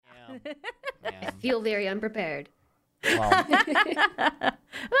Yeah. I feel very unprepared. Well,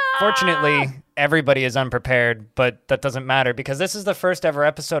 fortunately, everybody is unprepared, but that doesn't matter because this is the first ever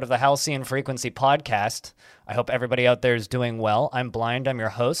episode of the Halcyon Frequency podcast. I hope everybody out there is doing well. I'm Blind, I'm your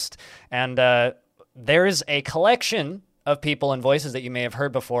host, and there's a collection of people and voices that you may have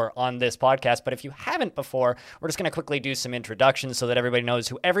heard before on this podcast, but if you haven't before, we're just going to quickly do some introductions so that everybody knows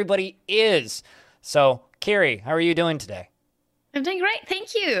who everybody is. So, Kiri, how are you doing today? I'm doing great,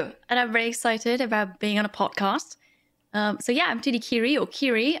 thank you. And I'm very excited about being on a podcast. I'm 2D Kiri, or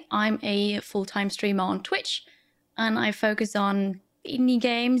Kiri. I'm a full-time streamer on Twitch, and I focus on indie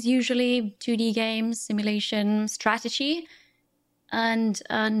games, usually 2D games, simulation, strategy, and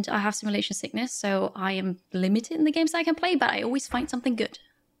I have simulation sickness, so I am limited in the games I can play, but I always find something good.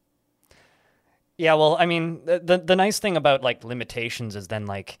 Yeah, well, I mean, the nice thing about like limitations is then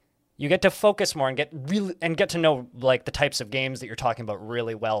like you get to focus more and get to know like the types of games that you're talking about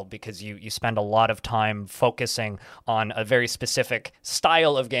really well because you spend a lot of time focusing on a very specific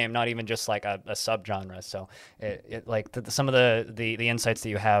style of game, not even just like a subgenre. So some of the insights that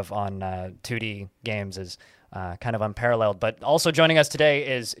you have on 2D games is kind of unparalleled. But also joining us today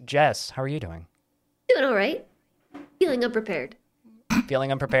is Jess. How are you doing? Doing all right. Feeling unprepared.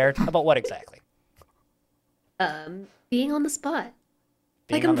 Feeling unprepared? About what exactly? Being on the spot.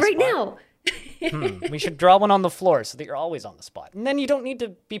 Being like on I'm the right spot? now. We should draw one on the floor so that you're always on the spot. And then you don't need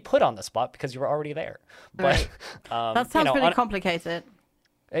to be put on the spot because you were already there. But that sounds really complicated.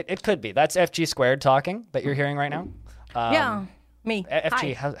 It could be. That's FG Squared talking that you're hearing right now. Yeah, me.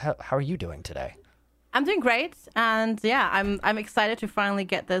 FG, Hi. how are you doing today? I'm doing great, and yeah, I'm excited to finally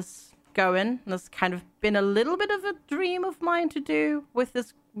get this going. That's kind of been a little bit of a dream of mine to do with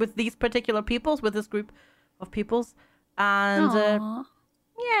these particular peoples, with this group of peoples, and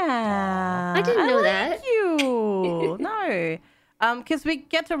yeah, I didn't know that. Thank you. No, because we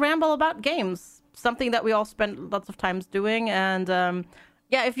get to ramble about games, something that we all spend lots of times doing, and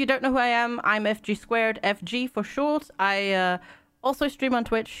yeah, if you don't know who I am, I'm FG Squared, FG for short. I also stream on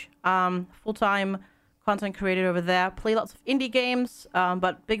Twitch, full-time content creator over there. Play lots of indie games,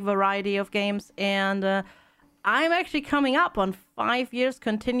 but big variety of games. And I'm actually coming up on 5 years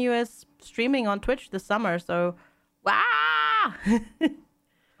continuous streaming on Twitch this summer. So, wow!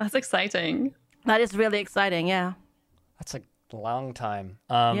 That's exciting. That is really exciting, yeah. That's a long time.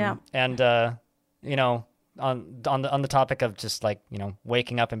 Yeah. And you know, on the topic of just like, you know,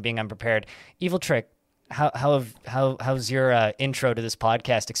 waking up and being unprepared, Evil Trick, how's your intro to this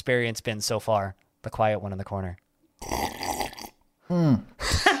podcast experience been so far? The quiet one in the corner. I'm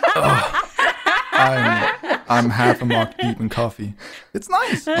half a mark deep in coffee. It's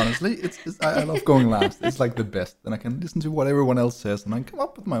nice, honestly. I love going last. It's like the best. Then I can listen to what everyone else says, and I come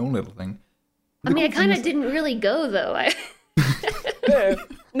up with my own little thing. I mean, I kind of didn't really go though. No,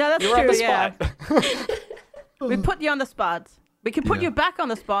 that's You're on true. the Yeah, spot. we put you on the spot. We can put you back on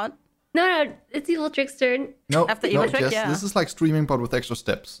the spot. No, it's Evil Trick's turn. No, After Evil Trick, Jess, yeah. this is like streaming, but with extra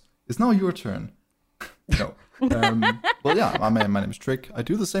steps. It's now your turn. No. Well, yeah, my name is Trick. I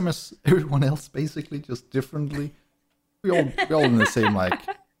do the same as everyone else, basically, just differently. We all in the same like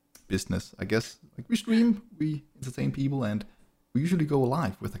business, I guess. Like we stream, we entertain people, and we usually go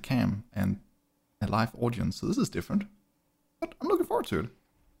live with a cam and a live audience. So this is different, but I'm looking forward to it.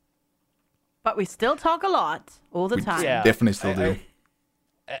 But we still talk a lot all the time. Yeah. Definitely still do.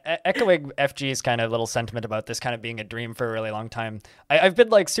 Echoing FG's kind of little sentiment about this kind of being a dream for a really long time. I've been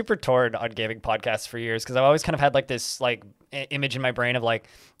like super torn on gaming podcasts for years because I've always kind of had like this like image in my brain of like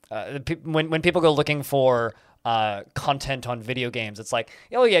when people go looking for content on video games, it's like,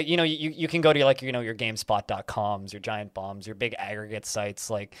 oh yeah, you know, you can go to like, you know, your GameSpot.coms, your Giant Bombs, your big aggregate sites.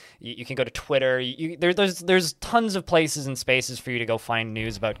 Like you can go to Twitter. There's tons of places and spaces for you to go find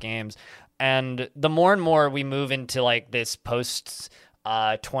news about games. And the more and more we move into like this post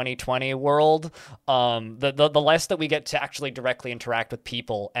 2020 world, the less that we get to actually directly interact with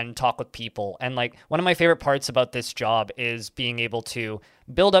people and talk with people. And like one of my favorite parts about this job is being able to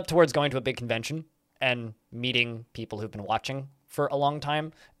build up towards going to a big convention and meeting people who've been watching for a long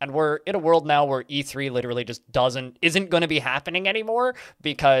time. And we're in a world now where E3 literally just isn't going to be happening anymore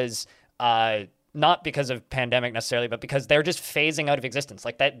because not because of pandemic necessarily, but because they're just phasing out of existence.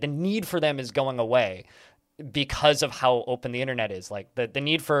 Like that, the need for them is going away because of how open the internet is. Like the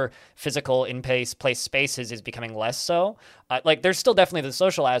need for physical place spaces is becoming less so. Like there's still definitely the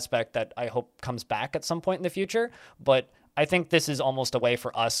social aspect that I hope comes back at some point in the future, but I think this is almost a way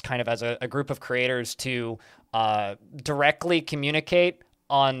for us kind of as a group of creators to directly communicate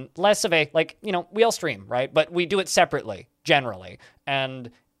on less of a, like, you know, we all stream, right? But we do it separately, generally. And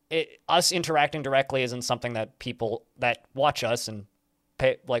us interacting directly isn't something that people that watch us and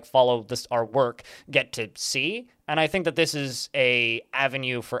follow this our work get to see. And I think that this is a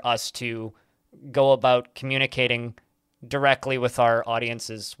avenue for us to go about communicating directly with our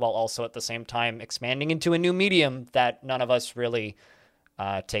audiences while also at the same time expanding into a new medium that none of us really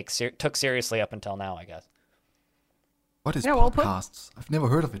took seriously up until now, I guess. What is well put. podcasts? I've never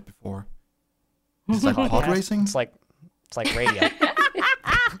heard of it before. It's like pod racing? It's like radio.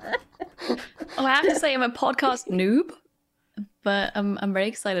 Oh, I have to say I'm a podcast noob, but I'm very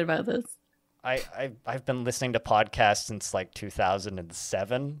excited about this. I've been listening to podcasts since like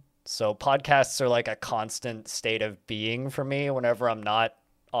 2007. So podcasts are like a constant state of being for me. Whenever I'm not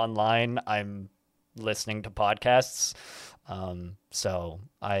online, I'm listening to podcasts. So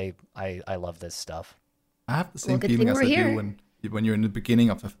I love this stuff. I have the same good feeling thing as we're I here. do when you're in the beginning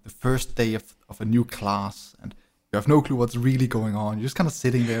of the first day of a new class and you have no clue what's really going on. You're just kind of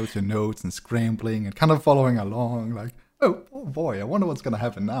sitting there with your notes and scrambling and kind of following along like, oh boy, I wonder what's going to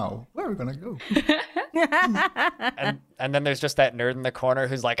happen now. Where are we going to go? And then there's just that nerd in the corner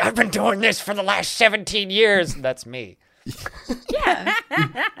who's like, I've been doing this for the last 17 years. And that's me. Yeah,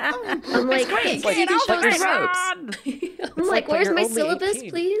 I'm like, great. like- Get off like those you're- ropes. I'm like, but where's you're my only syllabus, 18.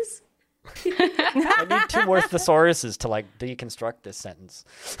 please? I need 2 more thesauruses to like deconstruct this sentence.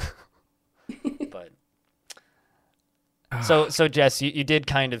 But so Jess, you did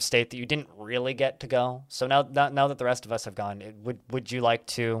kind of state that you didn't really get to go. So now that the rest of us have gone, would you like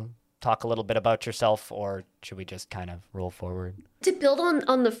to talk a little bit about yourself, or should we just kind of roll forward? To build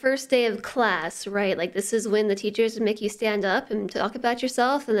on the first day of class, right? Like this is when the teachers would make you stand up and talk about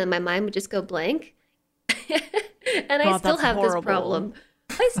yourself, and then my mind would just go blank. And I God, still that's have horrible. this problem.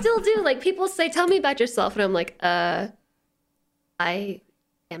 I still do. Like people say, "Tell me about yourself," and I'm like, I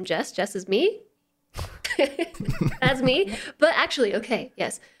am Jess. Jess is me. That's me. But actually, okay,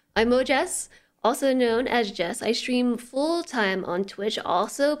 yes, I'm Jess, also known as Jess. I stream full time on Twitch,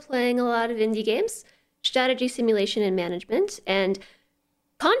 also playing a lot of indie games, strategy, simulation, and management. And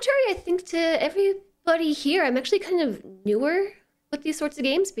contrary, I think, to everybody here, I'm actually kind of newer with these sorts of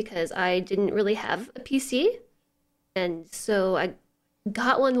games because I didn't really have a PC. And so I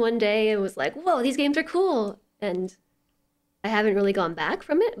got one day and was like, whoa, these games are cool. And I haven't really gone back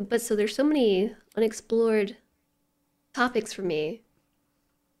from it. But so there's so many unexplored topics for me.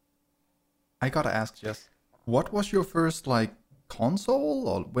 I gotta ask, Jess, what was your first like console,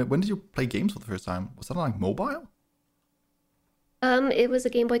 or when did you play games for the first time? Was that like mobile? It was a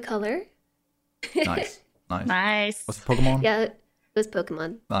Game Boy Color. Nice. Nice. Was it Pokemon? Yeah, it was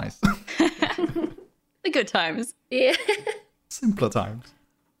Pokemon. Nice. The good times. Yeah. Simpler times.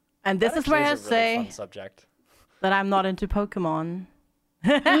 And this is where I Actually is a really say fun subject. that I'm not into Pokemon.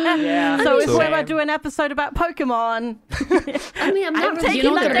 Yeah. So if we Same. ever do an episode about Pokemon, I mean, I'm not really taking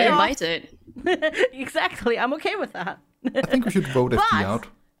You're not that going day to off. invite it. exactly, I'm okay with that. I think we should vote FD But- out.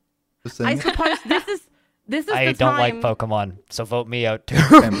 Just I saying. suppose this is I the don't like time. Pokemon, so vote me out too.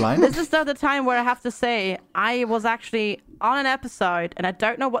 I'm blind. This is the time where I have to say I was actually on an episode, and I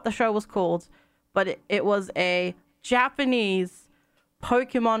don't know what the show was called, but it was a Japanese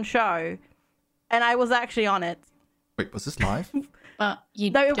Pokemon show, and I was actually on it. Wait, was this live? But you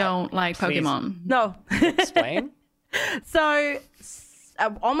No, it- don't like Please. Pokemon. No. Explain. So,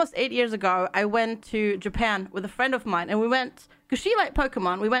 almost 8 years ago, I went to Japan with a friend of mine, and we went, because she liked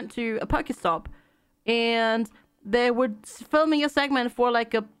Pokemon, we went to a Pokestop, and they were filming a segment for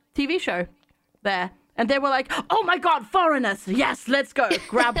like a TV show there. And they were like, oh my god, foreigners, yes, let's go,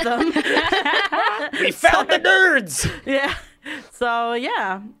 grab them. We found the nerds. Yeah. So,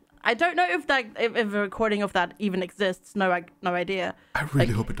 yeah. I don't know if if a recording of that even exists. No idea. I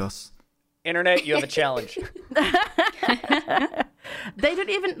really hope it does. Internet, you have a challenge. They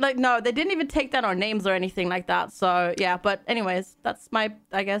didn't even they didn't even take down our names or anything like that. So yeah, but anyways, that's my,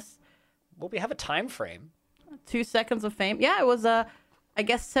 I guess, Well, we have a time frame. 2 seconds of fame. Yeah, it was I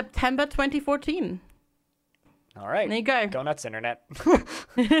guess September 2014. All right. There you go. Go nuts, internet.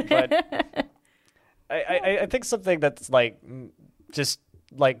 But I think something that's like just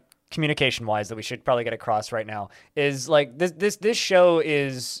like communication wise that we should probably get across right now is like this show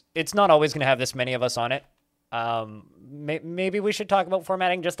is, it's not always going to have this many of us on it. Maybe we should talk about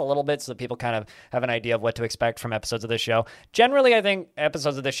formatting just a little bit so that people kind of have an idea of what to expect from episodes of this show. Generally, I think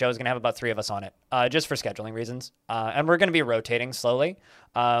episodes of this show is going to have about 3 of us on it, just for scheduling reasons. And we're going to be rotating slowly.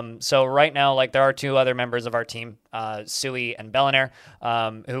 So right now, like there are 2 other members of our team, Sui and Bellinair,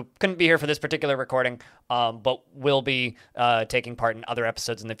 who couldn't be here for this particular recording, but will be taking part in other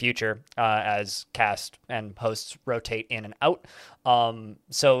episodes in the future as cast and hosts rotate in and out.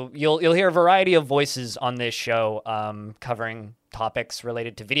 So you'll hear a variety of voices on this show, covering topics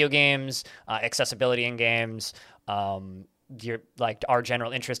related to video games, accessibility in games, our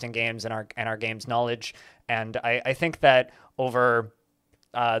general interest in games and our games knowledge. And I think that over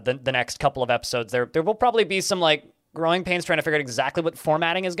the next couple of episodes, there will probably be some like growing pains trying to figure out exactly what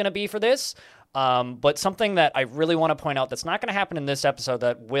formatting is going to be for this. But something that I really want to point out that's not going to happen in this episode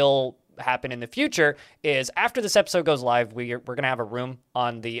that will happen in the future is after this episode goes live, we're going to have a room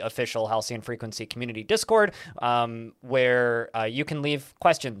on the official Halcyon Frequency community Discord where you can leave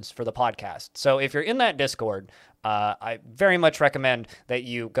questions for the podcast. So if you're in that Discord, I very much recommend that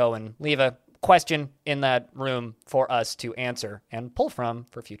you go and leave a question in that room for us to answer and pull from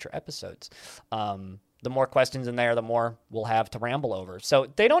for future episodes. The more questions in there, the more we'll have to ramble over. So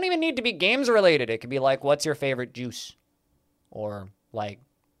they don't even need to be games related. It could be like, what's your favorite juice? Or like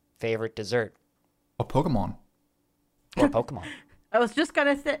favorite dessert? Or Pokemon. Or Pokemon. I was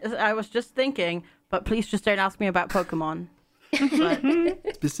just thinking, but please just don't ask me about Pokemon.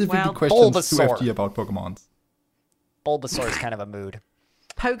 Specifically questions Bulbasaur. to FG about Pokemons. Bulbasaur is kind of a mood.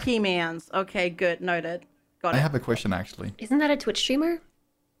 Pokemans. Okay, good. Noted. Got I it. have a question actually. Isn't that a Twitch streamer?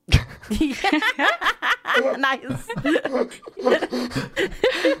 Nice.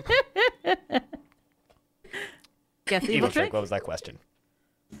 Yes, Evil evil Trick, trick. what was that question?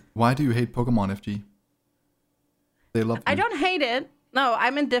 Why do you hate Pokemon, FG? They love I you. don't hate it. No,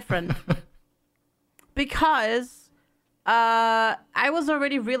 I'm indifferent. Because I was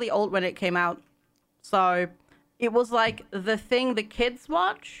already really old when it came out. So it was like the thing the kids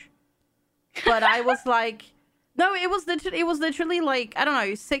watch. But I was like, no, it was literally like, I don't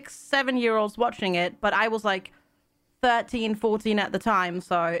know, 6-7-year-olds watching it. But I was like 13, 14 at the time.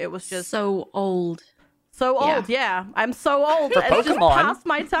 So it was just So old. so old. Yeah, I'm so old. For It's just Pokemon, past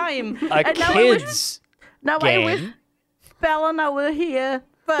my time. A And now I wish- kid's Now I wish game. Bellana were here,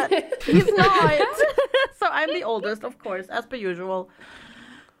 but he's not. So I'm the oldest, of course, as per usual.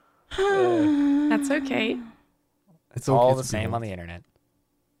 That's okay. It's okay All to the be same old. on the internet.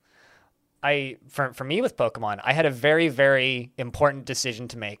 For me with Pokemon, I had a very, very important decision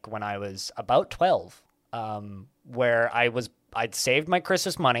to make when I was about 12, where I'd saved my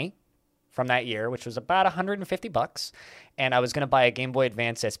Christmas money from that year, which was about $150, and I was going to buy a Game Boy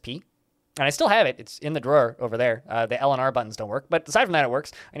Advance SP. And I still have it. It's in the drawer over there. The L and R buttons don't work, but aside from that, it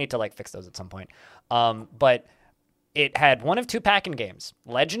works. I need to like fix those at some point. But it had one of two packing games: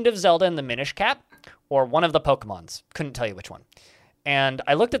 Legend of Zelda and the Minish Cap, or one of the Pokemons. Couldn't tell you which one. And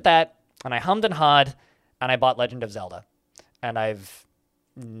I looked at that, and I hummed and hawed, and I bought Legend of Zelda. And I've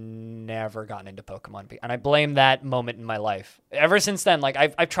never gotten into Pokemon, and I blame that moment in my life. Ever since then, like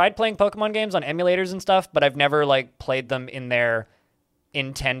I've tried playing Pokemon games on emulators and stuff, but I've never like played them in their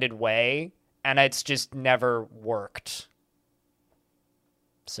intended way, and it's just never worked.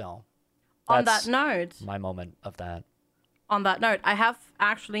 So On that's that note, my moment of that. I have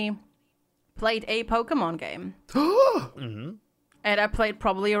actually played a Pokemon game, Mm-hmm. and I played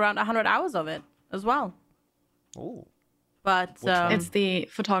probably around 100 hours of it as well. Ooh. But one? It's the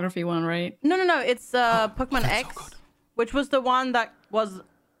photography one, right? no, it's Pokemon that's so X, good. which was the one that was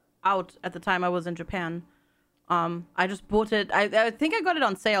out at the time I was in Japan. I just bought it. I think I got it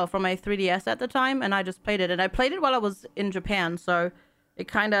on sale from my 3DS at the time, and I just played it. And I played it while I was in Japan, so it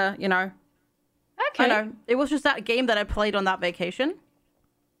kind of, Okay. I know it was just that game that I played on that vacation,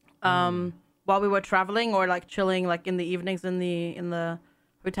 while we were traveling or like chilling, like in the evenings in the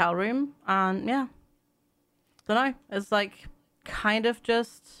hotel room. And yeah, don't know. It's like kind of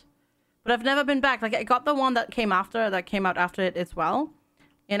just, but I've never been back. Like I got the one that came out after it as well,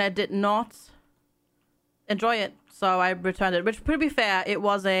 and I did not enjoy it, so I returned it. Which, to be fair, it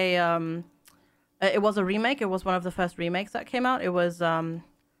was a remake. It was one of the first remakes that came out. It was oh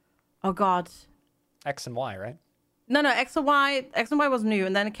god, X and Y, right? no, X and Y was new,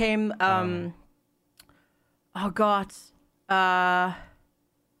 and then it came oh god, I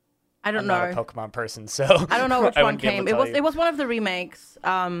don't I'm know. not a Pokemon person, so I don't know which I one wouldn't be able came. to It tell was you. it was one of the remakes,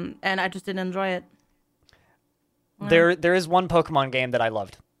 and I just didn't enjoy it. There is one Pokemon game that I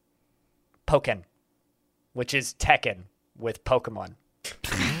loved. Pokken, which is Tekken with Pokemon.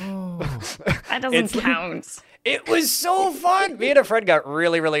 That doesn't It's- count. It was so fun. Me and a friend got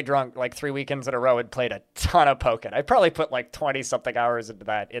really, really drunk like 3 weekends in a row and played a ton of Pokken. I probably put like 20-something hours into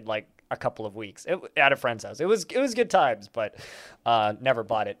that in like a couple of weeks at a friend's house. It was good times, but never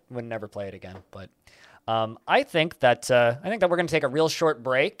bought it. Would never play it again. But I think that we're going to take a real short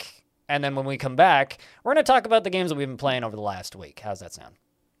break, and then when we come back, we're going to talk about the games that we've been playing over the last week. How's that sound?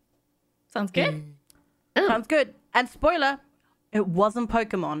 Sounds good. Sounds good. And spoiler, it wasn't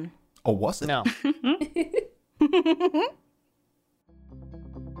Pokemon. Or was it? No.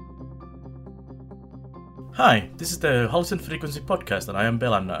 Hi, this is the Halcyon Frequency podcast and I am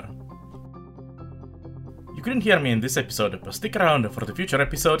Belanar. You couldn't hear me in this episode, but stick around for the future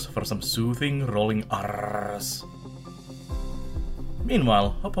episodes for some soothing rolling R's.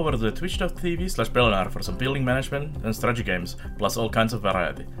 Meanwhile, hop over to twitch.tv/Belnar for some building management and strategy games, plus all kinds of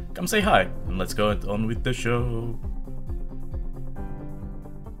variety. Come say hi, and let's go on with the show.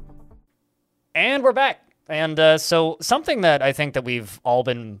 And we're back. And so something that I think that we've all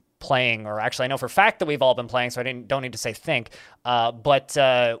been playing, or actually I know for a fact that we've all been playing, so don't need to say think, but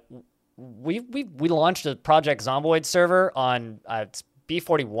we launched a Project Zomboid server on it's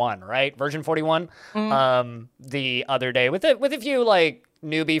B41, right? Version 41 the other day with a few like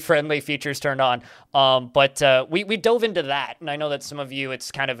newbie friendly features turned on. But we dove into that, and I know that some of you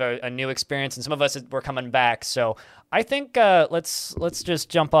it's kind of a new experience, and some of us we're coming back. So I think let's just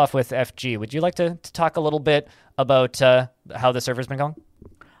jump off with FG. Would you like to talk a little bit about how the server's been going?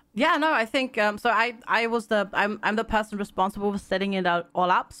 Yeah, no, I think so. I'm the person responsible for setting it all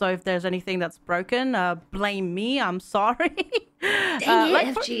up. So if there's anything that's broken, blame me. I'm sorry. Dang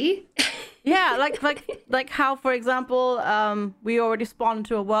it, FG. Yeah, like how, for example, we already spawned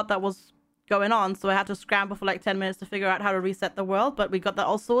into a world that was going on, so I had to scramble for like 10 minutes to figure out how to reset the world, but we got that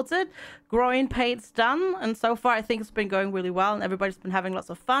all sorted. Growing paid's done, and so far I think it's been going really well, and everybody's been having lots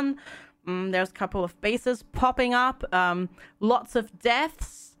of fun. There's a couple of bases popping up, lots of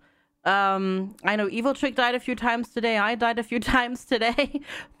deaths. I know Evil Trick died a few times today. I died a few times today.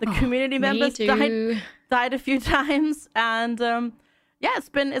 The community members died a few times, and yeah, it's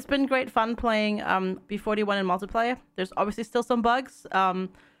been great fun playing B41 in multiplayer. There's obviously still some bugs. Hot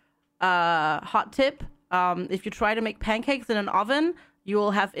tip: if you try to make pancakes in an oven, you will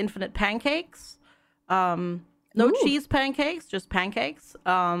have infinite pancakes. No cheese pancakes, just pancakes.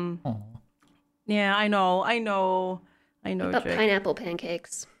 Yeah, I know. About Jake. pineapple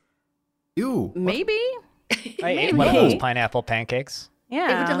pancakes. Ew. Maybe. I ate one of those pineapple pancakes. Yeah,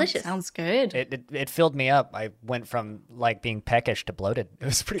 They were delicious. Sounds good. It filled me up. I went from like being peckish to bloated. It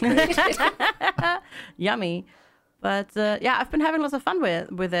was pretty great. Yummy. But yeah, I've been having lots of fun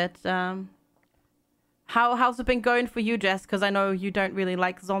with it. How's it been going for you, Jess? Because I know you don't really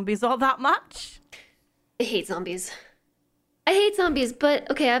like zombies all that much. I hate zombies.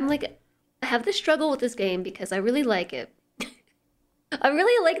 But okay, I have this struggle with this game because I really like it. I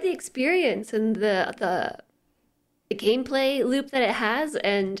really like the experience and the gameplay loop that it has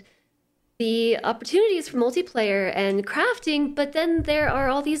and the opportunities for multiplayer and crafting, but then there are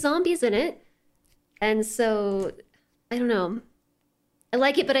all these zombies in it. And so, I don't know. I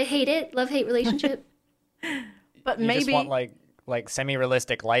like it, but I hate it. Love-hate relationship. But You maybe just want like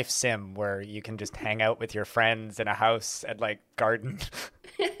semi-realistic life sim where you can just hang out with your friends in a house and like garden.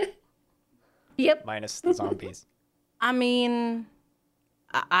 Yep. Minus the zombies. I mean,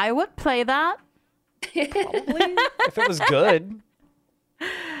 I would play that. Probably. If it was good.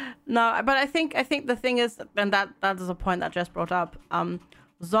 No, but I think the thing is, and that is a point that Jess brought up.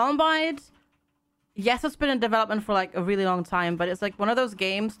 Zombied, yes, it's been in development for like a really long time, but it's like one of those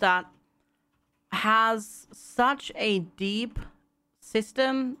games that has such a deep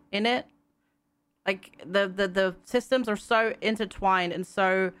system in it. Like the systems are so intertwined and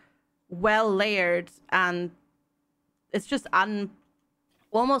so well layered, and it's just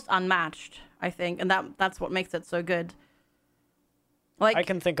almost unmatched, I think, and that's what makes it so good. Like I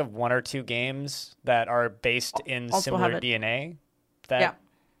can think of one or two games that are based in also similar have it. DNA that Yeah.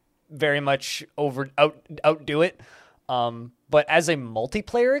 very much outdo it. But as a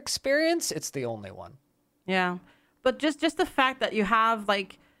multiplayer experience, it's the only one. Yeah, but just the fact that you have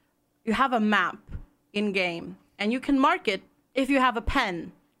a map in game and you can mark it if you have a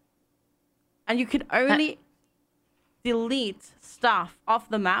pen, and you can only delete stuff off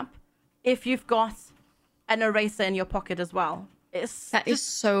the map if you've got an eraser in your pocket as well. That is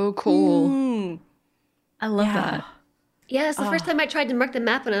so cool. I love that. Yeah, it's the first time I tried to mark the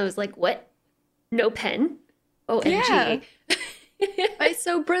map and I was like, what? No pen? OMG. It's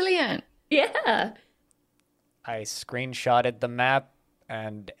so brilliant. Yeah. I screenshotted the map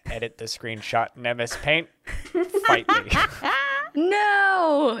and edit the screenshot in MS Paint. Fight me.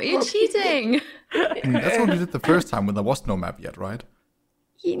 No, you're cheating. That's what we did the first time when there was no map yet, right?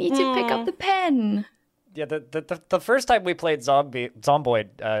 You need to pick up the pen. Yeah, the first time we played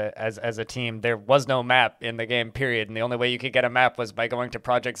Zomboid as a team, there was no map in the game, period. And the only way you could get a map was by going to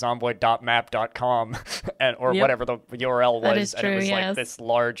projectzomboid.map.com or Yep. whatever the URL was. That is and it true, was yes. like this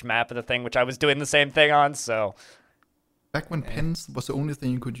large map of the thing, which I was doing the same thing on, so... Back when pens was the only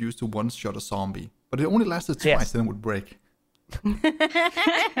thing you could use to one-shot a zombie. But it only lasted twice, Yes. then it would break.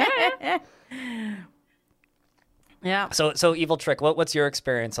 Yeah. So Evil Trick, what's your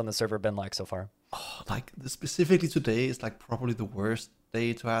experience on the server been like so far? Like, specifically today is like probably the worst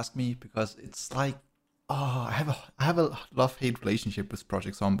day to ask me, because it's like I have a love-hate relationship with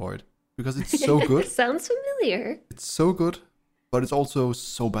Project Zomboid because it's so good. Sounds familiar. It's so good, but it's also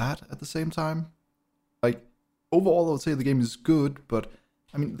so bad at the same time. Like, overall, I would say the game is good, but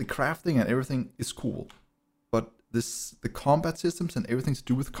I mean, the crafting and everything is cool. But the combat systems and everything to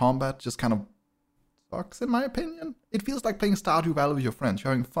do with combat just kind of sucks, in my opinion. It feels like playing Stardew Valley with your friends.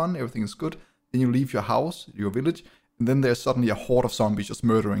 You're having fun, everything is good. Then you leave your house, your village, and then there's suddenly a horde of zombies just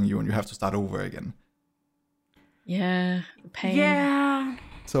murdering you, and you have to start over again. Yeah, the pain. Yeah.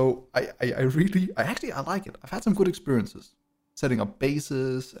 So I like it. I've had some good experiences setting up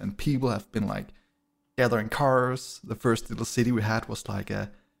bases, and people have been like gathering cars. The first little city we had was like I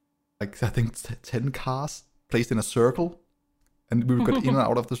think 10 cars placed in a circle, and we got in and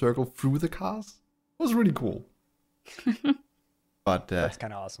out of the circle through the cars. It was really cool. But That's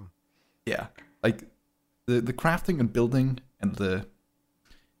kind of awesome. yeah, like the crafting and building and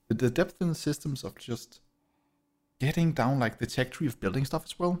the depth in the systems of just getting down like the tech tree of building stuff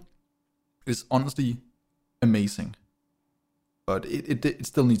as well is honestly amazing. But it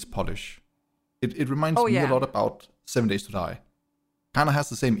still needs polish. It reminds me a lot about 7 Days to Die. Kind of has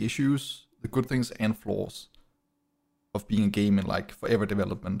the same issues, the good things and flaws of being a game in like forever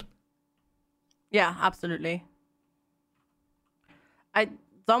development. Yeah, absolutely.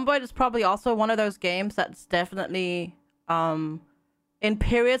 Zomboid is probably also one of those games that's definitely, in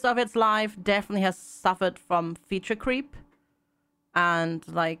periods of its life, definitely has suffered from feature creep and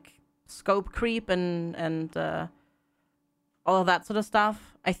like scope creep and all of that sort of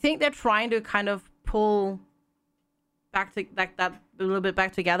stuff. I think they're trying to kind of pull back to like that a little bit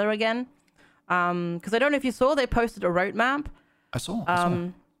back together again. Because I don't know if you saw, they posted a roadmap. I saw.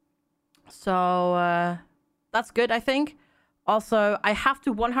 So that's good, I think. Also, I have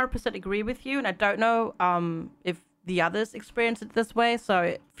to 100% agree with you, and I don't know if the others experience it this way,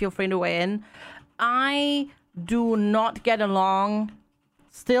 so feel free to weigh in. I do not get along,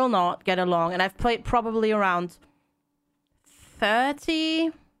 still not get along, and I've played probably around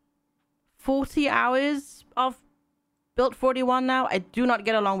 30, 40 hours of Build 41 now. I do not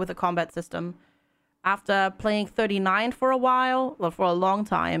get along with the combat system. After playing 39 for a while, or for a long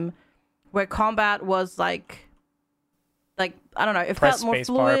time, where combat was like I don't know, it Press felt more space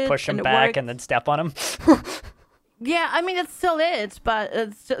fluid, bar, push him and it back, worked. and then step on him. Yeah, I mean, it's still it,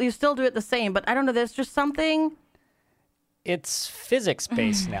 but you still do it the same. But I don't know, there's just something. It's physics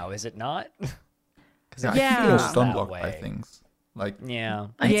based now, is it not? Because Yeah, it I feel feels that stunlocked by way. things. Like, Yeah.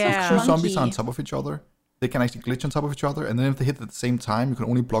 It's Yeah. so two zombies are on clunky. top of each other. They can actually glitch on top of each other, and then if they hit at the same time, you can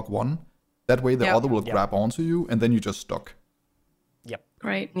only block one. That way, the Yep. other will Yep. grab onto you, and then you're just stuck. Yep.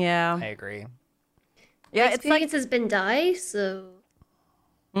 Great. Yeah. I agree. Yeah, it's like. Experience has been die, so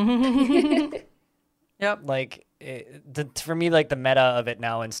Yep. Like for me, like the meta of it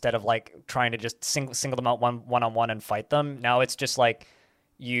now, instead of like trying to just single them out one on one and fight them, now it's just like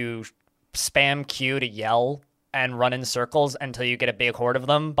you spam Q to yell and run in circles until you get a big horde of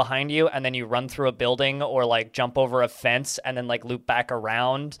them behind you, and then you run through a building or like jump over a fence and then like loop back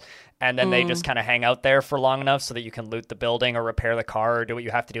around, and then they just kind of hang out there for long enough so that you can loot the building or repair the car or do what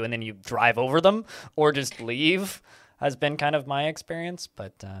you have to do, and then you drive over them or just leave, has been kind of my experience.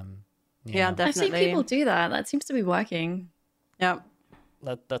 But Yeah, I've definitely. seen people do that. That seems to be working. Yep.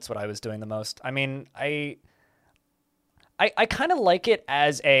 that's what I was doing the most. I mean, I kind of like it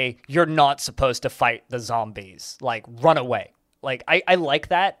as a, you're not supposed to fight the zombies, like run away. Like I like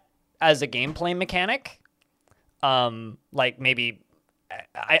that as a gameplay mechanic. Like maybe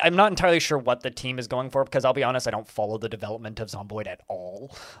I'm not entirely sure what the team is going for, because I'll be honest, I don't follow the development of Zomboid at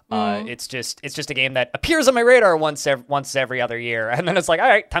all. It's just a game that appears on my radar once every other year, and then it's like, all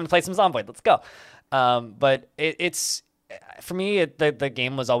right, time to play some Zomboid, let's go. But it's for me, the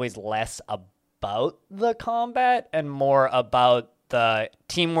game was always less about the combat and more about the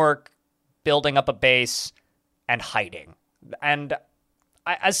teamwork, building up a base, and hiding. And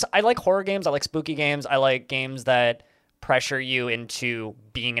I like horror games, I like spooky games, I like games that pressure you into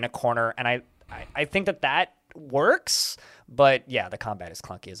being in a corner, and I think that works. But yeah, the combat is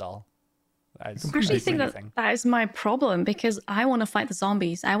clunky as all. I actually think that is my problem, because I want to fight the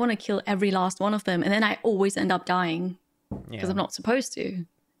zombies. I want to kill every last one of them, and then I always end up dying because I'm not supposed to.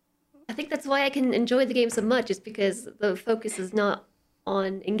 I think that's why I can enjoy the game so much, is because the focus is not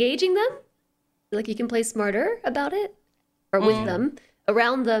on engaging them. Like, you can play smarter about it, or with them,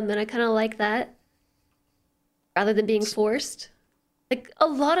 around them, and I kind of like that, rather than being forced. Like, a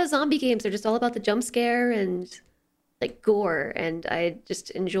lot of zombie games are just all about the jump scare and like gore, and I just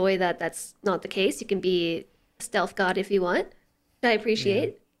enjoy that that's not the case. You can be a stealth god if you want, which I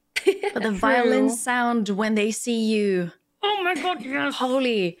appreciate. But the violin sound when they see you, oh my god, yes,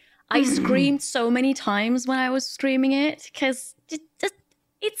 holy! I screamed so many times when I was streaming it because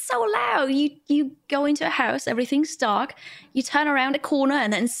it's so loud. You go into a house, everything's dark, you turn around a corner,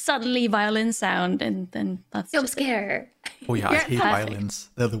 and then suddenly violin sound, and then that's Jump just scare. Oh yeah, I hate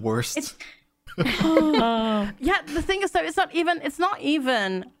violins. They're the worst. Yeah, the thing is though, it's not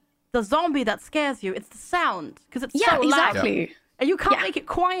even the zombie that scares you, it's the sound, because it's so loud. Exactly. And you can't make it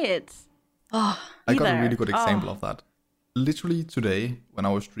quiet. I got a either. really good example of that. Literally today, when I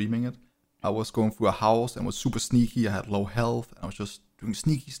was streaming it, I was going through a house and was super sneaky. I had low health, and I was just doing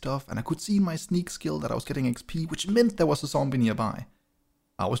sneaky stuff, and I could see in my sneak skill that I was getting XP, which meant there was a zombie nearby.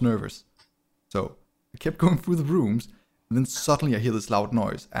 I was nervous. So I kept going through the rooms, and then suddenly I hear this loud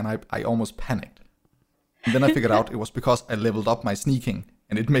noise, and I almost panicked. And then I figured out it was because I leveled up my sneaking,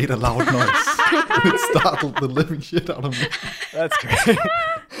 and it made a loud noise. It startled the living shit out of me. That's great.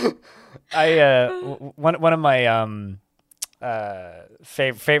 One of my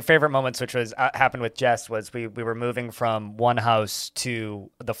favorite moments, which was happened with Jess, was we were moving from one house to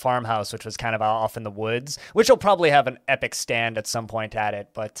the farmhouse, which was kind of off in the woods, which will probably have an epic stand at some point at it.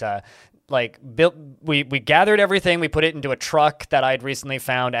 But we gathered everything, we put it into a truck that I'd recently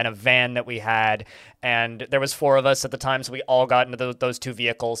found and a van that we had, and there was 4 of us at the time, so we all got into those 2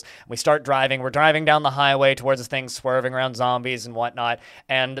 vehicles. We start driving. We're driving down the highway towards the thing, swerving around zombies and whatnot,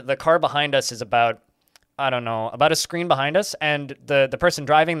 and the car behind us is about a screen behind us, and the person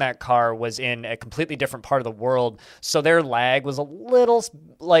driving that car was in a completely different part of the world, so their lag was a little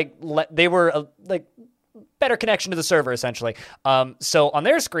they were better connection to the server, essentially. So on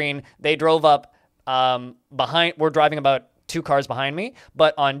their screen, they drove up behind. We're driving about 2 cars behind me,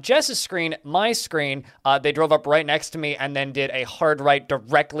 but on Jess's screen, my screen, they drove up right next to me and then did a hard right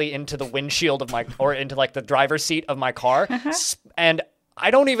directly into the windshield of or into the driver's seat of my car. And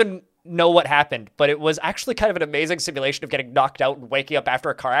I don't even know what happened, but it was actually kind of an amazing simulation of getting knocked out and waking up after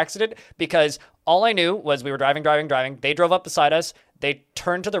a car accident, because all I knew was we were driving. They drove up beside us. They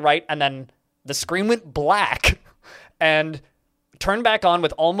turned to the right, and then the screen went black and turned back on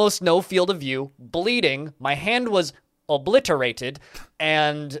with almost no field of view, bleeding. My hand was obliterated,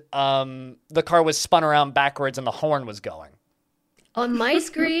 and the car was spun around backwards and the horn was going. On my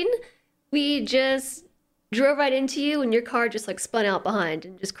screen, we just drove right into you, and your car just spun out behind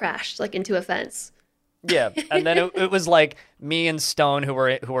and just crashed into a fence. Yeah, and then it was me and Stone, who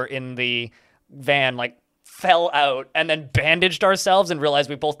were in the van, fell out and then bandaged ourselves and realized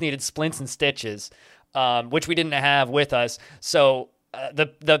we both needed splints and stitches, which we didn't have with us. So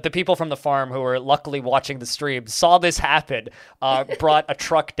the people from the farm who were luckily watching the stream saw this happen, brought a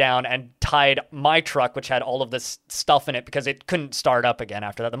truck down and tied my truck, which had all of this stuff in it because it couldn't start up again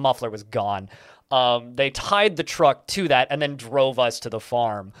after that. The muffler was gone. They tied the truck to that and then drove us to the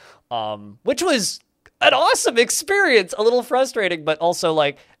farm, which was an awesome experience. A little frustrating, but also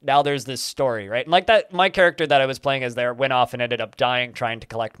now there's this story, right? And that, my character that I was playing as there went off and ended up dying trying to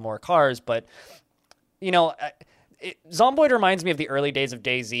collect more cars. But Zomboid reminds me of the early days of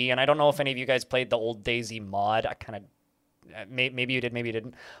DayZ, and I don't know if any of you guys played the old DayZ mod. I kind of maybe you did, maybe you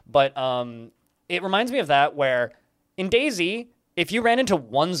didn't, but it reminds me of that, where in DayZ, if you ran into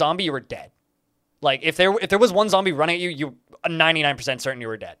one zombie, you were dead. If there was one zombie running at you, you 99% certain you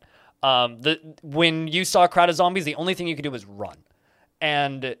were dead. When you saw a crowd of zombies, the only thing you could do was run.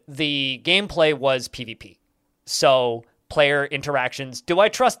 And the gameplay was PvP. So player interactions, do I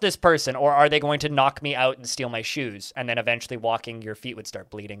trust this person, or are they going to knock me out and steal my shoes? And then eventually walking, your feet would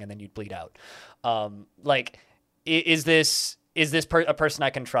start bleeding and then you'd bleed out. Is this a person I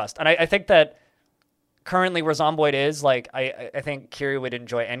can trust? And I think that currently where Zomboid is, I think Kiri would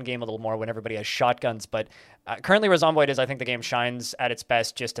enjoy Endgame a little more when everybody has shotguns, but currently where Zomboid is, I think the game shines at its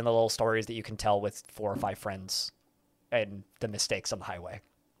best just in the little stories that you can tell with 4 or 5 friends and the mistakes on the highway.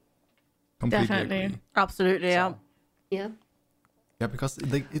 Completely Definitely. agree. Absolutely, yeah. Yeah. Yeah, because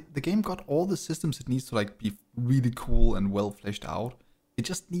the game got all the systems it needs to be really cool and well fleshed out. It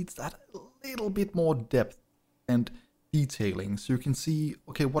just needs that little bit more depth and detailing, so you can see,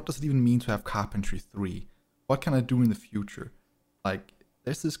 okay, what does it even mean to have Carpentry 3? What can I do in the future?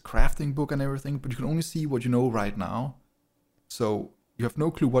 There's this crafting book and everything, but you can only see what you know right now. So you have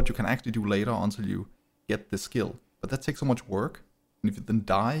no clue what you can actually do later until you get the skill. But that takes so much work, and if you then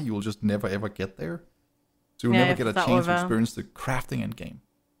die, you will just never ever get there. So you'll never get a chance to experience the crafting end game.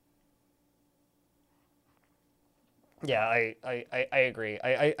 Yeah, I agree.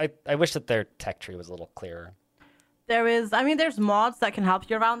 I wish that their tech tree was a little clearer. There's mods that can help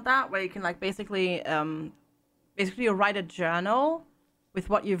you around that, where you can basically write a journal with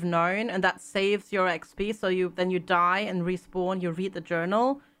what you've known, and that saves your XP. So you die and respawn, you read the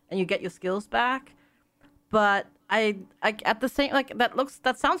journal, and you get your skills back. But I at the same like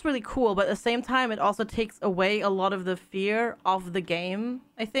that sounds really cool, but at the same time it also takes away a lot of the fear of the game,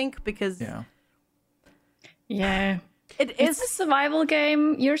 I think, because Yeah. it's a survival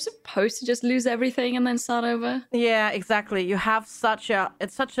game. You're supposed to just lose everything and then start over. yeah, exactly. You have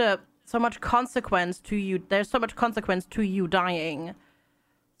so much consequence to you. There's so much consequence to you dying.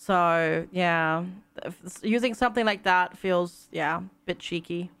 So yeah, using something like that feels a bit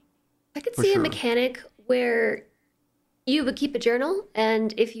cheeky. I could For see sure. a mechanic where you would keep a journal,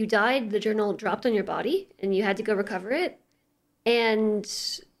 and if you died, the journal dropped on your body, and you had to go recover it, and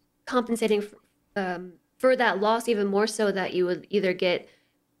compensating for that loss even more so that you would either get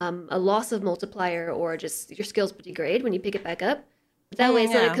a loss of multiplier or just your skills would degrade when you pick it back up. But that way,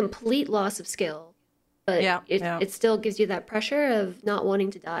 it's not yeah. a complete loss of skill, but Yeah, it still gives you that pressure of not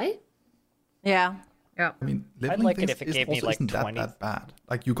wanting to die. Yeah. I mean, leveling like it things if it is gave me, also like, isn't 20. that bad.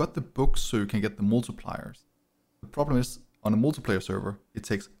 Like, you got the books so you can get the multipliers. The problem is, on a multiplayer server, it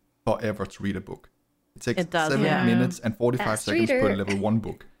takes forever to read a book. It takes It does, 7 yeah. minutes and 45 Fast seconds per reader. level 1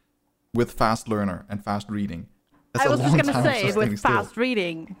 book. With fast learner and fast reading. That's I a was just long gonna time of say just standing with still. fast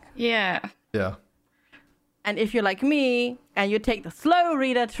reading. Yeah. Yeah. And if you're like me and you take the slow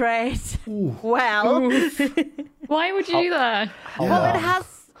reader trait, well, Why would you do that? well, Yeah. it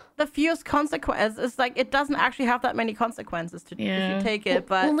has the fewest consequences. It's like it doesn't actually have that many consequences if Yeah. you take it,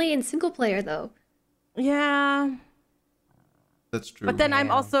 but Only in single player though. yeah. That's true. But then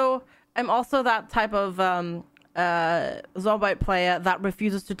I'm also that type of zombie player that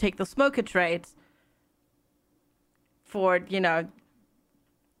refuses to take the smoker trait for yeah.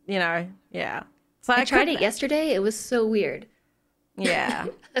 So I tried could- it yesterday. It was so weird. Yeah,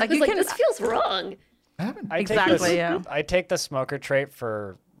 I was like, this feels wrong. I haven't. I take Exactly, this- yeah. I take the smoker trait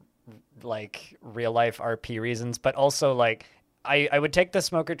for like real life RP reasons, but also like I would take the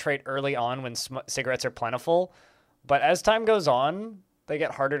smoker trait early on when cigarettes are plentiful, but as time goes on, they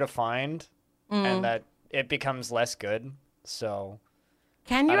get harder to find, and that it becomes less good. So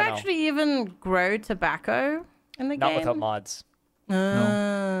Can you I don't know. actually even grow tobacco in the not game? without mods.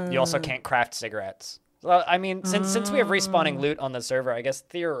 Uh, You also can't craft cigarettes. Well, I mean, since we have respawning loot on the server, I guess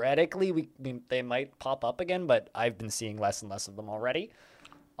theoretically they might pop up again, but I've been seeing less and less of them already.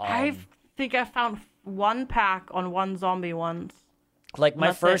 I think I found one pack on one zombie once. Like my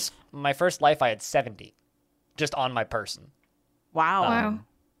That's it. first life, I had 70, just on my person. Wow. Wow.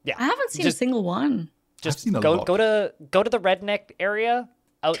 Yeah, I haven't seen a just single one. just seen a go lot. go to the redneck area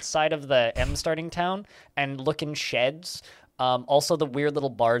outside of the M starting town and look in sheds. Also the weird little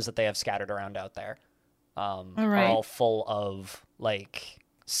bars that they have scattered around out there. Are right. all full of like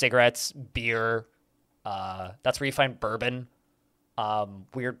cigarettes, beer. That's where you find bourbon,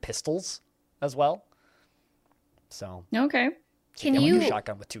 weird pistols as well. So Okay. Can get like you a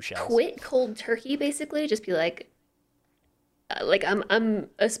shotgun with 2 shells. quit cold turkey? Basically, just be like I'm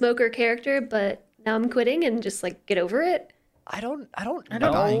a smoker character, but now I'm quitting and just like get over it. I don't By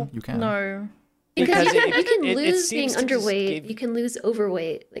know. dying, you can. No. Because Because you can it lose being seems to just underweight. give- You can lose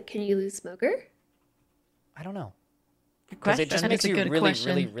overweight. Like, can you lose smoker? I don't know. Good Because question. it just That makes is a you good really, question.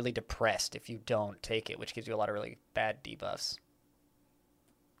 really, really depressed if you don't take it, which gives you a lot of really bad debuffs.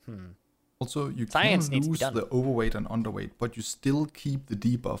 Also, you Science can needs to be lose done. the overweight and underweight, but you still keep the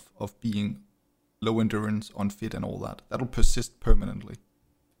debuff of being low endurance, unfit, and all that. That'll persist permanently.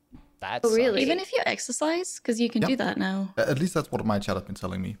 That's Oh, really? Even if you exercise, because you can Yep. do that now. At least that's what my chat has been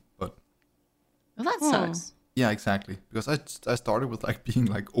telling me. But Well, that sucks. yeah, exactly. Because I started with like being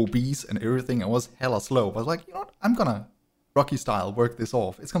like obese and everything. I was hella slow. I was like, you know what? I'm gonna Rocky style work this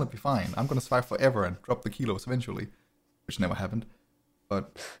off. It's gonna be fine. I'm gonna survive forever and drop the kilos eventually, which never happened.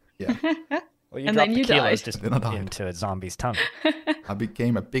 But yeah, Well, you And drop then the you kilos died. just Then I died. into a zombie's tummy. I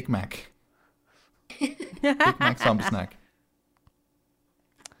became a Big Mac. Big Mac zombie snack.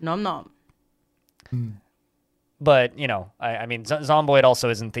 Nom nom. But, you know, I mean, Zomboid also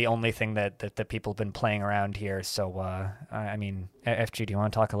isn't the only thing that people have been playing around here. So, I mean, FG, do you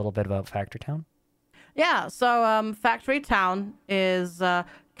want to talk a little bit about Factory Town? Yeah, so Factory Town is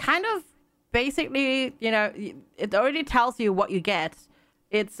kind of basically, it already tells you what you get.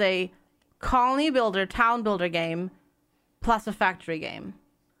 It's a colony builder, town builder game, plus a factory game.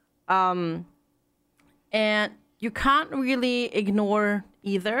 And you can't really ignore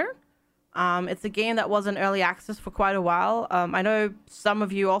either. It's a game that was in early access for quite a while. I know some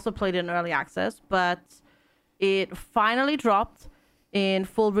of you also played it in early access, but it finally dropped in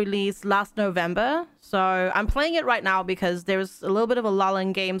full release last November. So I'm playing it right now because there's a little bit of a lull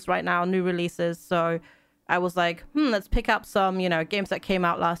in games right now, new releases. So I was like, let's pick up some, games that came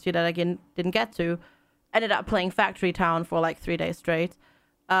out last year that I didn't get to. Ended up playing Factory Town for like 3 days straight.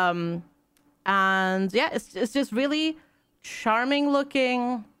 And yeah, it's just really charming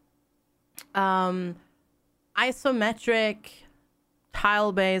looking, isometric,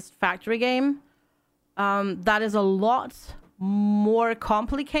 tile-based factory game. That is a lot more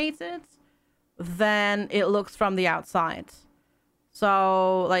complicated than it looks from the outside.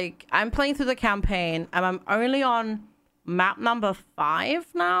 So, like, I'm playing through the campaign, and I'm only on map number 5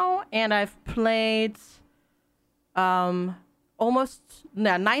 now, and I've played almost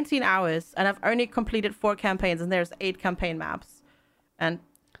 19 hours, and I've only completed 4 campaigns, and there's 8 campaign maps. And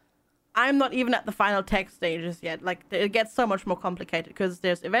I'm not even at the final tech stages yet. Like, it gets so much more complicated, because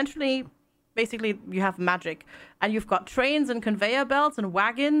there's eventually, basically, you have magic, and you've got trains and conveyor belts and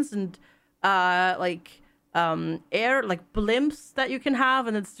wagons and air, like blimps that you can have,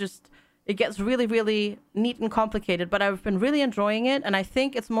 and it's just, it gets really, really neat and complicated. But I've been really enjoying it, and I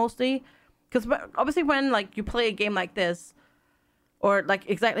think it's mostly because obviously when like you play a game like this, or like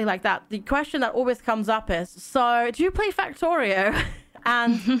exactly like that, the question that always comes up is, so do you play Factorio?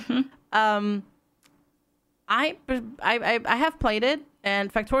 And I have played it,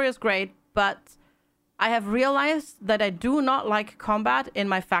 and Factorio is great, but I have realized that I do not like combat in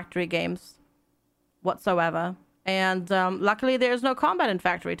my factory games whatsoever. And luckily there's no combat in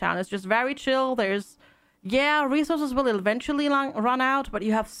Factory Town. It's just very chill. There's, yeah, resources will eventually run out, but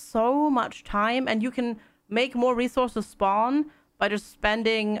you have so much time, and you can make more resources spawn by just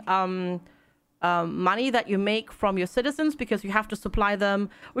spending money that you make from your citizens, because you have to supply them,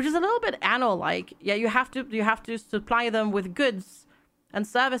 which is a little bit Anno-like. Yeah, you have to supply them with goods and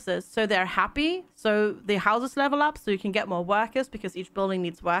services so they're happy, so the houses level up, so you can get more workers, because each building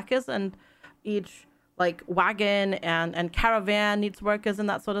needs workers, and each like wagon and caravan needs workers and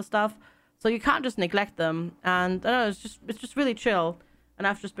that sort of stuff. So you can't just neglect them. And I don't know, it's just really chill, and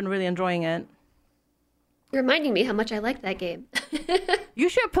I've just been really enjoying it. You're reminding me how much I like that game. You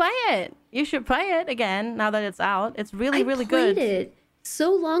should play it. You should play it again now that it's out. It's really, really I good. played it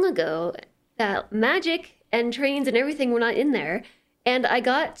so long ago that magic and trains and everything were not in there. And I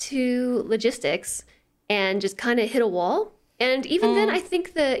got to logistics and just kind of hit a wall. And even then, I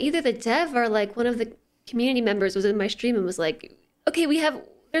think either the dev or like one of the community members was in my stream and was like, okay,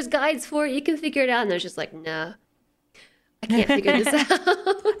 there's guides for it. You can figure it out. And I was just like, nah, I can't figure this out.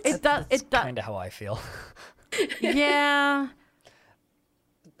 It does. Kind of how I feel. Yeah.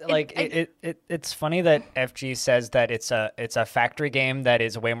 Like it's funny that FG says that it's a factory game that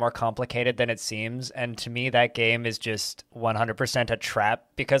is way more complicated than it seems, and to me that game is just 100% a trap,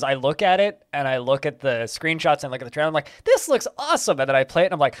 because I look at it and I look at the screenshots and look at the trailer, I'm like, this looks awesome, and then I play it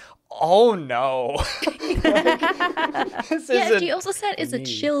and I'm like, oh no. You also said it's a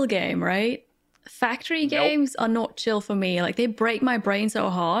chill game, right? Factory games are not chill for me. Like, they break my brain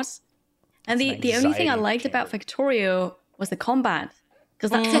so hard. And the only thing I liked about Factorio was the combat. Because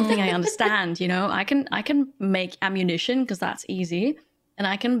that's something I understand, you know? I can make ammunition, because that's easy. And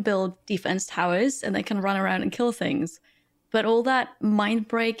I can build defense towers, and they can run around and kill things. But all that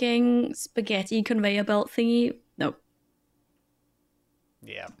mind-breaking spaghetti conveyor belt thingy, no.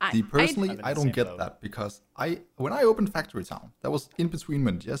 Yeah. See, personally, I don't get that, because when I opened Factory Town, that was in between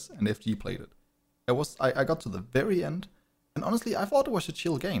when Jess and FG played it. I got to the very end, and honestly, I thought it was a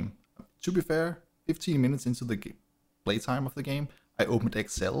chill game. To be fair, 15 minutes into the playtime of the game, I opened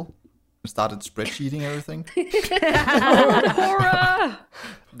Excel and started spreadsheeting everything. Horror!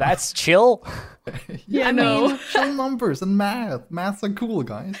 That's chill. Yeah, I mean, chill numbers and math. Maths are cool,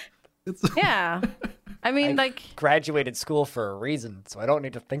 guys. Yeah. I mean, graduated school for a reason, so I don't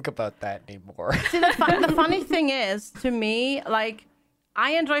need to think about that anymore. See, the funny thing is, to me, like,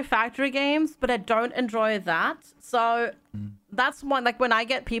 I enjoy factory games, but I don't enjoy that. So that's one, like, when I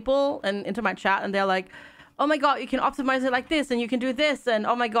get people into my chat and they're like, oh my god, you can optimize it like this, and you can do this, and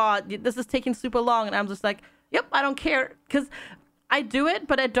oh my god, this is taking super long, and I'm just like, yep, I don't care, because I do it,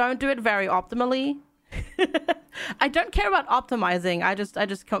 but I don't do it very optimally. I don't care about optimizing. I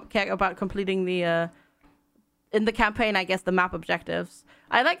just care about completing the in the campaign, I guess, the map objectives.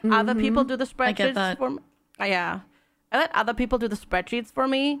 I let other people do the spreadsheets for me. Yeah, I let other people do the spreadsheets for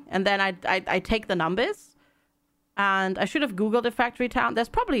me, and then I take the numbers. And I should have Googled a Factory Town.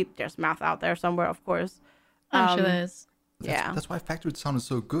 There's math out there somewhere, of course. I'm sure there is. That's why Factory Town is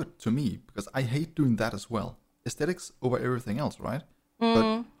so good to me, because I hate doing that as well. Aesthetics over everything else, right?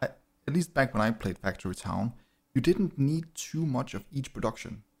 But at least back when I played Factory Town, you didn't need too much of each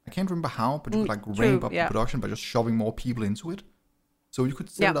production. I can't remember how, but you could ramp up the production by just shoving more people into it. So you could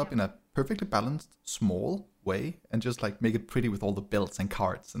set it up in a perfectly balanced, small way, and just like make it pretty with all the belts and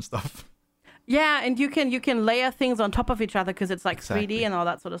carts and stuff. Yeah, and you can layer things on top of each other, because it's like 3D and all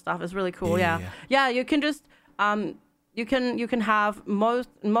that sort of stuff. It's really cool. Yeah. You can just you can have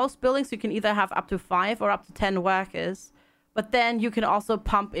most buildings. You can either have up to 5 or up to 10 workers, but then you can also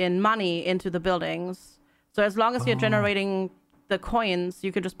pump in money into the buildings. So as long as you're generating the coins,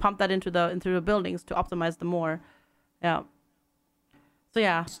 you can just pump that into the buildings to optimize them more. Yeah. So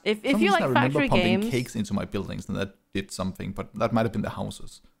yeah, if you like I remember factory pumping games, cakes into my buildings, and that did something, but that might have been the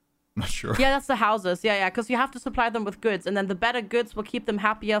houses. I'm not sure. yeah, that's the houses. Yeah, because you have to supply them with goods, and then the better goods will keep them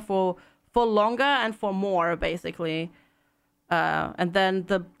happier for longer and for more, basically. And then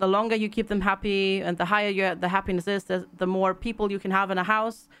the longer you keep them happy, and the higher the happiness is, the more people you can have in a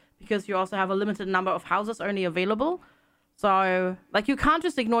house, because you also have a limited number of houses only available. So, like, you can't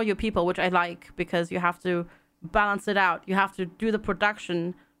just ignore your people, which I like, because you have to balance it out. You have to do the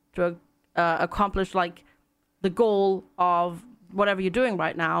production to accomplish, like, the goal of whatever you're doing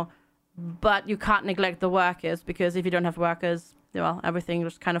right now. But you can't neglect the workers, because if you don't have workers, well, everything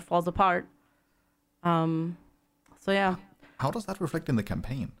just kind of falls apart. So, yeah. How does that reflect in the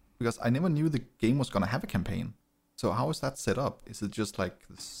campaign? Because I never knew the game was going to have a campaign. So how is that set up? Is it just like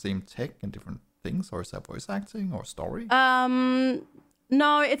the same tech and different things, or is that voice acting or story?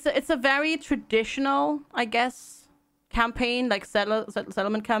 No, it's a very traditional, I guess, campaign, like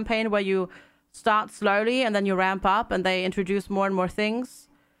settlement campaign, where you start slowly and then you ramp up, and they introduce more and more things.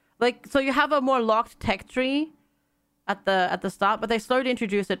 Like, so you have a more locked tech tree at the start, but they slowly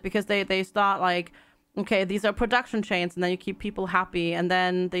introduce it, because they start like, okay, these are production chains, and then you keep people happy, and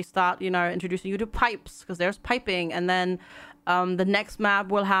then they start, introducing you to pipes, because there's piping, and then the next map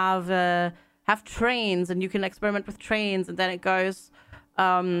will have trains, and you can experiment with trains, and then it goes,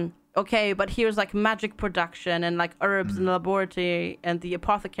 okay, but here's like magic production, and like herbs in the laboratory, and the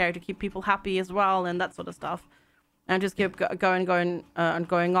apothecary to keep people happy as well, and that sort of stuff, and just keep going on,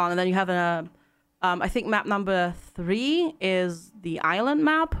 and then you have I think map number 3 is the island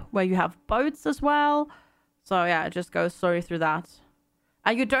map, where you have boats as well. So yeah, it just goes slowly through that.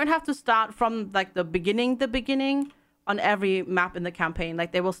 And you don't have to start from like the beginning on every map in the campaign.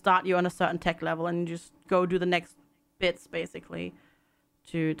 Like, they will start you on a certain tech level, and you just go do the next bits, basically,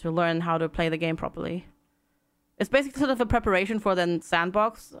 to learn how to play the game properly. It's basically sort of a preparation for then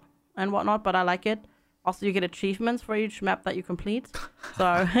sandbox and whatnot, but I like it. Also, you get achievements for each map that you complete.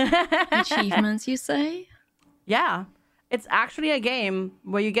 So Achievements, you say? yeah, it's actually a game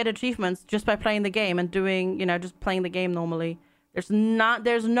where you get achievements just by playing the game and doing, just playing the game normally. There's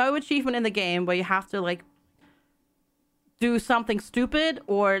no achievement in the game where you have to like do something stupid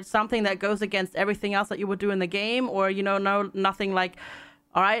or something that goes against everything else that you would do in the game, or nothing like,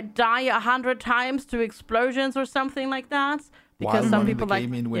 all right, die 100 times to explosions or something like that. Because While some running people the like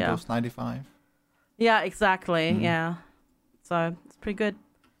game in Windows 95. Yeah, exactly. Yeah, so it's pretty good.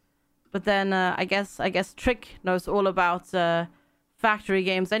 But then I guess Trick knows all about factory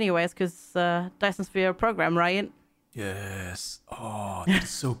games, anyways, because Dyson Sphere program, right? Yes. Oh, it's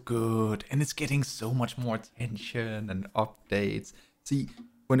so good. And it's getting so much more attention and updates. See,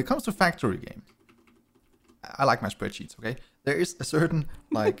 when it comes to factory games, I like my spreadsheets, okay? There is a certain,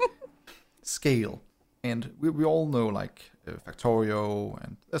 like, scale. And we all know, like, Factorio,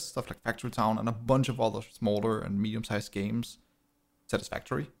 and there's stuff like Factory Town, and a bunch of other smaller and medium-sized games,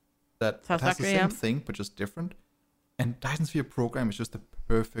 Satisfactory, that has the same thing, but just different. And Dyson Sphere program is just the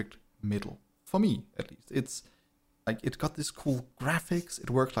perfect middle, for me, at least. It's like, it got this cool graphics, it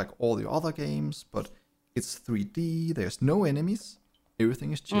works like all the other games, but it's 3D, there's no enemies,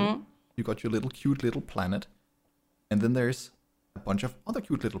 everything is chill. You got your little cute little planet, and then there's a bunch of other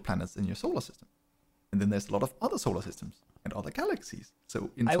cute little planets in your solar system. And then there's a lot of other solar systems and other galaxies.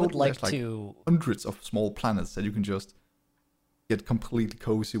 So in total, there's like hundreds of small planets that you can just get completely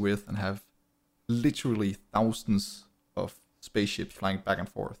cozy with, and have literally thousands of spaceships flying back and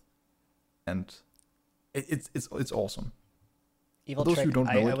forth. And it's awesome. Evil those Trick, who don't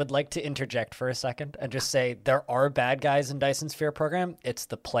know I would like to interject for a second and just say there are bad guys in Dyson Sphere program. It's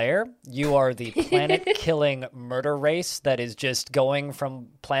the player. You are the planet-killing murder race that is just going from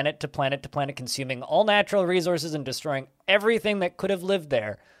planet to planet to planet, consuming all natural resources and destroying everything that could have lived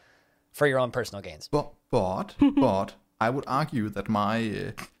there for your own personal gains. But I would argue that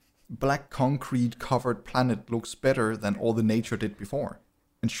my black concrete covered planet looks better than all the nature did before.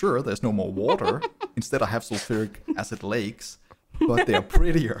 And sure, there's no more water. Instead, I have sulfuric acid lakes. But they're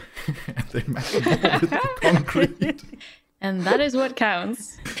prettier, and they match more with the concrete. And that is what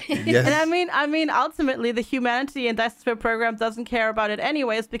counts. Yes. And I mean, ultimately, the humanity in Dyson Sphere program doesn't care about it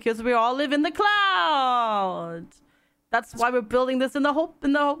anyways, because we all live in the cloud. That's why we're building this in the whole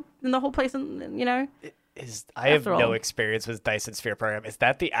place, and I have no experience with Dyson Sphere program. Is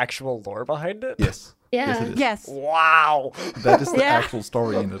that the actual lore behind it? Yes. Yeah. Yes, it is. Yes. Wow. That is the actual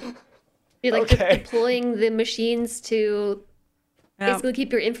story in it. You're like Okay. deploying the machines to Yep. basically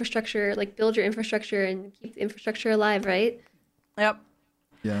keep your infrastructure, like build your infrastructure and keep the infrastructure alive, right? Yep.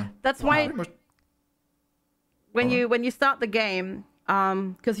 Yeah. That's why Pretty much- when you start the game,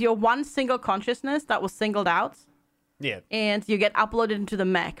 because you're one single consciousness that was singled out, Yeah. and you get uploaded into the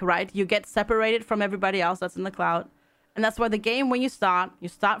mech, right? You get separated from everybody else that's in the cloud, and that's why the game, when you start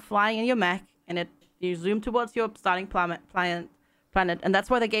flying in your mech, and you zoom towards your starting planet, and that's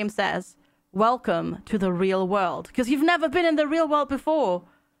why the game says, "Welcome to the real world," because you've never been in the real world before,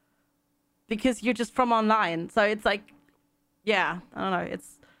 because you're just from online. So it's like, yeah, I don't know,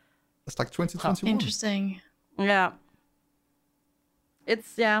 it's It's like 2021. Interesting. yeah.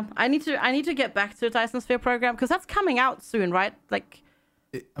 It's I need to get back to the Dyson Sphere program because that's coming out soon, right? Like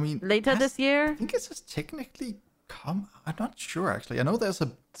I mean, later has- this year. I think it's just technically come. I'm not sure actually. I know there's a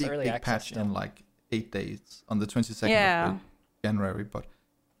big, early big access patch still. in like 8 days on the 22nd Yeah. of January, but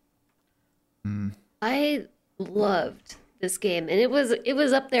I loved this game, and it was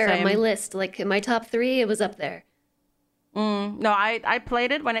up there on my Same. list. Like in my top 3, it was up there. No, I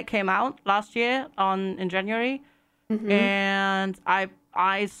played it when it came out last year in January, and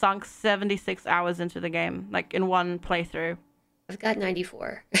I sunk 76 hours into the game, like in one playthrough. I've got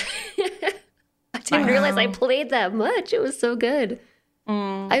 94. I didn't realize I played that much. It was so good.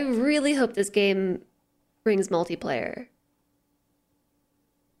 I really hope this game brings multiplayer.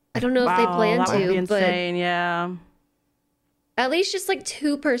 I don't know if they plan that would be to, but insane. Yeah. at least just like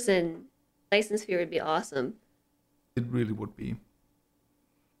 2-person Dyson Sphere would be awesome. it really would be.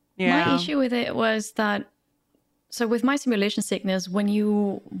 Yeah. My issue with it was that, so with my simulation sickness, when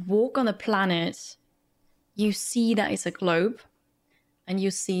you walk on a planet, you see that it's a globe and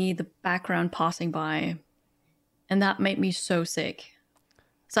you see the background passing by. And that made me so sick.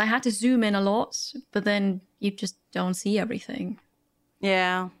 So I had to zoom in a lot, but then you just don't see everything.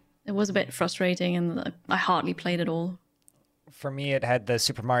 Yeah. It was a bit frustrating and I hardly played it all. For me, it had the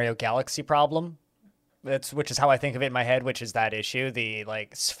Super Mario Galaxy problem. Which is how I think of it in my head, which is that issue, the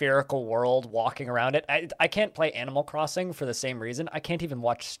like spherical world walking around it. I can't play Animal Crossing for the same reason. I can't even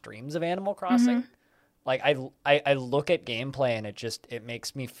watch streams of Animal Crossing. Like I look at gameplay and it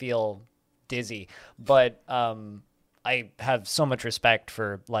makes me feel dizzy. But I have so much respect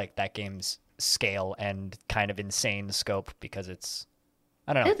for like that game's scale and kind of insane scope because it's,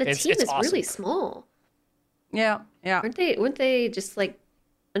 I don't know. Yeah, the it's team is awesome. really small. Yeah. Yeah. Weren't they just like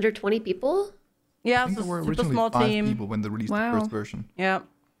under 20 people? Yeah. I think It's there a were super originally small 5 team. people when they released the Wow. first version. Yeah.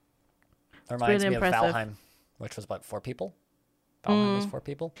 That reminds really me impressive. of Valheim, which was what, 4 people? Valheim was 4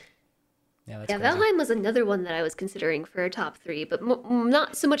 people? Yeah, that's Yeah, crazy. Valheim was another one that I was considering for a top 3, but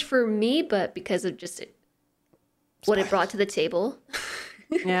not so much for me, but because of just what it brought to the table.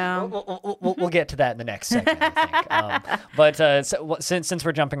 Yeah. We'll get to that in the next segment, I think. But since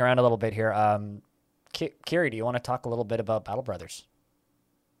we're jumping around a little bit here, Kiri, do you want to talk a little bit about Battle Brothers?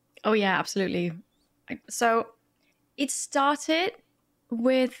 Oh, yeah, absolutely. So it started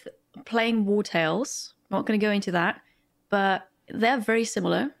with playing War Tales. Not going to go into that, but they're very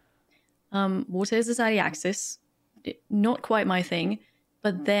similar. War Tales is early access, not quite my thing.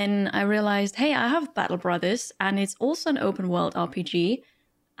 But then I realized, hey, I have Battle Brothers, and it's also an open world RPG.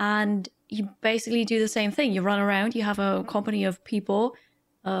 And you basically do the same thing. You run around, you have a company of people,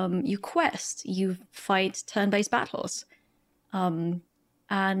 you quest, you fight turn-based battles. And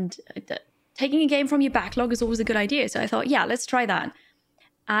taking a game from your backlog is always a good idea. So I thought, yeah, let's try that.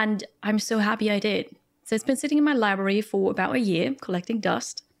 And I'm so happy I did. So it's been sitting in my library for about a year, collecting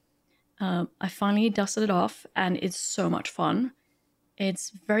dust. I finally dusted it off, and it's so much fun.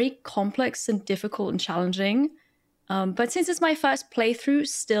 It's very complex and difficult and challenging. But since it's my first playthrough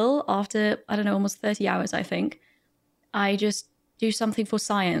still, after, I don't know, almost 30 hours, I think, I just do something for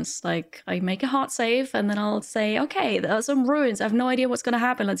science. Like, I make a hard save, and then I'll say, okay, there are some ruins. I have no idea what's going to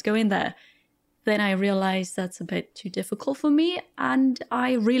happen. Let's go in there. Then I realize that's a bit too difficult for me, and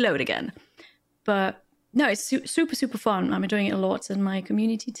I reload again. But no, it's super, super fun. I'm enjoying it a lot in my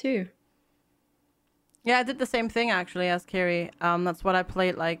community too. Yeah, I did the same thing actually as Kiri. That's what I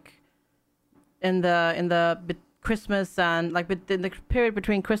played like in the Christmas and like in the period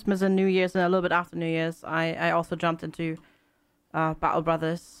between Christmas and New Year's and a little bit after New Year's. I also jumped into Battle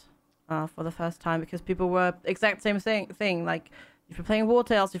Brothers for the first time because people were exact same thing. Like if you're playing War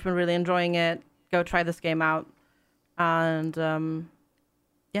Tales, you've been really enjoying it. Go try this game out, and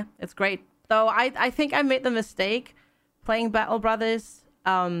yeah, it's great. Though I think I made the mistake playing Battle Brothers.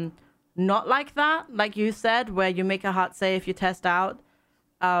 Not like that, like you said, where you make a hard save, you test out.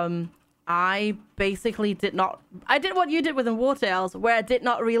 I basically did not. I did what you did with the War Tales, where I did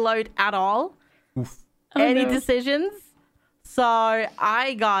not reload at all. Oof. Any no. decisions. So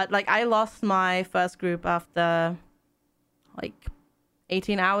I lost my first group after like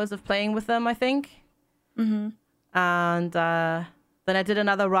 18 hours of playing with them, I think. Mm-hmm. And then I did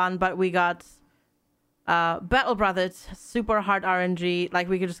another run, but we got Battle Brothers, super hard RNG. Like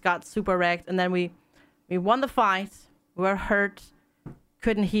we just got super wrecked, and then we won the fight. We were hurt,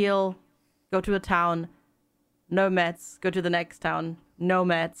 couldn't heal. Go to a town, no meds. Go to the next town, no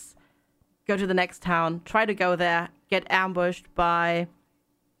meds. Go to the next town, try to go there, get ambushed by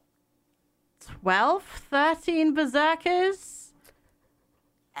 12, 13 berserkers.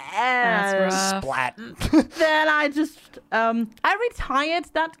 And That's rough. Splat. then I just I retired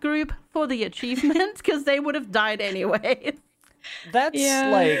that group for the achievement because they would have died anyway. That's Yeah.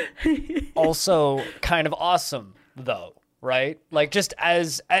 like also kind of awesome though, right? Like just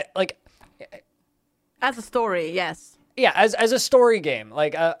as like As a story, yes. yeah, as a story game,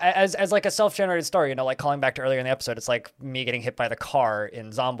 like as like a self-generated story, you know, like calling back to earlier in the episode, it's like me getting hit by the car in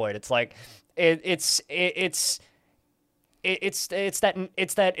Zomboid. It's like it's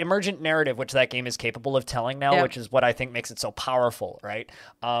that emergent narrative which that game is capable of telling now, Yeah. which is what I think makes it so powerful, right?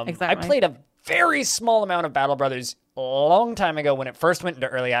 Exactly. I played a very small amount of Battle Brothers a long time ago when it first went into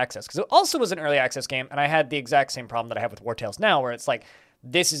early access, because it also was an early access game, and I had the exact same problem that I have with War Tales now, where it's like,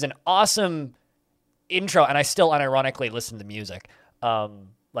 this is an awesome intro, and I still unironically listen to music,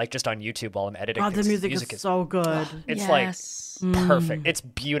 like just on YouTube while I'm editing. Oh, the things. music is so good. It's Yes. like perfect. It's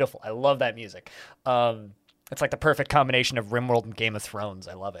beautiful. I love that music. It's like the perfect combination of RimWorld and Game of Thrones.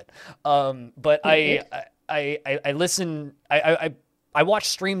 I love it. But I listen. I watch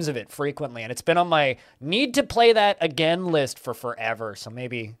streams of it frequently, and it's been on my need to play that again list for forever. So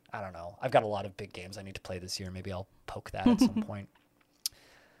maybe, I don't know. I've got a lot of big games I need to play this year. Maybe I'll poke that at some point.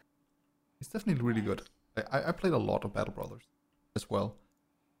 It's definitely really good. I played a lot of Battle Brothers as well.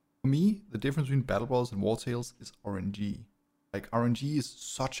 For me, the difference between Battle Brothers and War Tales is RNG. Like RNG is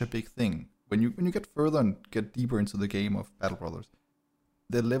such a big thing. When you get further and get deeper into the game of Battle Brothers,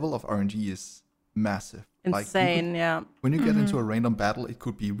 the level of RNG is massive. Like, Insane, yeah. when you get into a random battle, it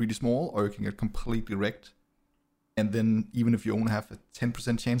could be really small, or you can get completely wrecked. And then even if you only have a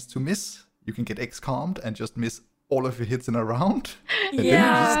 10% chance to miss, you can get XCOM'd and just miss all of your hits in a round. And then you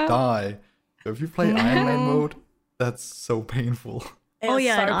just die. So if you play Iron Man mode, that's so painful. Oh It's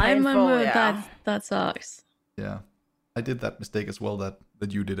yeah, so and I remember painful, yeah. that sucks. Yeah. I did that mistake as well that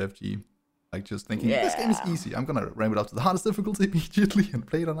you did, FG. Like just thinking, this game is easy. I'm gonna ramp it up to the hardest difficulty immediately and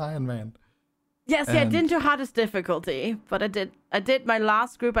play it on Iron Man. Yes, yeah, I And- didn't do hardest difficulty, but I did my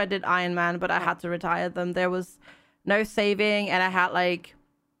last group, I did Iron Man, but I had to retire them. There was no saving, and I had like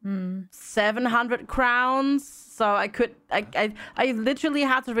 700 crowns, so I literally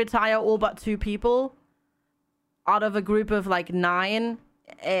had to retire all but 2 people out of a group of like 9.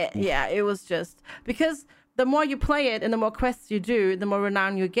 Yeah, it was just because the more you play it and the more quests you do, the more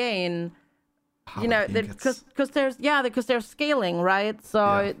renown you gain. You know, because there's scaling, right? So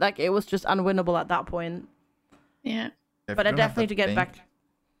Yeah. like it was just unwinnable at that point. Yeah. If But you I don't have definitely that to get bank back.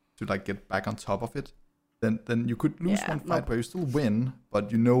 to like get back on top of it, then you could lose Yeah, one fight where you still win,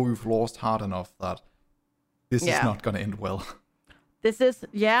 but you know you've lost hard enough that this is Yeah. not gonna end well.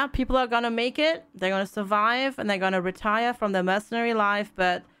 People are gonna make it, they're gonna survive, and they're gonna retire from their mercenary life,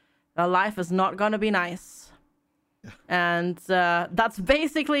 but their life is not gonna be nice. And that's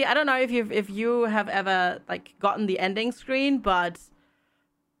basically, I don't know if you have ever like gotten the ending screen, but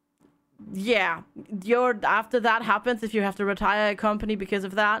yeah, after that happens, if you have to retire a company because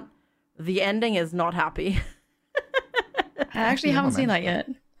of that, the ending is not happy. I actually haven't seen that yet.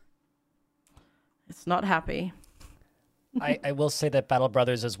 It's not happy. I will say that Battle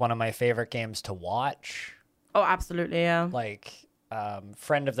Brothers is one of my favorite games to watch. Oh, absolutely, yeah. Like,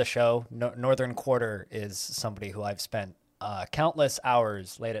 friend of the show, Northern Quarter is somebody who I've spent countless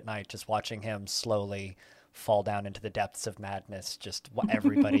hours late at night just watching him slowly fall down into the depths of madness. Just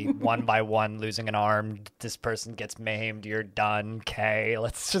everybody one by one losing an arm. This person gets maimed. You're done. Okay,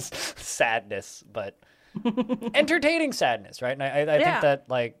 let's just sadness, but entertaining sadness, right? And I Yeah. think that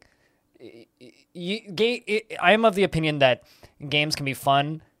like I am of the opinion that games can be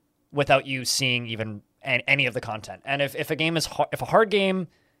fun without you seeing even any of the content. And if a game is if a hard game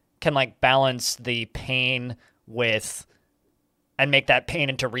can like balance the pain with and make that pain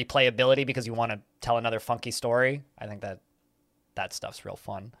into replayability because you want to tell another funky story, I think that stuff's real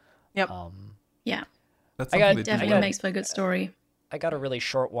fun. Yep. Yeah. That's I something got- they do Definitely well. makes for a good story. I got a really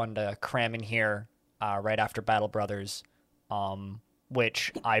short one to cram in here right after Battle Brothers,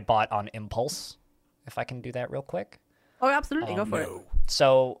 which I bought on impulse, if I can do that real quick. Oh, absolutely, go for it.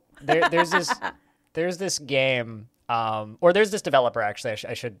 So there's this game, or there's this developer actually.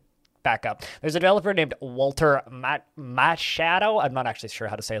 I should back up. There's a developer named Walter Machado. I'm not actually sure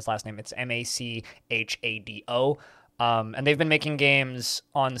how to say his last name. It's Machado. And they've been making games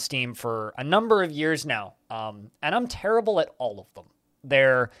on Steam for a number of years now. And I'm terrible at all of them.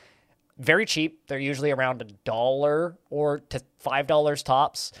 They're very cheap. They're usually around $1 or to $5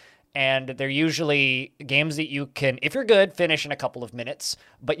 tops. And they're usually games that you can, if you're good, finish in a couple of minutes,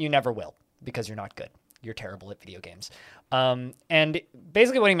 but you never will because you're not good. You're terrible at video games. And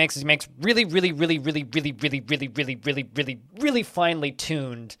basically what he makes is he makes really, really, really, really, really, really, really, really, really, really, really finely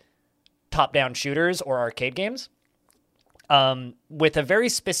tuned top-down shooters or arcade games with a very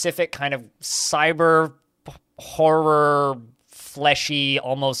specific kind of cyber horror, fleshy,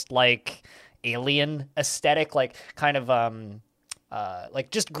 almost like alien aesthetic, like kind of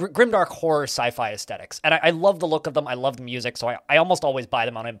like just grimdark horror sci-fi aesthetics. And I love the look of them. I love the music, so I almost always buy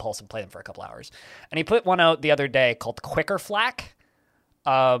them on impulse and play them for a couple hours. And he put one out the other day called Quicker Flak.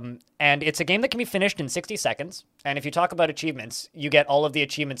 And it's a game that can be finished in 60 seconds. And if you talk about achievements, you get all of the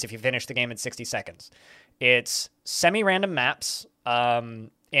achievements if you finish the game in 60 seconds. It's semi-random maps in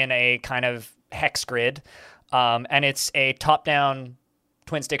a kind of hex grid. And it's a top-down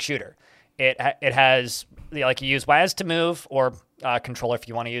twin-stick shooter. It has, like, you use WASD to move, or controller if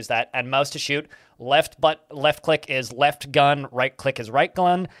you want to use that, and mouse to shoot. Left click is left gun, right click is right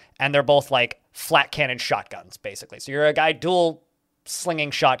gun, and they're both like flat cannon shotguns, basically. So you're a guy dual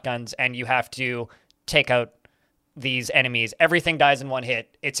slinging shotguns, and you have to take out these enemies. Everything dies in one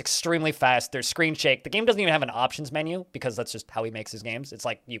hit. It's extremely fast. There's screen shake. The game doesn't even have an options menu because that's just how he makes his games. It's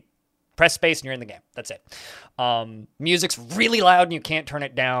like you press space and you're in the game. That's it. Music's really loud and you can't turn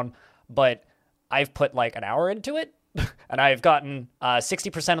it down, but I've put like an hour into it and I've gotten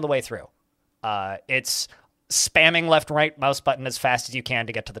 60% of the way through. It's spamming left, right mouse button as fast as you can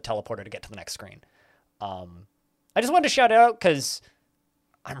to get to the teleporter to get to the next screen. I just wanted to shout it out because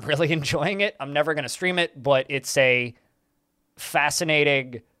I'm really enjoying it. I'm never going to stream it, but it's a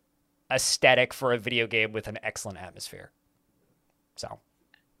fascinating aesthetic for a video game with an excellent atmosphere. So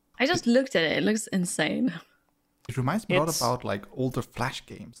I just looked at it. It looks insane. It reminds me a lot about like older Flash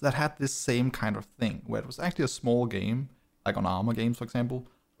games that had this same kind of thing, where it was actually a small game, like on Armor games, for example,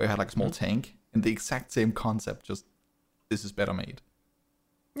 where you had like a small tank, and the exact same concept, just this is better made.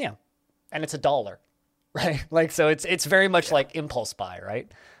 Yeah, and it's $1, right? Like, so it's very much like impulse buy,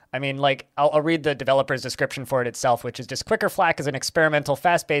 right? I mean, like, I'll read the developer's description for it itself, which is just Quicker Flak is an experimental,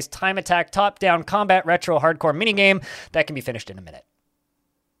 fast-paced, time attack, top-down, combat, retro, hardcore minigame that can be finished in a minute.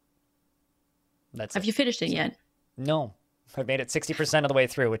 Have you finished it yet? No. I've made it 60% of the way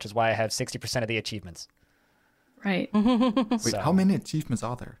through, which is why I have 60% of the achievements. Right. Wait, how many achievements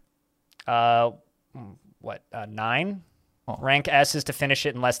are there? 9? Oh. Rank S is to finish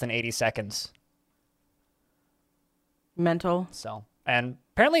it in less than 80 seconds. Mental. So, and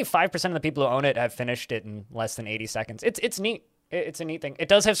apparently 5% of the people who own it have finished it in less than 80 seconds. It's neat. It's a neat thing. It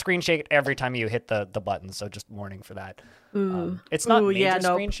does have screen shake every time you hit the button, so just warning for that. It's not major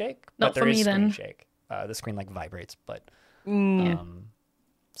screen shake, but there is screen shake. The screen like vibrates, but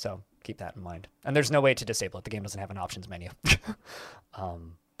so keep that in mind. And there's no way to disable it. The game doesn't have an options menu.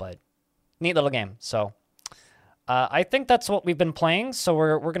 But neat little game. So I think that's what we've been playing. So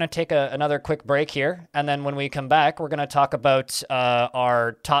we're going to take another quick break here. And then when we come back, we're going to talk about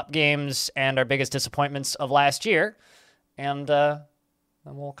our top games and our biggest disappointments of last year. And then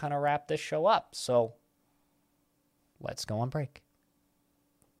we'll kind of wrap this show up. So let's go on break.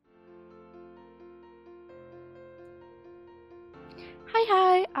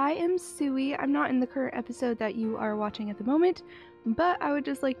 Hi, I am Sui. I'm not in the current episode that you are watching at the moment, but I would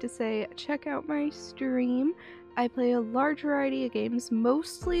just like to say check out my stream. I play a large variety of games,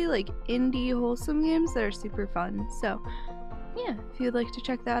 mostly like indie wholesome games that are super fun. So yeah, if you'd like to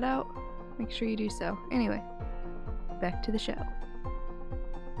check that out, make sure you do so. Anyway, back to the show.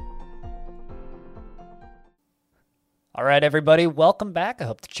 All right, everybody, welcome back. I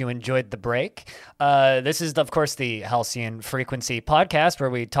hope that you enjoyed the break. This is, of course, the Halcyon Frequency podcast where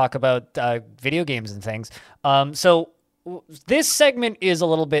we talk about video games and things. So this segment is a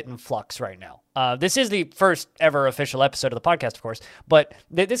little bit in flux right now. This is the first ever official episode of the podcast, of course, but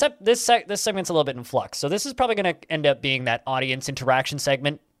this segment's a little bit in flux. So this is probably going to end up being that audience interaction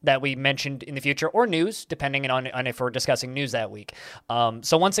segment that we mentioned in the future, or news, depending on if we're discussing news that week.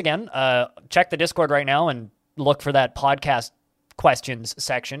 So once again, check the Discord right now and look for that podcast questions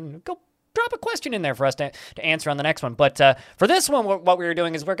section. Go drop a question in there for us to answer on the next one. But for this one, what we were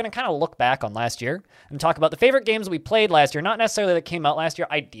doing is we're going to kind of look back on last year and talk about the favorite games that we played last year. Not necessarily that came out last year,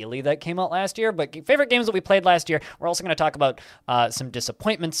 ideally that came out last year, but favorite games that we played last year. We're also going to talk about some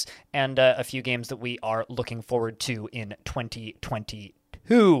disappointments and a few games that we are looking forward to in 2022.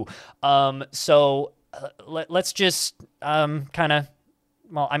 2. So let's just kind of,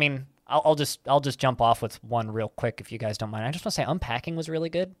 well, I mean, I'll just jump off with one real quick if you guys don't mind. I just want to say Unpacking was really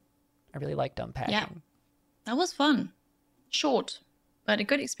good. I really liked Unpacking. Yeah, that was fun. Short, but a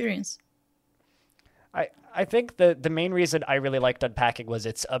good experience. I think the main reason I really liked Unpacking was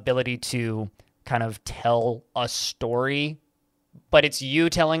its ability to kind of tell a story, but it's you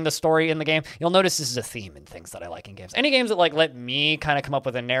telling the story in the game. You'll notice this is a theme in things that I like in games. Any games that like let me kind of come up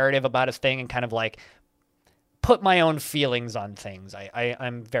with a narrative about a thing and kind of like put my own feelings on things.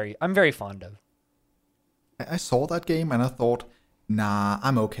 I'm very fond of. I saw that game and I thought, nah,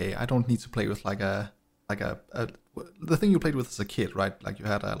 I'm okay. I don't need to play with like a the thing you played with as a kid, right? Like you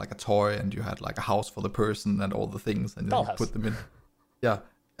had like a toy and you had like a house for the person and all the things, and then you put them in. Yeah,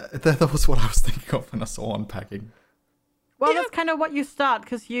 that was what I was thinking of when I saw Unpacking. Well, that's kind of what you start,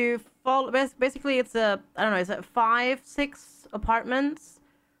 because you fall. Basically, it's I don't know, is it 5-6 apartments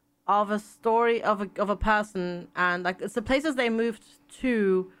of a story of a person, and like it's the places they moved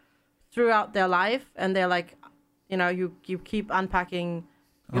to throughout their life, and they're like, you keep unpacking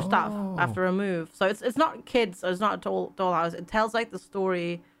your stuff after a move. So it's not kids, it's not a dollhouse. It tells like the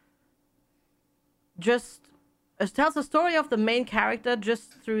story. It tells the story of the main character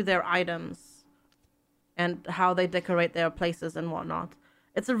just through their items and how they decorate their places and whatnot.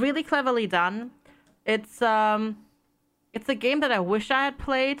 It's really cleverly done. It's a game that I wish I had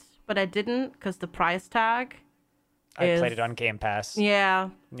played, but I didn't because the price tag. I played it on Game Pass. Yeah.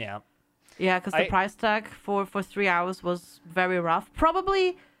 Yeah. Yeah, because the price tag for 3 hours was very rough.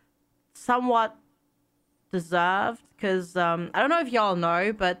 Probably somewhat deserved, because I don't know if y'all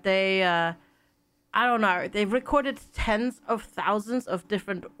know, but they, I don't know, they've recorded tens of thousands of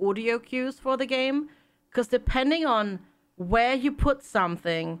different audio cues for the game, because depending on where you put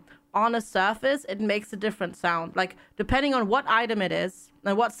something on a surface, it makes a different sound. Like, depending on what item it is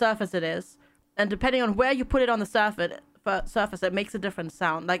and what surface it is, and depending on where you put it on the surface, it makes a different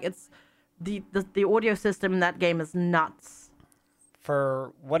sound. Like, it's the audio system in that game is nuts.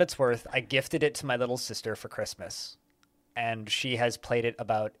 For what it's worth, I gifted it to my little sister for Christmas, and she has played it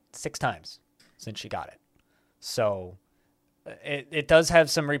about 6 times since she got it. So it does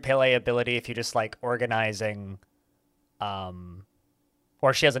have some replayability if you just like organizing,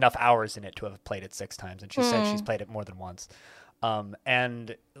 or she has enough hours in it to have played it 6 times, and she said she's played it more than once.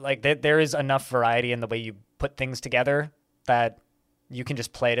 And like there is enough variety in the way you put things together that you can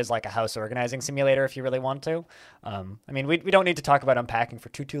just play it as like a house organizing simulator if you really want to. I mean, we don't need to talk about Unpacking for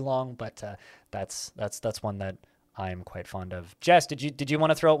too long, but that's one that I'm quite fond of. Jess, did you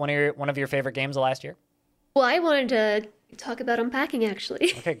want to throw out one of your favorite games of last year? Well, I wanted to talk about Unpacking,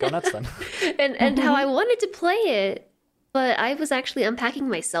 actually. Okay, go nuts then. and how I wanted to play it, but I was actually unpacking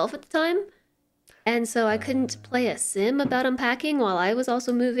myself at the time. And so I couldn't play a sim about unpacking while I was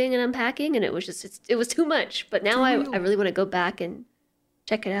also moving and unpacking, and it was too much. But now I really want to go back and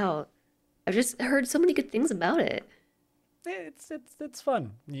check it out. I've just heard so many good things about it. It's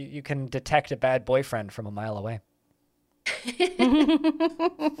fun. You can detect a bad boyfriend from a mile away.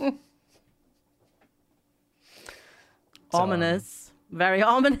 Ominous. Very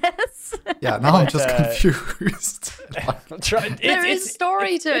ominous. Yeah, now I'm just confused. There is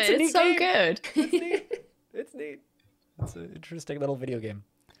story to it. It's so good. It's neat. It's an interesting little video game.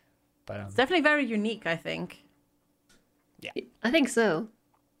 But it's definitely very unique, I think. Yeah, I think so.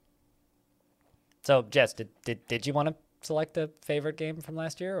 So, Jess, did you want to select a favorite game from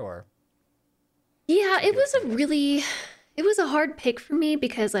last year, or? Yeah, it was a hard pick for me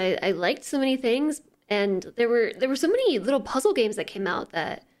because I liked so many things, and there were so many little puzzle games that came out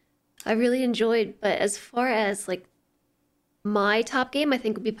that I really enjoyed. But as far as like my top game, I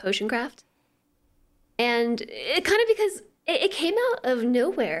think would be Potioncraft, and it kind of because it came out of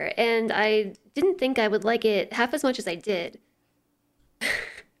nowhere, and I didn't think I would like it half as much as I did.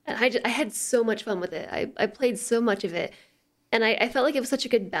 And I had so much fun with it. I played so much of it. And I felt like it was such a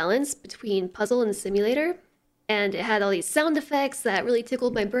good balance between puzzle and simulator. And it had all these sound effects that really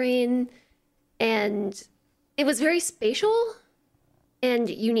tickled my brain. And it was very spatial and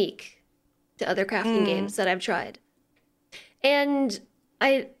unique to other crafting games that I've tried. And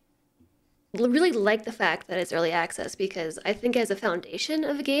I really like the fact that it's early access, because I think as a foundation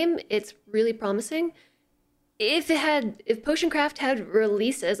of a game, it's really promising. If Potioncraft had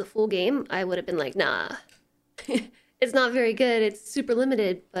released as a full game, I would have been like, nah, it's not very good. It's super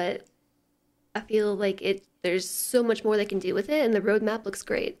limited, but I feel like there's so much more they can do with it, and the roadmap looks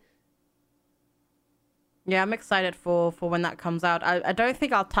great. Yeah, I'm excited for when that comes out. I don't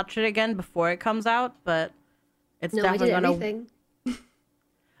think I'll touch it again before it comes out, but it's definitely gonna. Everything.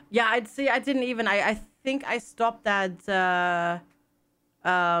 Yeah, I didn't even. I think I stopped at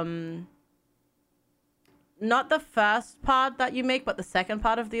not the first part that you make, but the second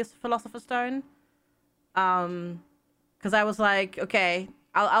part of the Philosopher's Stone. Because I was like, okay,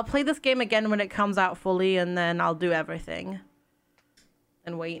 I'll play this game again when it comes out fully, and then I'll do everything.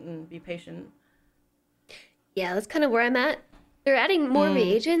 And wait and be patient. Yeah, that's kind of where I'm at. They're adding more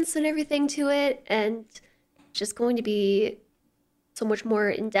reagents and everything to it, and it's just going to be so much more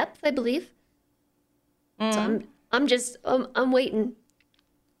in depth, I believe. So I'm waiting.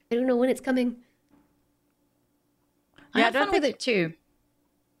 I don't know when it's coming. I had fun with it too.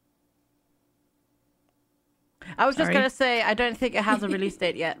 I was just Sorry. gonna say, I don't think it has a release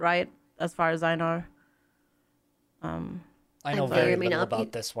date yet, right? As far as I know. I know may very or may little not be.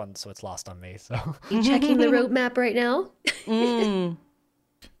 about this one, so it's lost on me. So You checking the roadmap right now?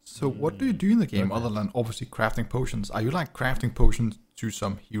 So what do you do in the game other than obviously crafting potions? Are you like crafting potions to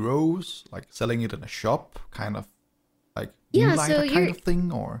some heroes, like selling it in a shop, kind of like Yeah, moonlighter so kind you're- of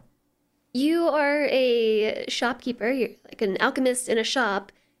thing, or? You are a shopkeeper. You're like an alchemist in a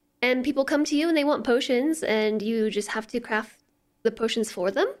shop, and people come to you and they want potions, and you just have to craft the potions for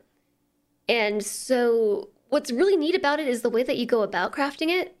them. And so, what's really neat about it is the way that you go about crafting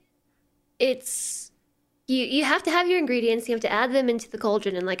it. It's you have to have your ingredients. You have to add them into the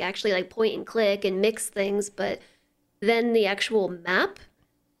cauldron and like actually like point and click and mix things. But then the actual map,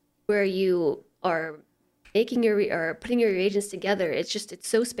 where you are making or putting your reagents together, it's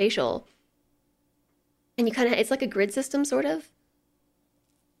so spatial. And you kind of, it's like a grid system, sort of.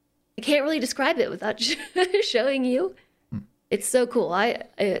 I can't really describe it without showing you. It's so cool.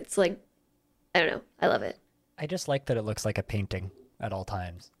 It's like, I don't know. I love it. I just like that it looks like a painting at all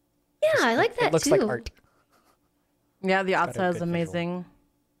times. Yeah, I like that It looks too. like art. Yeah, the art got a style is good visual. amazing.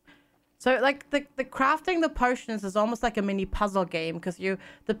 So like the crafting the potions is almost like a mini puzzle game, because you,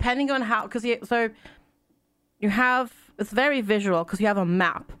 depending on how, you have, it's very visual because you have a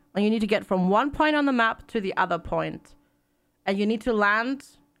map and you need to get from one point on the map to the other point, and you need to land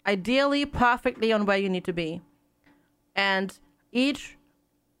ideally perfectly on where you need to be, and each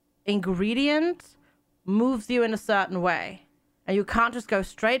ingredient moves you in a certain way, and you can't just go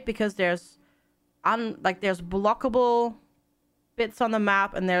straight because there's there's blockable bits on the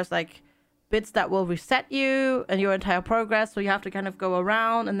map, and there's like bits that will reset you and your entire progress, so you have to kind of go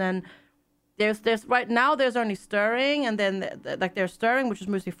around. And then there's right now there's only stirring, and then there's stirring, which is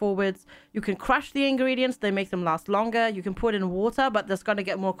mostly forwards. You can crush the ingredients, they make them last longer. You can put in water, but that's going to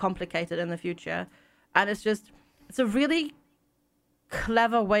get more complicated in the future. And it's a really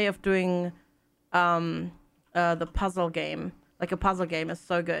clever way of doing the puzzle game. Like a puzzle game is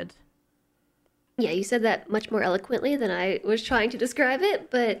so good. Yeah, you said that much more eloquently than I was trying to describe it,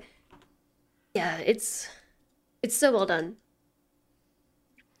 but yeah, it's so well done.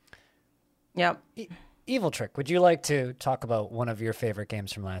 Yep. Evil Trick, would you like to talk about one of your favorite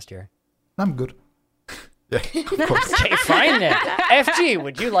games from last year? I'm good. Yeah, of course. Okay, fine then. FG,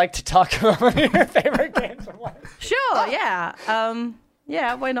 would you like to talk about one of your favorite games from last year? Sure, yeah.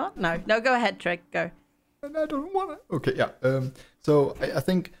 Yeah, why not? No, go ahead, Trick, go. And I don't want to. Okay, yeah. So I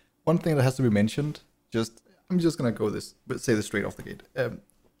think one thing that has to be mentioned, I'm just gonna say this straight off the gate.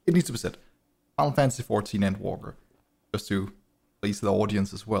 It needs to be said. Final Fantasy XIV Endwalker, just to please the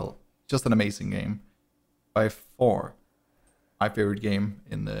audience as well. Just an amazing game. By far, my favorite game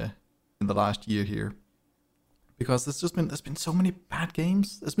in the last year here. Because there's been so many bad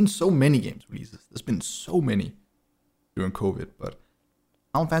games. There's been so many games releases. There's been so many during COVID, but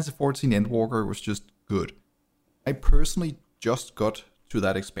Final Fantasy XIV Endwalker was just good. I personally just got to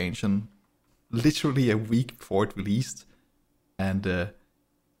that expansion literally a week before it released, and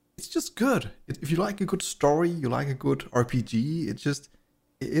it's just good. If you like a good story, you like a good RPG,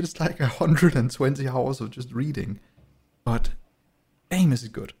 it's like 120 hours of just reading, but damn is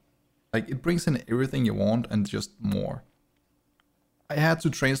it good. Like, it brings in everything you want and just more. I had to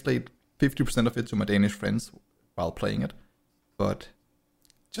translate 50% of it to my Danish friends while playing it, but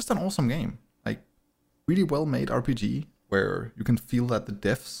just an awesome game. Like, really well made RPG where you can feel that the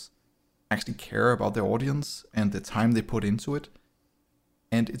devs actually care about their audience and the time they put into it.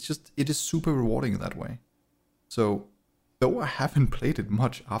 And it is super rewarding in that way. So, though I haven't played it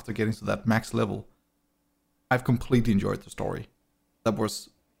much after getting to that max level, I've completely enjoyed the story. That was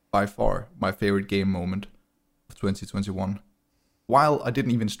by far my favorite game moment of 2021. While I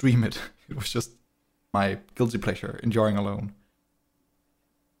didn't even stream it, it was just my guilty pleasure, enjoying alone.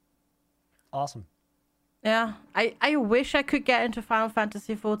 Awesome. Yeah, I wish I could get into Final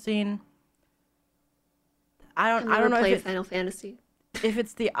Fantasy 14. I I've don't never know played if Final Fantasy.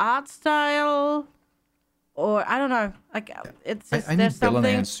 it's the art style, or I don't know. Like, it's just I need there's Bellana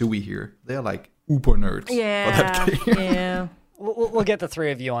something. and Sui here. They're like uber nerds for that Yeah, game. yeah. We'll get the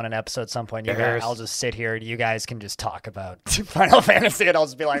three of you on an episode at some point. You guys, Yes. I'll just sit here. You guys can just talk about Final Fantasy, and I'll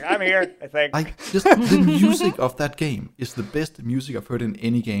just be like, I'm here, I think. Just the music of that game is the best music I've heard in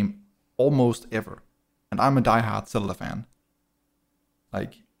any game almost ever. And I'm a diehard Zelda fan.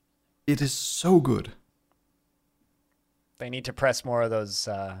 Like, it is so good. They need to press more of those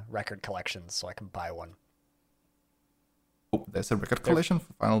record collections so I can buy one. Oh, there's a record collection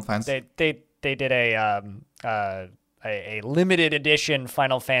for Final Fantasy. They did a limited edition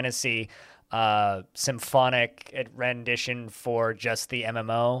Final Fantasy symphonic rendition for just the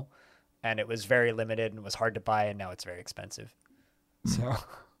MMO, and it was very limited and was hard to buy, and now it's very expensive. So,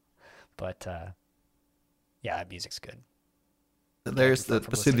 but yeah, that music's good. There's the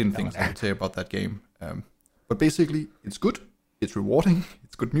bazillion things I would say about that game. But basically, it's good, it's rewarding,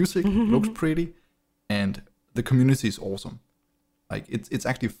 it's good music, it looks pretty, and the community is awesome. Like, it's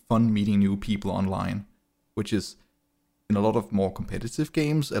actually fun meeting new people online, which is, in a lot of more competitive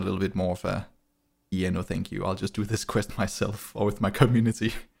games, a little bit more of a, yeah, no thank you, I'll just do this quest myself or with my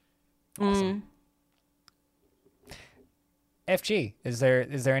community. Awesome. FG, is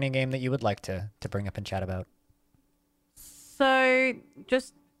there any game that you would like to bring up and chat about? So,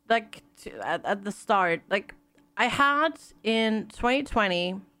 just like at the start, like I had in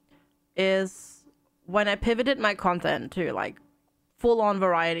 2020 is when I pivoted my content to like full-on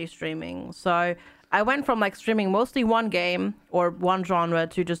variety streaming. So I went from like streaming mostly one game or one genre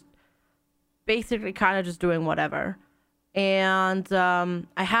to just basically kind of just doing whatever. And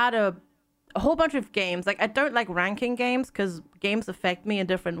I had a whole bunch of games. Like, I don't like ranking games because games affect me in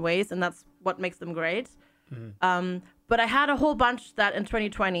different ways, and that's what makes them great. But I had a whole bunch that in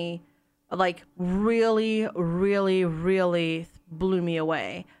 2020 like really, really, really blew me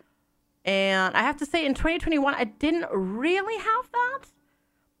away. And I have to say, in 2021, I didn't really have that.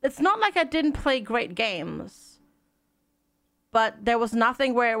 It's not like I didn't play great games, but there was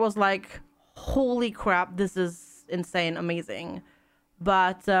nothing where it was like, holy crap, this is insane, amazing.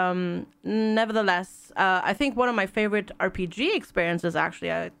 But nevertheless, I think one of my favorite RPG experiences actually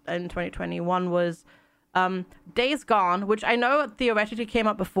in 2021 was Days Gone, which I know theoretically came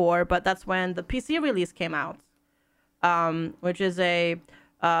out before, but that's when the PC release came out, which is a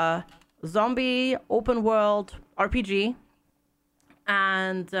zombie open world RPG.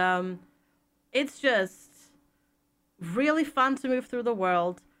 And it's just really fun to move through the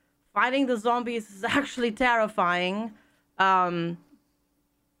world. Fighting the zombies is actually terrifying.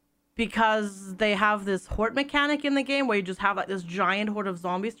 Because they have this horde mechanic in the game where you just have like this giant horde of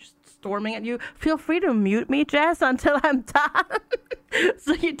zombies just storming at you. Feel free to mute me, Jess, until I'm done.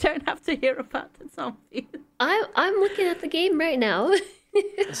 So you don't have to hear about the zombies. I'm looking at the game right now.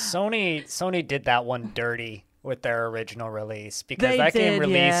 Sony did that one dirty with their original release because They that game did,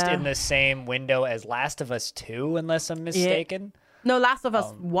 released yeah. in the same window as Last of Us 2, unless I'm mistaken. No, Last of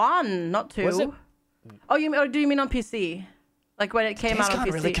Us 1, not 2. was it? Oh, or do you mean on PC? Like when it came Days out on Gone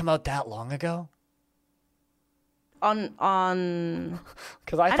PC? really come out that long ago? On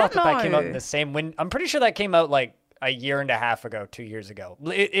Because I I thought don't that came out in know. the same window. I'm pretty sure that came out like a year and a half ago, 2 years ago.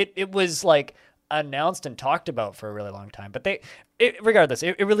 It was like announced and talked about for a really long time. But regardless,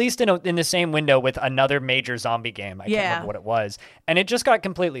 it released in the same window with another major zombie game. I can't Yeah. remember what it was, and it just got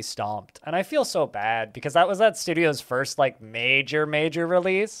completely stomped. And I feel so bad because that was that studio's first like major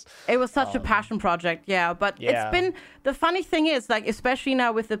release. It was such a passion project, yeah. But Yeah. it's been, the funny thing is, like, especially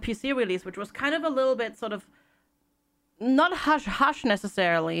now with the PC release, which was kind of a little bit sort of, not hush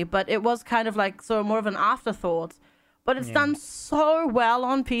necessarily, but it was kind of like sort of more of an afterthought. But it's done so well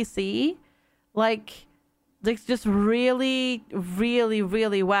on PC. Like, it's just really, really,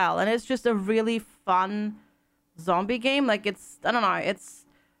 really well. And it's just a really fun zombie game. Like, it's, I don't know, I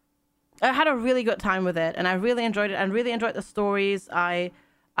had a really good time with it, and I really enjoyed it, and really enjoyed the stories. I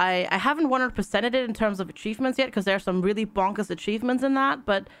haven't 100%ed it in terms of achievements yet, because there are some really bonkers achievements in that,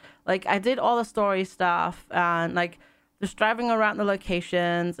 but like I did all the story stuff, and like just driving around the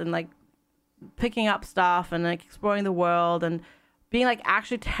locations and like picking up stuff and like exploring the world and being like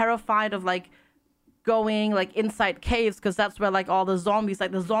actually terrified of like going like inside caves, because that's where like all the zombies,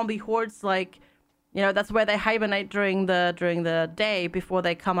 like the zombie hordes, like, you know, that's where they hibernate during the day before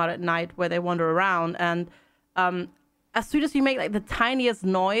they come out at night, where they wander around. And as soon as you make like the tiniest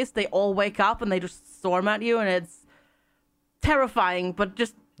noise, they all wake up and they just storm at you, and it's terrifying, but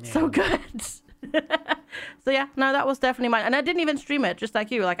just so good. So yeah, no, that was definitely mine. And I didn't even stream it, just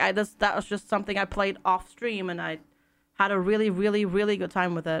like you. Like that was just something I played off stream, and I had a really, really, really good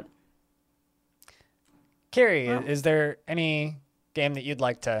time with it. Carrie, is there any game that you'd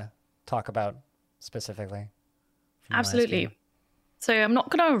like to talk about specifically? from last Absolutely. year? So I'm not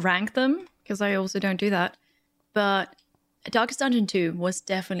going to rank them because I also don't do that. But Darkest Dungeon 2 was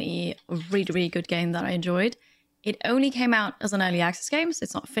definitely a really, really good game that I enjoyed. It only came out as an early access game, so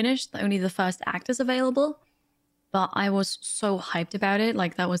it's not finished. Only the first act is available. But I was so hyped about it.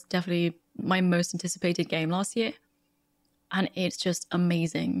 Like, that was definitely my most anticipated game last year. And it's just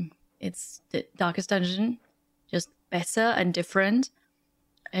amazing. It's the Darkest Dungeon, just better and different.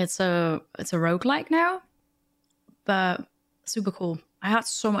 It's a roguelike now, but super cool. I had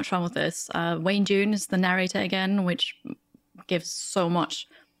so much fun with this. Wayne June is the narrator again, which gives so much,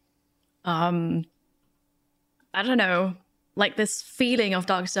 I don't know, like this feeling of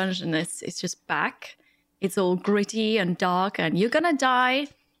Darkest Dungeon. It's just back. It's all gritty and dark, and you're gonna die,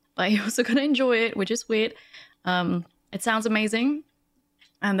 but you're also gonna enjoy it, which is weird. It sounds amazing,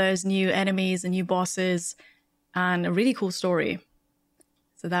 and there's new enemies and new bosses, and a really cool story.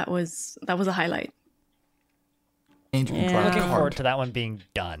 So that was a highlight. We're looking forward to that one being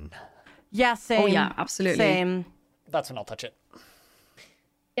done. Yeah, same. Oh yeah, absolutely. Same. That's when I'll touch it.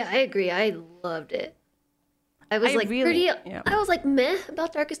 Yeah, I agree. I loved it. I was I was like meh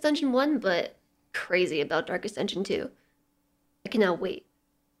about Darkest Dungeon 1, but crazy about Darkest Dungeon 2. I cannot wait.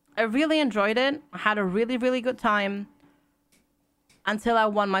 I really enjoyed it. I had a really, really good time until I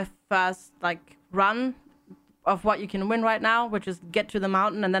won my first run of what you can win right now, which is get to the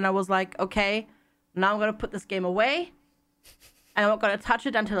mountain. And then I was like, okay, now I'm going to put this game away and I'm not going to touch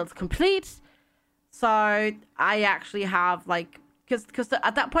it until it's complete. So I actually have because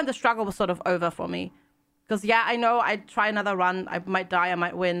at that point the struggle was sort of over for me. Because yeah, I know I'd try another run. I might die, I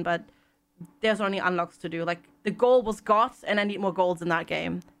might win, but there's only unlocks to do. Like, the goal was got, and I need more golds in that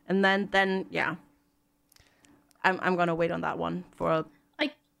game. And then yeah, I'm gonna wait on that one for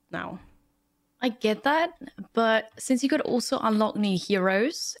now. I get that, but since you could also unlock new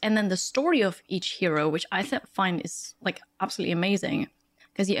heroes, and then the story of each hero, which I find is absolutely amazing,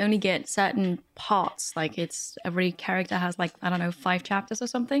 because you only get certain parts. Like, it's every character has 5 chapters or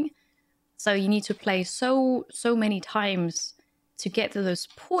something. So you need to play so many times to get to those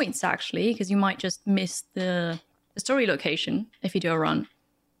points, actually, because you might just miss the story location if you do a run.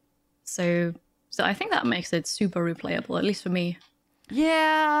 So I think that makes it super replayable, at least for me.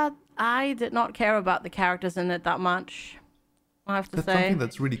 Yeah, I did not care about the characters in it that much, I have to say. That's something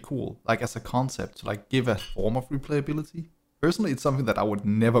that's really cool, as a concept, to give a form of replayability. Personally, it's something that I would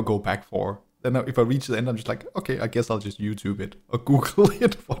never go back for. Then if I reach the end, I'm just like, okay, I guess I'll just YouTube it or Google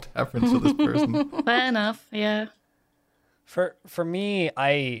it. What happened to this person? Fair enough, yeah. For me,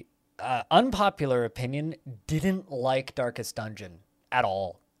 I unpopular opinion, didn't like Darkest Dungeon at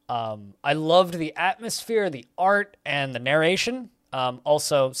all. I loved the atmosphere, the art, and the narration.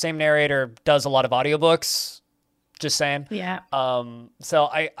 Also, same narrator does a lot of audiobooks. Just saying. Yeah. So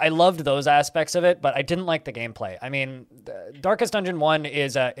I loved those aspects of it, but I didn't like the gameplay. I mean, Darkest Dungeon 1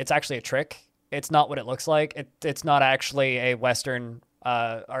 is it's actually a trick. It's not what it looks like. It's not actually a Western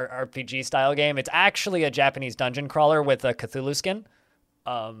RPG style game. It's actually a Japanese dungeon crawler with a Cthulhu skin,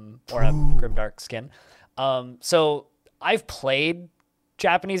 or a grimdark skin. So I've played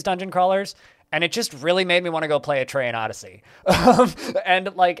Japanese dungeon crawlers, and it just really made me want to go play Etrian Odyssey, and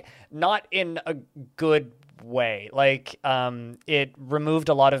not in a good way. It removed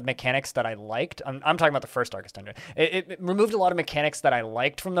a lot of mechanics that I liked. I'm talking about the first Darkest Dungeon. It removed a lot of mechanics that I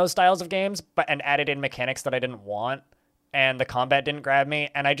liked from those styles of games, and added in mechanics that I didn't want, and the combat didn't grab me.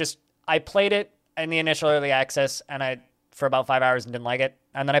 And I played it in the initial early access, and for about 5 hours and didn't like it.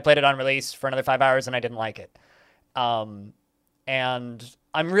 And then I played it on release for another 5 hours and I didn't like it. And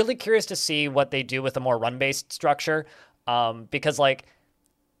I'm really curious to see what they do with a more run-based structure, because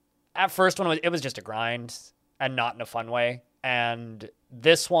at first one it was just a grind and not in a fun way. And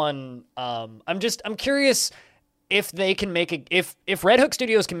this one, I'm curious if they can make if Red Hook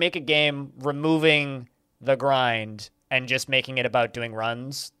Studios can make a game removing the grind and just making it about doing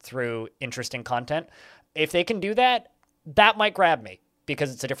runs through interesting content. If they can do that, that might grab me,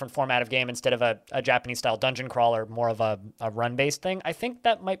 because it's a different format of game instead of a Japanese style dungeon crawler, more of a run based thing. I think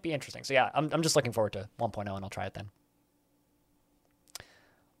that might be interesting. So yeah, I'm just looking forward to 1.0, and I'll try it then.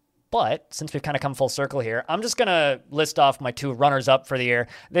 But since we've kind of come full circle here, I'm just going to list off my 2 runners-up for the year.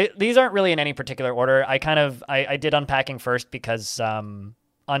 These aren't really in any particular order. I did Unpacking first because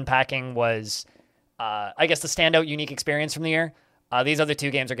Unpacking was, I guess, the standout unique experience from the year. These other 2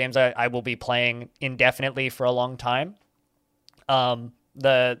 games are games I will be playing indefinitely for a long time.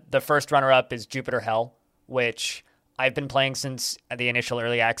 The first runner-up is Jupiter Hell, which I've been playing since the initial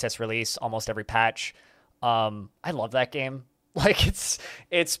early access release, almost every patch. I love that game.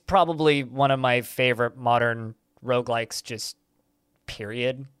 It's probably one of my favorite modern roguelikes, just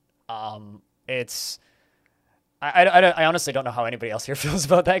period. I honestly don't know how anybody else here feels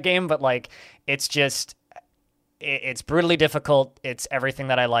about that game, but it's just, it's brutally difficult. It's everything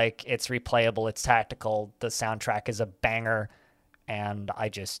that I like. It's replayable. It's tactical. The soundtrack is a banger, and I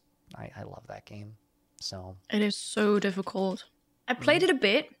love that game. So It is so difficult. I played it a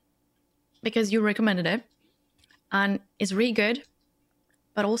bit because you recommended it, and it's really good,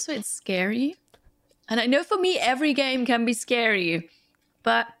 but also it's scary. And I know for me, every game can be scary,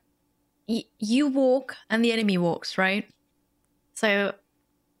 but you walk and the enemy walks, right? So,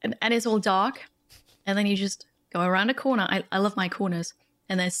 and it's all dark, and then you just go around a corner. I love my corners,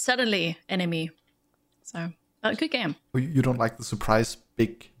 and there's suddenly enemy. So, a good game. You don't like the surprise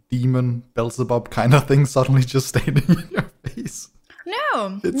big demon Beelzebub kind of thing suddenly just standing in your face?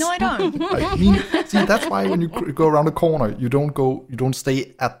 No, I don't. I mean, see, that's why when you go around a corner, you don't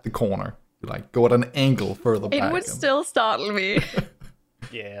stay at the corner. You like go at an angle further back. It would still startle me.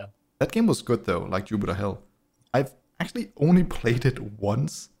 yeah. That game was good though, like Jupiter Hill. I've actually only played it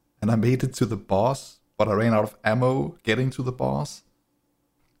once, and I made it to the boss, but I ran out of ammo getting to the boss.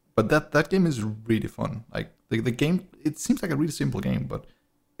 But that game is really fun. Like the game, it seems like a really simple game, but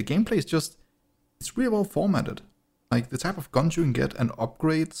the gameplay is it's really well formatted. Like the type of guns you can get, and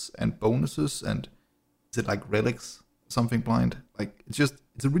upgrades and bonuses, and is it like relics, something blind? Like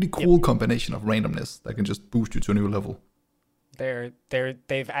it's a really cool combination of randomness that can just boost you to a new level.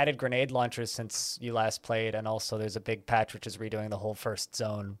 They've added grenade launchers since you last played, and also there's a big patch which is redoing the whole first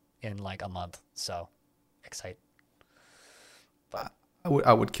zone in like a month. So excited.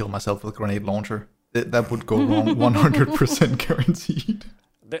 I would kill myself with a grenade launcher. That would go wrong 100% guaranteed.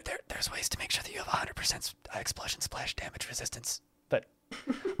 There's ways to make sure that you have 100% explosion splash damage resistance. But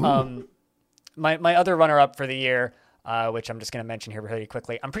my other runner-up for the year, which I'm just going to mention here really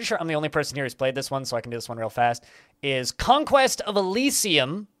quickly, I'm pretty sure I'm the only person here who's played this one, so I can do this one real fast, is Conquest of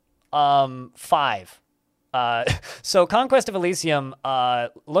Elysium 5. So Conquest of Elysium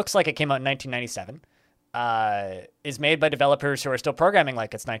looks like it came out in 1997, is made by developers who are still programming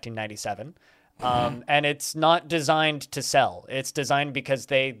like it's 1997. And it's not designed to sell. It's designed because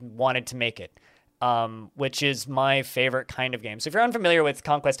they wanted to make it, which is my favorite kind of game. So if you're unfamiliar with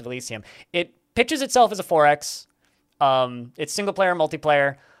Conquest of Elysium, it pitches itself as a 4X. It's single player,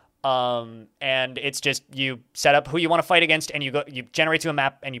 multiplayer, and it's just you set up who you want to fight against, and you generate to a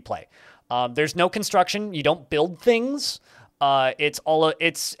map and you play. There's no construction. You don't build things.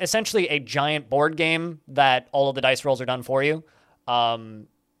 It's essentially a giant board game that all of the dice rolls are done for you.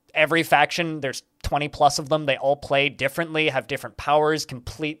 Every faction, there's 20 plus of them. They all play differently, have different powers,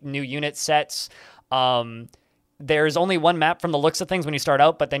 complete new unit sets. There's only one map from the looks of things when you start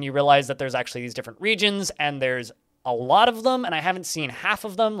out, but then you realize that there's actually these different regions, and there's a lot of them, and I haven't seen half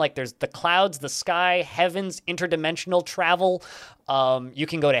of them. Like there's the clouds, the sky, heavens, interdimensional travel. You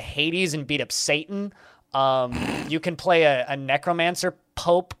can go to Hades and beat up Satan. You can play a necromancer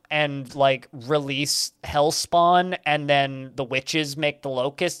pope and like release hellspawn, and then the witches make the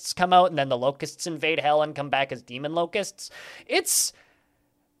locusts come out, and then the locusts invade hell and come back as demon locusts. It's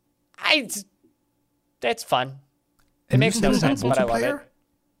fun. It makes no sense, but I love it.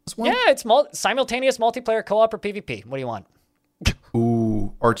 Well? Yeah, it's simultaneous multiplayer co-op or PvP. What do you want?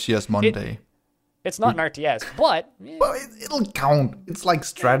 Ooh, RTS Monday. It's not an RTS, but Well, it'll count. It's like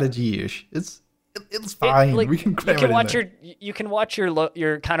strategy-ish. It's fine. We can cram it in there. You can watch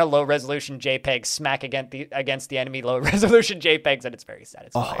your kind of low resolution JPEG smack against the enemy low resolution JPEGs, and it's very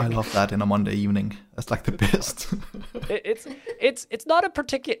satisfying. Oh, I love that in a Monday evening. That's like the best. It's not a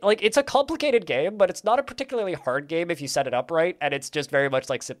particular, like, it's a complicated game, but it's not a particularly hard game if you set it up right, and it's just very much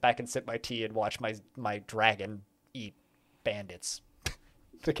like sit back and sip my tea and watch my dragon eat bandits.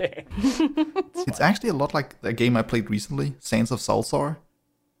 Okay. It's actually a lot like a game I played recently, Sands of Salsar.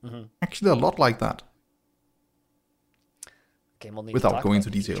 Mm-hmm. Actually, a lot like that. Okay, we'll need without to talk going about into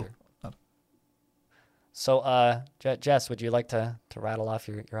the detail. future. So, Jess, would you like to rattle off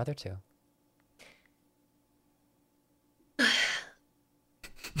your other two?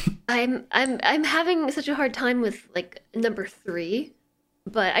 I'm having such a hard time with like number 3,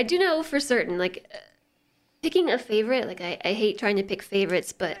 but I do know for certain like picking a favorite. Like I hate trying to pick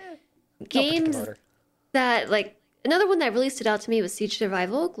favorites, but games that like another one that really stood out to me was Siege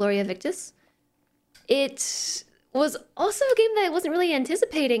Survival, Gloria Victis. It was also a game that I wasn't really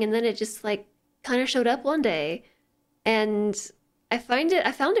anticipating, and then it just like kind of showed up one day, and I found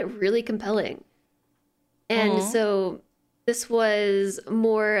it really compelling. And so this was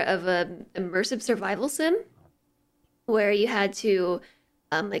more of a immersive survival sim where you had to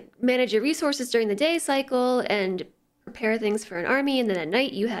like manage your resources during the day cycle and prepare things for an army, and then at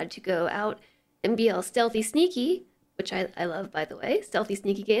night you had to go out and be all stealthy sneaky, which I love, by the way, stealthy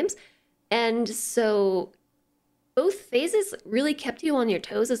sneaky games. And so both phases really kept you on your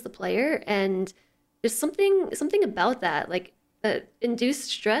toes as the player, and there's something about that, like induced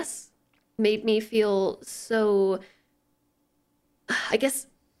stress made me feel so, I guess,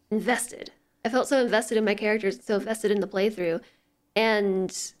 invested. I felt so invested in my characters, so invested in the playthrough,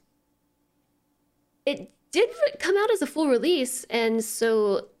 and it did come out as a full release, and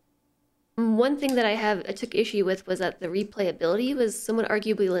so one thing that I took issue with was that the replayability was somewhat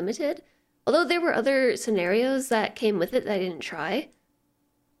arguably limited. Although there were other scenarios that came with it that I didn't try.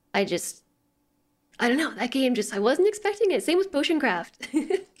 I don't know, that game I wasn't expecting it. Same with Potion Craft.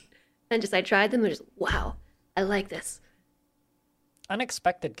 And I tried them and just, wow, I like this.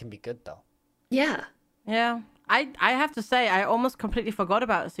 Unexpected can be good though. Yeah. Yeah. I have to say, I almost completely forgot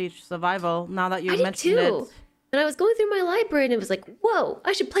about Siege Survival now that you I did mentioned too. it. And I was going through my library and it was like, whoa,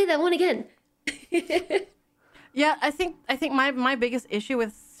 I should play that one again. Yeah, I think my biggest issue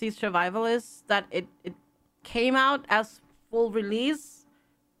with Siege Survival is that it came out as full release,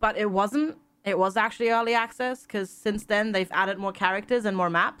 but it wasn't. It was actually early access, because since then they've added more characters and more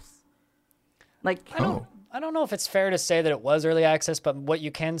maps. Like, I don't know if it's fair to say that it was early access, but what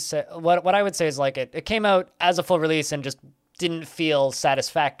you can say, what I would say is like it came out as a full release and just didn't feel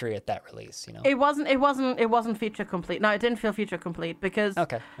satisfactory at that release, you know. it wasn't feature complete. No, it didn't feel feature complete because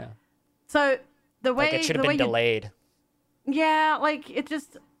Okay, yeah. so the way Like it should have the way been you- delayed. Yeah, like it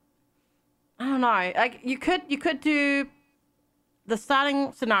just, I don't know. Like you could do the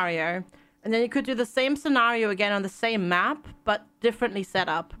starting scenario, and then you could do the same scenario again on the same map, but differently set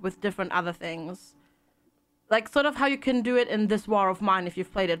up with different other things. Like sort of how you can do it in This War of Mine if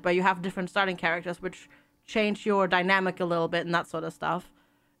you've played it, where you have different starting characters which change your dynamic a little bit and that sort of stuff.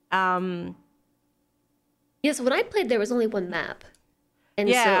 Yeah, so when I played, there was only one map. And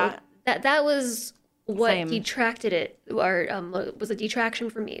Yeah. so that was what Same. detracted it, or was a detraction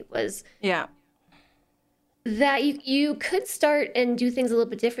for me, was Yeah. that you could start and do things a little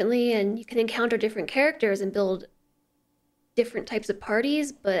bit differently, and you can encounter different characters and build different types of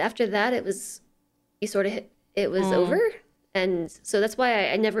parties, but after that it was over, and so that's why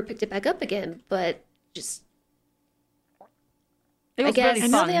I never picked it back up again. But just It I was guess- really I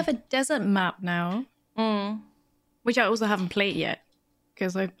know fun. they have a desert map now, which I also haven't played yet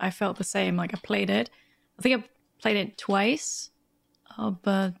because I felt the same. Like I played it. I think I played it twice,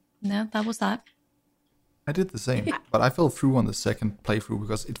 but no, that was that. I did the same, but I fell through on the second playthrough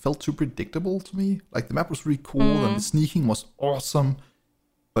because it felt too predictable to me. Like the map was really cool and the sneaking was awesome,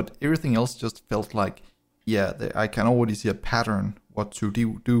 but everything else just felt like, yeah, I can already see a pattern what to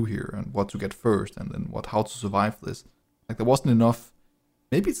do here and what to get first, and then how to survive this. Like there wasn't enough.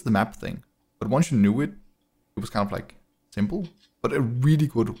 Maybe it's the map thing, but once you knew it, it was kind of like simple, but a really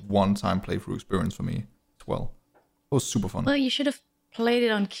good one-time playthrough experience for me as well. It was super fun. Well, you should have played it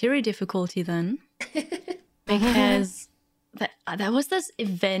on Kiri difficulty then, because there was this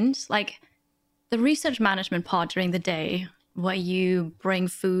event, like the research management part during the day, where you bring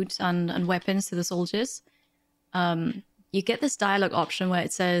food and weapons to the soldiers. You get this dialogue option where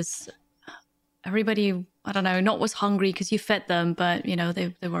it says, everybody, I don't know, not was hungry because you fed them, but, you know,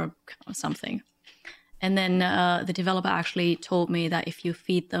 they were something. And then the developer actually told me that if you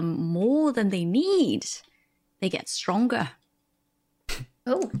feed them more than they need, they get stronger.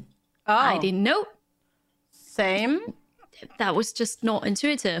 I didn't know. Same. That was just not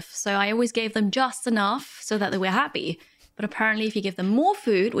intuitive. So I always gave them just enough so that they were happy. But apparently if you give them more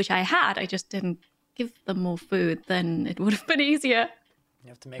food, which I had, I just didn't give them more food, then it would have been easier. You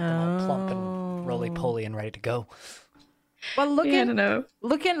have to make them all plump and roly-poly and ready to go. Well, Yeah, I don't know.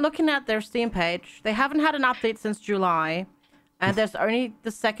 looking at their Steam page, they haven't had an update since July, and there's only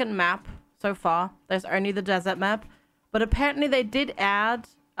the second map so far. There's only the desert map, but apparently they did add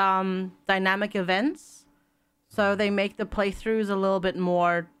dynamic events, so they make the playthroughs a little bit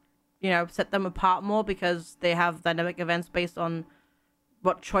more, set them apart more, because they have dynamic events based on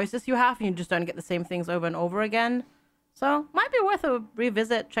what choices you have, and you just don't get the same things over and over again. So might be worth a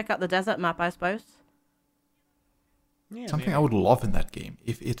revisit. Check out the desert map, I suppose. Yeah, Something I would love in that game,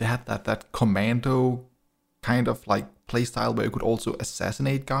 if it had that commando kind of like playstyle where you could also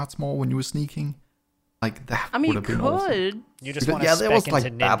assassinate guards more when you were sneaking. Like that I mean, would you have been awesome. could, You just Because- want to yeah, there spec was, into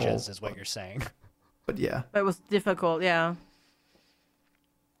like, ninjas, battle. is what you're saying. But yeah, but it was difficult, yeah.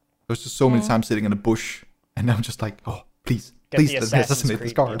 there was just so many times sitting in a bush, and I'm just like, oh, please, Get please the let me Assassin's assassinate this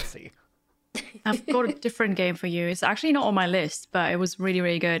Creed guard. DLC. I've got a different game for you. It's actually not on my list, but it was really,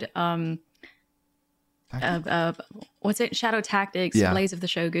 really good. What's it? Shadow Tactics, Yeah. Blaze of the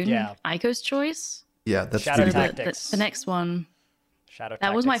Shogun. Yeah. Aiko's Choice. Yeah, that's Shadow really So good. the, Tactics. the next one. Shadow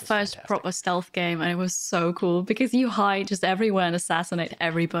That was my Tactics is first fantastic. proper stealth game, and it was so cool because you hide just everywhere and assassinate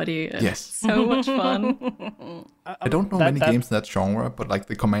everybody. It's Yes. so much fun. I don't know many games in that genre, but like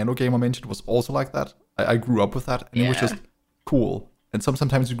the Commando game I mentioned was also like that. I grew up with that, and it was Yeah. just cool. And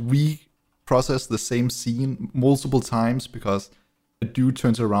sometimes you reprocess the same scene multiple times because a dude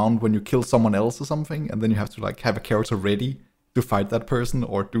turns around when you kill someone else or something, and then you have to like have a character ready to fight that person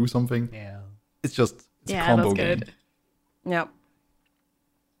or do something. Yeah. It's a Yeah, combo that's game. good. Yep.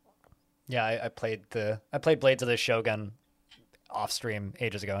 Yeah, I played Blades of the Shogun off stream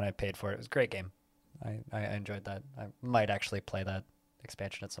ages ago, and I paid for it. It was a great game. I enjoyed that. I might actually play that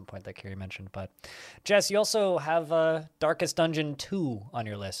expansion at some point that Kiri mentioned. But Jess, you also have Darkest Dungeon 2 on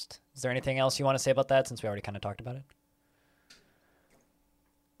your list. Is there anything else you want to say about that since we already kind of talked about it?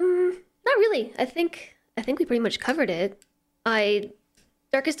 Not really. I think we pretty much covered it.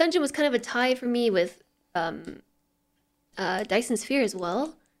 Darkest Dungeon was kind of a tie for me with Dyson Sphere as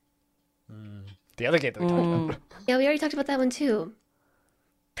well. The other game that we talked about. Yeah, we already talked about that one too.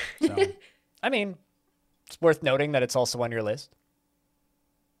 So, I mean, it's worth noting that it's also on your list.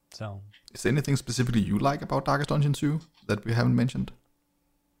 So, Is there anything specifically you like about Darkest Dungeon 2 that we haven't mentioned?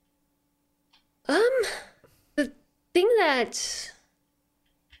 The thing that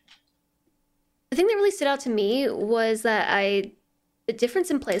really stood out to me was that the difference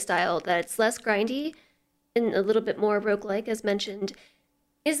in playstyle, that it's less grindy and a little bit more roguelike, as mentioned,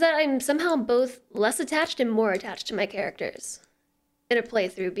 is that I'm somehow both less attached and more attached to my characters in a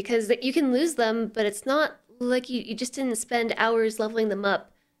playthrough, because you can lose them, but it's not like you just didn't spend hours leveling them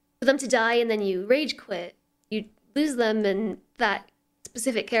up for them to die and then you rage quit. You lose them and that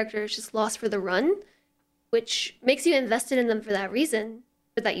specific character is just lost for the run, which makes you invested in them for that reason,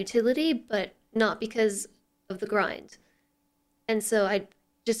 for that utility, but not because of the grind. And so I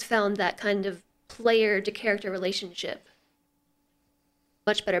just found that kind of player to character relationship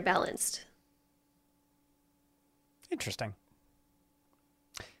much better balanced. interesting.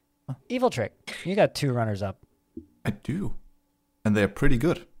 Evil Trick, you got 2 runners up. I do. And they're pretty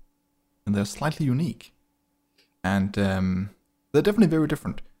good. And they're slightly unique. And they're definitely very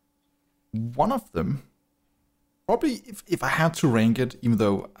different. One of them, probably if I had to rank it, even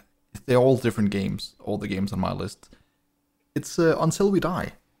though they're all different games, all the games on my list, it's Until We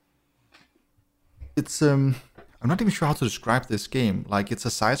Die. It's, I'm not even sure how to describe this game. Like, it's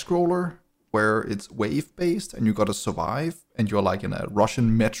a side-scroller where it's wave-based and you gotta survive, and you're like in a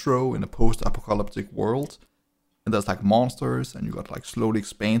Russian metro in a post-apocalyptic world. And there's like monsters, and you gotta like slowly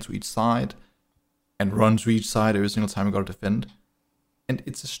expand to each side and run to each side every single time you gotta defend. And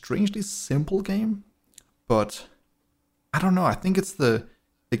it's a strangely simple game, but I don't know, I think it's the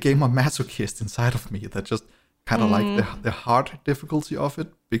gamer masochist inside of me that just kind of like the hard difficulty of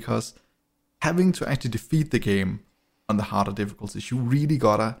it, because having to actually defeat the game on the harder difficulties, you really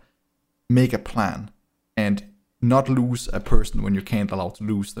gotta make a plan and not lose a person when you can't allow to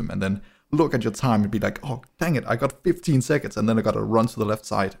lose them, and then look at your time and be like, oh, dang it, I got 15 seconds, and then I gotta run to the left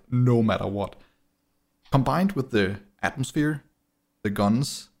side no matter what. Combined with the atmosphere, the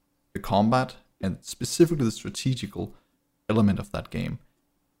guns, the combat, and specifically the strategical element of that game,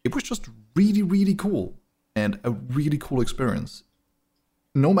 it was just really, really cool, and a really cool experience.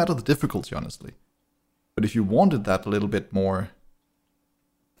 No matter the difficulty, honestly. But if you wanted that a little bit more,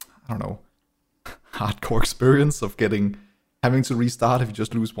 I don't know, hardcore experience of having to restart if you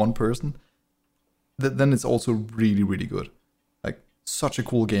just lose one person, then it's also really, really good. Like, such a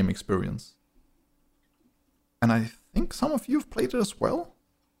cool game experience. And I think some of you have played it as well.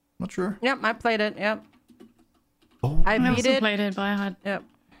 Not sure. Yep, I played it. Yep. Oh, I I beat also it. played it, but I had Yep.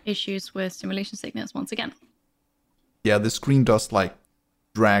 issues with simulation sickness once again. yeah, the screen does like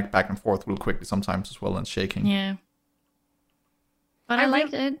drag back and forth real quickly sometimes as well, and shaking. Yeah. But I I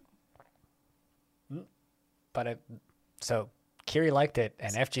liked it. But so Kiri liked it,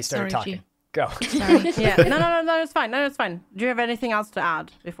 and FG started Sorry, talking. G. Go. Sorry. Yeah. No, it's fine. No, it's fine. Do you have anything else to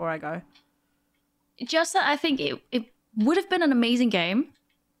add before I go? Just that I think it would have been an amazing game.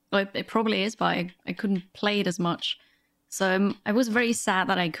 Well, it probably is, but I couldn't play it as much. So I was very sad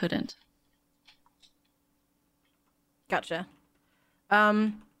that I couldn't. Gotcha.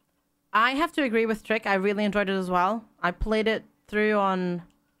 I have to agree with Trick. I really enjoyed it as well. I played it through on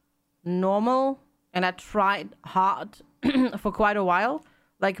normal, and I tried hard for quite a while,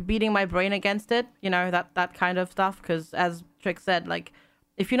 like beating my brain against it, you know, that kind of stuff. Because as Trick said, like,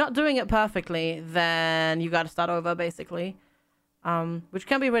 if you're not doing it perfectly, then you got to start over, basically, which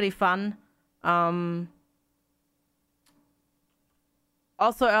can be really fun.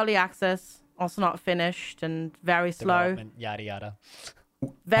 Also early access, also not finished and very slow. Development, yada yada.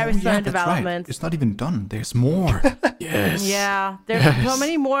 Very Oh, slow yeah, in that's right. development. It's not even done. There's more. Yes. Yeah, there's so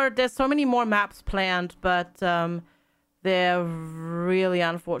many more. There's so many more maps planned, but they're really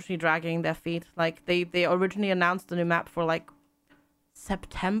unfortunately dragging their feet. Like they originally announced the new map for like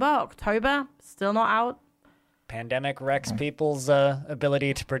September, October, still not out. Pandemic wrecks people's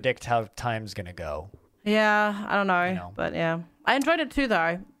ability to predict how time's gonna go. Yeah, I don't know, know. but yeah, I enjoyed it too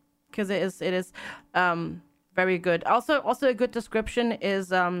though, because it is very good. Also a good description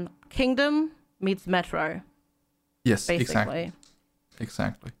is Kingdom meets Metro, Yes, basically.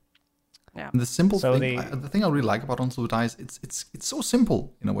 exactly. Yeah. And the simple So thing, the thing I really like about On Slow Dice, it's so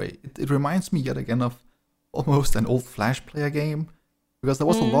simple in a way. It reminds me yet again of almost an old Flash player game, because there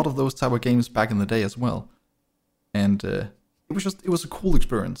was a lot of those type of games back in the day as well, and it was a cool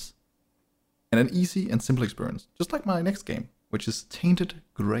experience, and an easy and simple experience, just like my next game, which is Tainted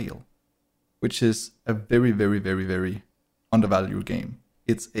Grail, which is a very, very, very, very undervalued game.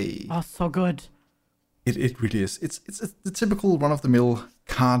 It's a Oh, so good. It really is. It's the typical run-of-the-mill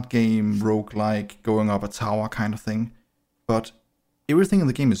card game, roguelike, going up a tower kind of thing. But everything in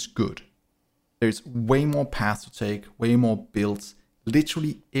the game is good. There's way more paths to take, way more builds.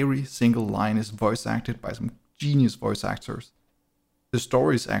 Literally every single line is voice acted by some genius voice actors. The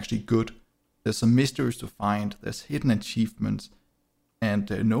story is actually good. There's some mysteries to find. There's hidden achievements. And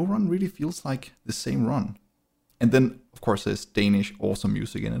no run really feels like the same run. And then, of course, there's Danish awesome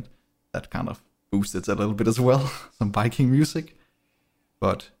music in it. That kind of boosts it a little bit as well. Some Viking music.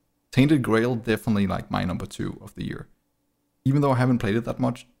 But Tainted Grail, definitely like my number 2 of the year. Even though I haven't played it that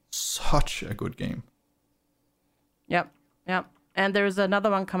much, such a good game. Yep. And there's another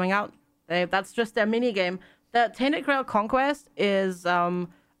one coming out. That's just their mini game. The Tainted Grail Conquest is an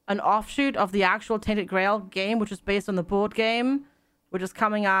offshoot of the actual Tainted Grail game, which is based on the board game, which is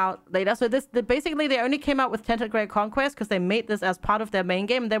coming out later. So basically they only came out with Tainted Grail Conquest because they made this as part of their main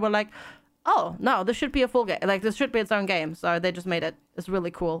game, and they were like, oh no, this should be a full game. Like this should be its own game. So they just made it. It's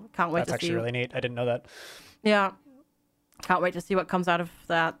really cool. Can't wait That's to actually see. really neat. I didn't know that. Yeah. Can't wait to see what comes out of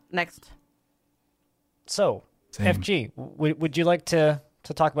that next. So, Same. FG, would you like to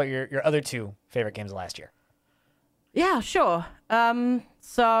talk about your other 2 favorite games of last year? Yeah, sure.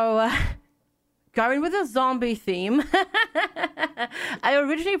 So going with a zombie theme, I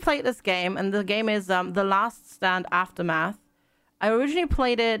originally played this game, and the game is The Last Stand Aftermath. I originally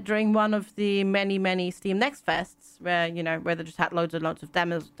played it during one of the many Steam Next Fests, where they just had loads and loads of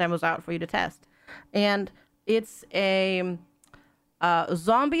demos out for you to test, and it's a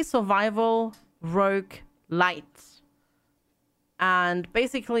zombie survival rogue light, and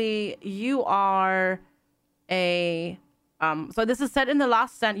basically you are so this is set in the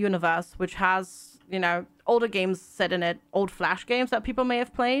Last Stand universe, which has older games set in it, old Flash games that people may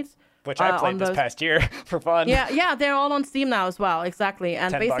have played, Which I played this past year for fun. yeah, they're all on Steam now as well. Exactly.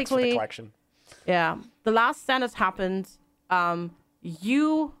 And $10 for the basically collection. yeah, the Last Stand has happened.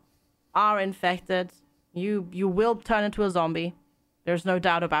 You are infected. You will turn into a zombie. There's no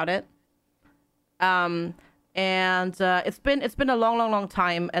doubt about it. And it's been a long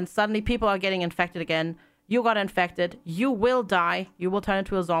time, and suddenly people are getting infected again. You got infected. You will die. You will turn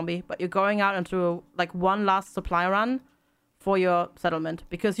into a zombie, but you're going out into one last supply run for your settlement,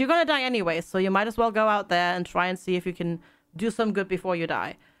 because you're gonna die anyway. So you might as well go out there and try and see if you can do some good before you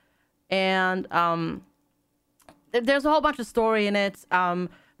die. And there's a whole bunch of story in it. The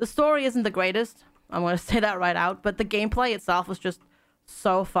story isn't the greatest. I'm gonna say that right out. But the gameplay itself was just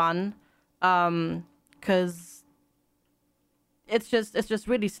so fun, because it's just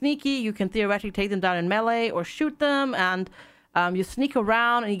really sneaky. You can theoretically take them down in melee or shoot them, and you sneak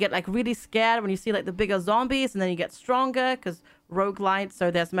around and you get really scared when you see the bigger zombies, and then you get stronger because roguelite,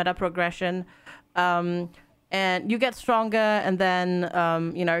 so there's meta progression. And you get stronger, and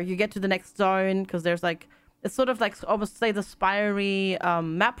then you get to the next zone, because there's it's sort of almost say the spiry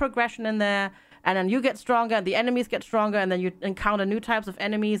map progression in there, and then you get stronger, and the enemies get stronger, and then you encounter new types of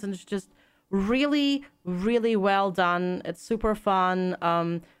enemies, and it's just really well done. It's super fun.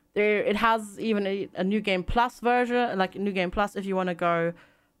 It has even a New Game Plus version, like New Game Plus if you want to go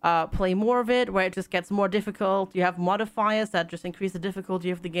play more of it, where it just gets more difficult. You have modifiers that just increase the difficulty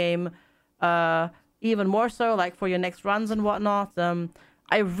of the game even more so, for your next runs and whatnot.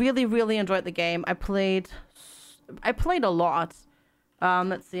 I really enjoyed the game. I played a lot.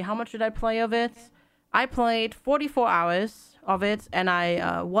 Let's see, how much did I play of it? I played 44 hours of it, and I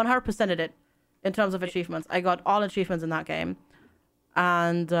 100%ed it in terms of achievements. I got all achievements in that game,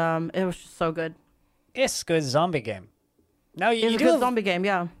 and it was just so good. It's a good zombie game. Now It's a good zombie game,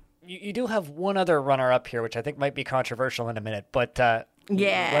 yeah. You do have one other runner up here, which I think might be controversial in a minute, but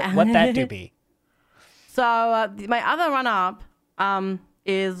Yeah. what that do be? So my other runner-up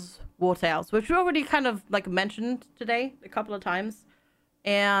is War Tales, which we already kind of like mentioned today a couple of times.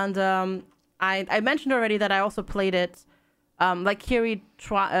 And I mentioned already that I also played it. Like Kiri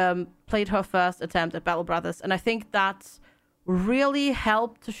played her first attempt at Battle Brothers, and I think that really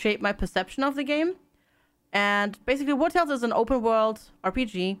helped to shape my perception of the game. And basically, War Tales is an open world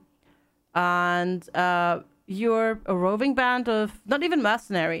RPG, and you're a roving band of not even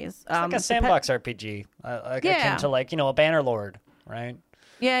mercenaries. It's like a sandbox RPG, akin to like, you know, a Bannerlord, right?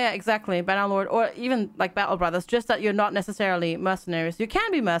 Yeah, exactly. Bannerlord, or even like Battle Brothers, just that you're not necessarily mercenaries. You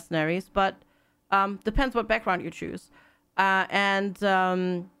can be mercenaries, but depends what background you choose. And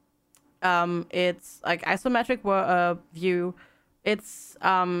it's like isometric view. It's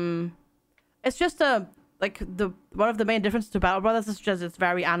just one of the main differences to Battle Brothers is just it's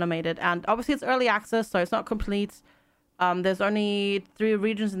very animated, and obviously it's early access, so it's not complete. There's only 3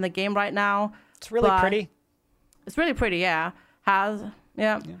 regions in the game right now. It's really pretty. It's really pretty, yeah.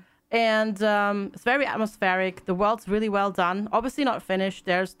 And it's very atmospheric. The world's really well done. Obviously not finished.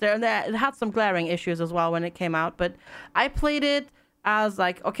 It had some glaring issues as well when it came out, but I played it as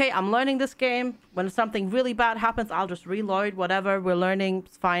like, okay, I'm learning this game. When something really bad happens, I'll just reload. Whatever we're learning,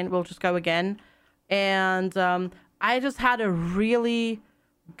 it's fine. We'll just go again. And I just had a really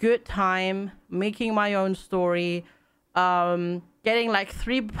good time making my own story. Getting like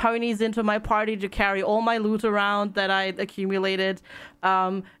 3 ponies into my party to carry all my loot around that I accumulated,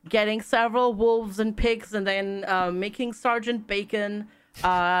 getting several wolves and pigs, and then making Sergeant Bacon.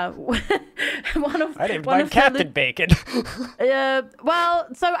 I didn't mind Captain Bacon. Well,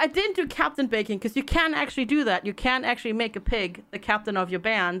 so I didn't do Captain Bacon because you can actually do that. You can actually make a pig the captain of your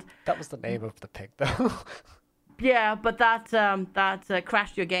band. That was the name of the pig, though. Yeah, but that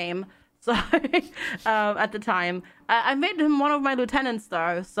crashed your game. So at the time, I made him one of my lieutenants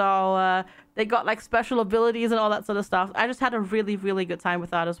though. So they got like special abilities and all that sort of stuff. I just had a really, really good time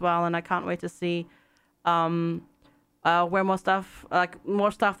with that as well, and I can't wait to see where more stuff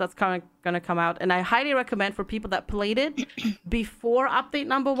that's gonna come out. And I highly recommend for people that played it before update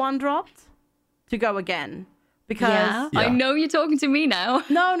number 1 dropped to go again. Because yeah, I know you're talking to me now.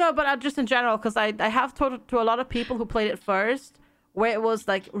 No, but just in general, because I have talked to a lot of people who played it first, where it was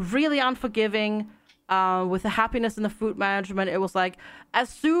like really unforgiving with the happiness and the food management. It was like, as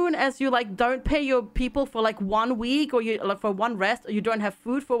soon as you like don't pay your people for like 1 week, or you like for 1 rest, or you don't have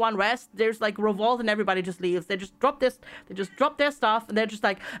food for 1 rest, there's like revolt and everybody just leaves. They just drop their stuff, and they're just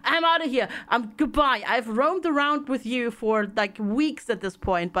like, I'm out of here. Goodbye. I've roamed around with you for like weeks at this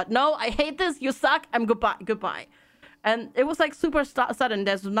point, but no, I hate this. You suck. I'm goodbye. And it was like super sudden.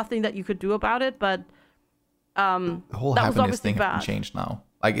 There's nothing that you could do about it, but the whole happiness thing has been changed now.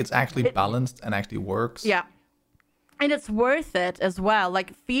 Like, it's actually balanced and actually works. Yeah. And it's worth it as well.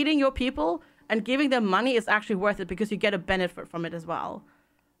 Like, feeding your people and giving them money is actually worth it because you get a benefit from it as well.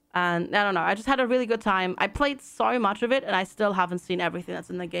 And I don't know. I just had a really good time. I played so much of it, and I still haven't seen everything that's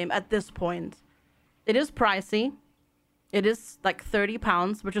in the game at this point. It is pricey. It is like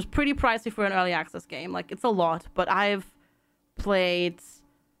 £30, which is pretty pricey for an early access game. Like, it's a lot, but I've played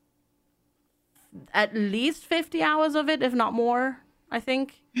at least 50 hours of it, if not more, I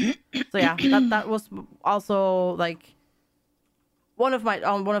think. So yeah, that was also like one of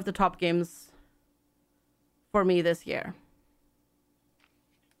the top games for me this year.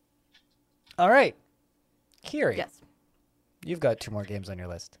 All right, Kiri. Yes, you've got 2 more games on your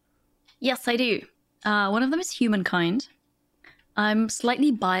list. Yes, I do. One of them is Humankind. I'm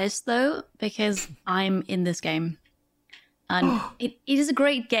slightly biased though because I'm in this game, and it is a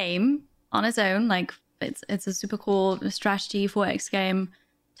great game on its own. Like, it's a super cool strategy 4X game,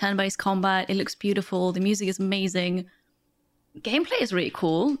 turn-based combat. It looks beautiful. The music is amazing. Gameplay is really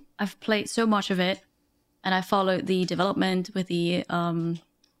cool. I've played so much of it, and I followed the development with the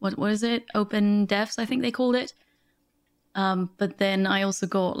what is it? Open Devs, I think they called it. But then I also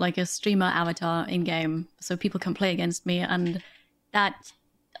got like a streamer avatar in game, so people can play against me, and that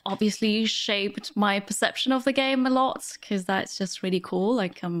obviously shaped my perception of the game a lot, because that's just really cool.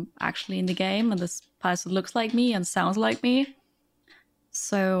 Like, I'm actually in the game and this person looks like me and sounds like me.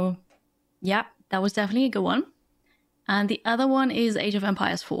 So yeah, that was definitely a good one. And the other one is Age of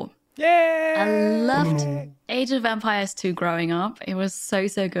Empires 4. Yay! I loved Age of Empires 2 growing up. It was so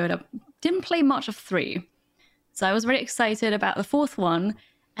good. I didn't play much of 3, so I was very excited about the 4th one.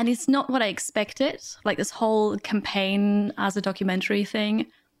 And it's not what I expected. Like, this whole campaign as a documentary thing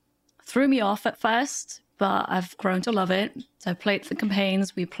threw me off at first, but I've grown to love it. So I played the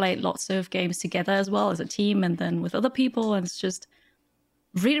campaigns. We played lots of games together as well as a team, and then with other people. And it's just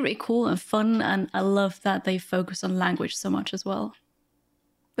really, really cool and fun. And I love that they focus on language so much as well.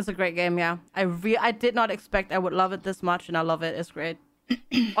 it's a great game. Yeah, I did not expect I would love it this much, and I love it. It's great.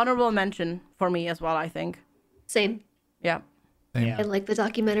 honorable mention for me as well, I think. Same. Yeah. Same. Yeah. I like the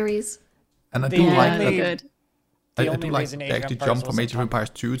documentaries. And I The do only- like that. good. The I only do like reason they Age of actually Empires jump from wasn't Age of on- Empires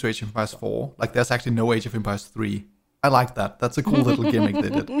 2 to Age of Empires 4. Like, there's actually no Age of Empires 3. I like that. That's a cool little gimmick they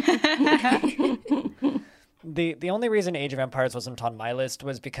did. The only reason Age of Empires wasn't on my list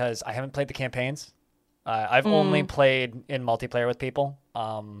was because I haven't played the campaigns. I've only played in multiplayer with people.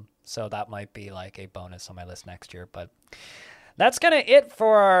 So that might be like a bonus on my list next year. But that's kind of it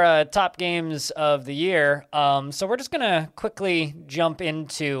for our top games of the year. So we're just going to quickly jump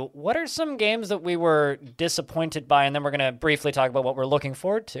into what are some games that we were disappointed by, and then we're going to briefly talk about what we're looking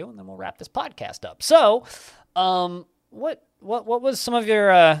forward to, and then we'll wrap this podcast up. So what was some of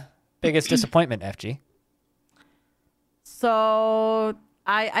your biggest disappointment, FG? So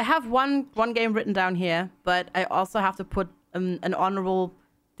I have one game written down here, but I also have to put an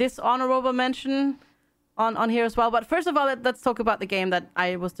dishonorable mention on here as well. But first of all, let's talk about the game that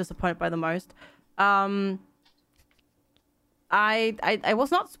I was disappointed by the most. I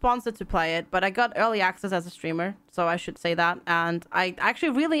was not sponsored to play it, but I got early access as a streamer, so I should say that. And I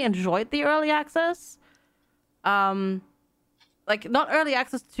actually really enjoyed the early access. Like, not early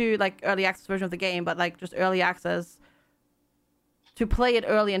access to like early access version of the game, but like just early access to play it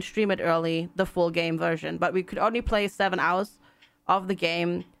early and stream it early, the full game version. But we could only play 7 hours of the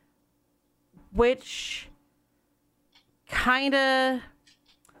game, which kind of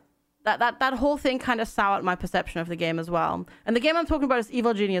that whole thing kind of soured my perception of the game as well. And the game I'm talking about is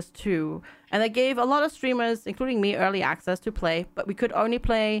Evil Genius 2, and they gave a lot of streamers, including me, early access to play, but we could only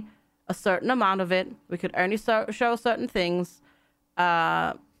play a certain amount of it. We could only show certain things,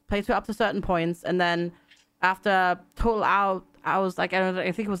 play to up to certain points, and then after total out, I was like,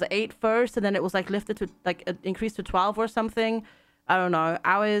 I think it was 8 first, and then it was like lifted to like increased to 12 or something. I don't know.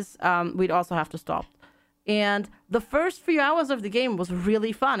 We'd also have to stop. And the first few hours of the game was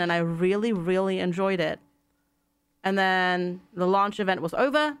really fun, and I really, really enjoyed it. And then the launch event was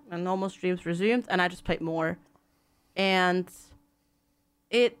over, and normal streams resumed, and I just played more. And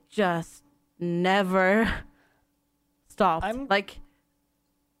it just never stopped.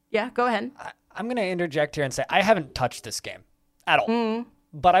 Yeah, go ahead. I'm going to interject here and say I haven't touched this game at all,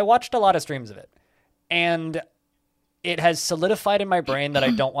 but I watched a lot of streams of it, and it has solidified in my brain that I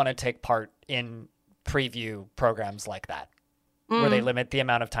don't want to take part in preview programs like that, where they limit the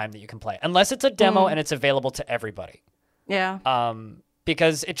amount of time that you can play, unless it's a demo and it's available to everybody. Yeah.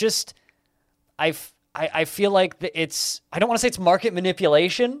 Because it just, I feel like I don't want to say it's market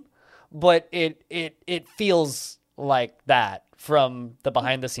manipulation, but it feels like that from the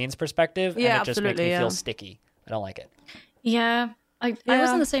behind the scenes perspective, and it just makes me feel sticky. I don't like it. Yeah. I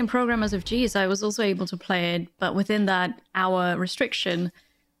was in the same program as FG's. I was also able to play it, but within that hour restriction.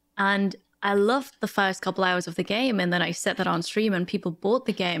 And I loved the first couple hours of the game, and then I set that on stream, and people bought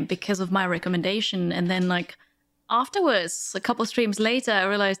the game because of my recommendation. And then, like, afterwards, a couple streams later, I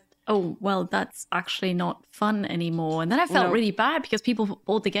realized, oh, well, that's actually not fun anymore. And then I felt really bad because people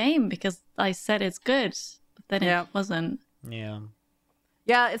bought the game because I said it's good, but then it wasn't. Yeah.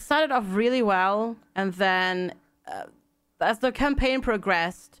 Yeah, it started off really well, and then as the campaign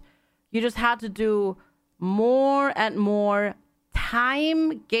progressed, you just had to do more and more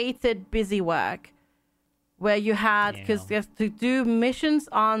time-gated busy work, where you had, because you have to do missions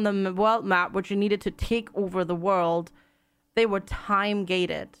on the world map, which you needed to take over the world. They were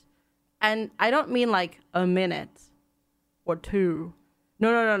time-gated. And I don't mean like a minute or two.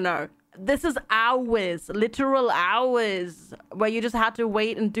 No. This is hours, literal hours, where you just had to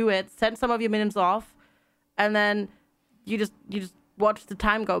wait and do it, send some of your minions off, and then you just watch the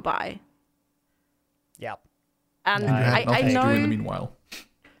time go by. Yeah. And And you had I nothing to know. do in the meanwhile.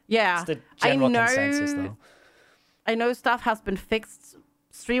 Yeah, It's the general I know. consensus, though. I know stuff has been fixed,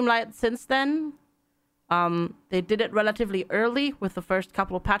 streamlined since then. They did it relatively early with the first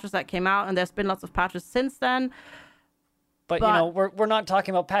couple of patches that came out, and there's been lots of patches since then. But you know, we're not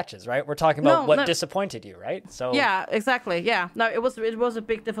talking about patches, right? We're talking about what disappointed you, right? So Yeah, exactly. Yeah, no, it was a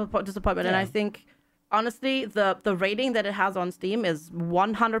big disappointment, and I think honestly the rating that it has on Steam is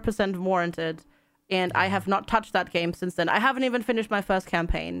 100% warranted. And I have not touched that game since then. I haven't even finished my first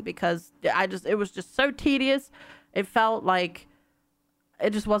campaign because it was just so tedious. It felt like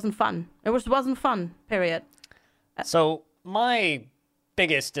it just wasn't fun. It just wasn't fun, period. So my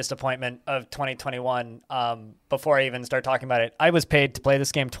biggest disappointment of 2021, before I even start talking about it, I was paid to play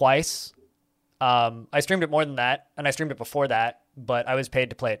this game twice. I streamed it more than that, and I streamed it before that, but I was paid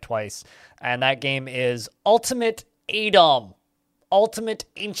to play it twice. And that game is Ultimate Adom. Ultimate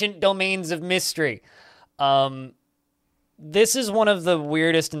Ancient Domains of Mystery. This is one of the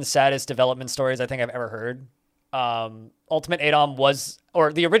weirdest and saddest development stories I think I've ever heard. Ultimate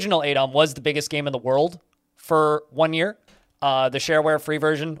ADOM the original ADOM was the biggest game in the world for 1 year. The shareware free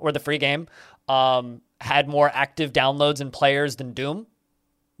version, or the free game, had more active downloads and players than Doom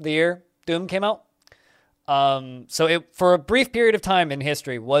the year Doom came out. So it, for a brief period of time in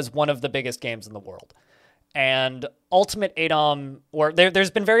history, was one of the biggest games in the world. And Ultimate ADOM, or there's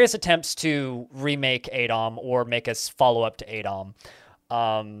been various attempts to remake ADOM or make a follow-up to ADOM.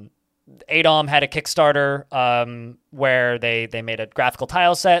 ADOM had a Kickstarter where they made a graphical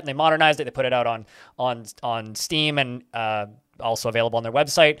tile set and they modernized it. They put it out on Steam and also available on their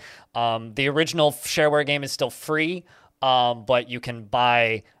website. The original shareware game is still free, but you can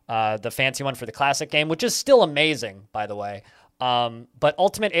buy the fancy one for the classic game, which is still amazing, by the way. But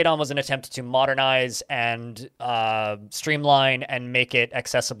Ultimate ADOM was an attempt to modernize and streamline and make it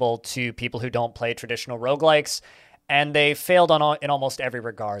accessible to people who don't play traditional roguelikes. And they failed in almost every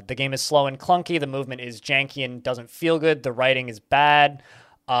regard. The game is slow and clunky. The movement is janky and doesn't feel good. The writing is bad.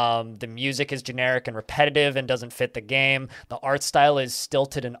 The music is generic and repetitive and doesn't fit the game. The art style is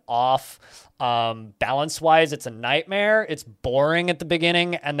stilted and off. Balance-wise, it's a nightmare. It's boring at the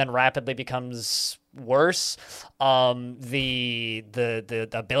beginning and then rapidly becomes worse. The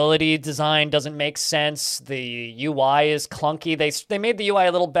ability design doesn't make sense. The UI is clunky. They made the UI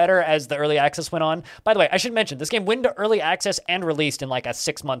a little better as the early access went on. By the way, I should mention this game went to early access and released in like a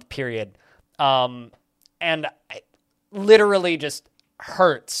 6-month period. And it literally just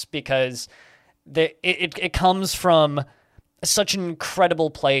hurts because it comes from such an incredible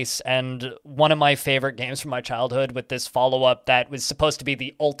place and one of my favorite games from my childhood, with this follow-up that was supposed to be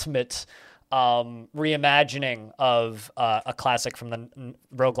the ultimate reimagining of a classic from the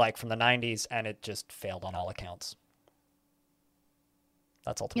roguelike from the 90s, and it just failed on all accounts.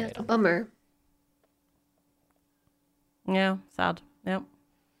 That's Ultimate It's a ADOM. bummer. Yeah, sad. Yep.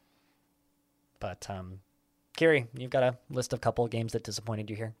 But Kiri, you've got a list of a couple of games that disappointed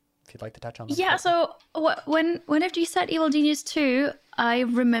you here, if you'd like to touch on them. Yeah, so whenever you said Evil Genius 2, I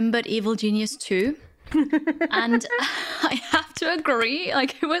remembered Evil Genius 2. And I have to agree,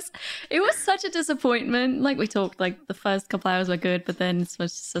 like it was such a disappointment. Like we talked, like the first couple hours were good, but then it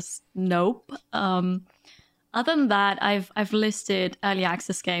was just nope. Other than that, I've listed early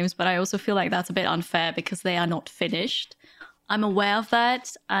access games, but I also feel like that's a bit unfair because they are not finished. I'm aware of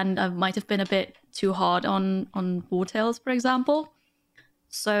that, and I might have been a bit too hard on War Tales, for example.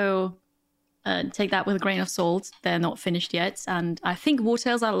 So take that with a grain of salt. They're not finished yet, and I think War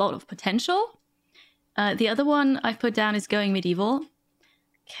Tales had a lot of potential. The other one I've put down is Going Medieval,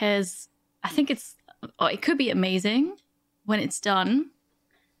 because I think it could be amazing when it's done,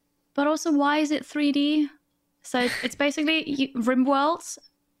 but also why is it 3D? So it's basically RimWorld,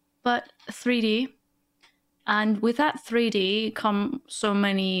 but 3D. And with that 3D come so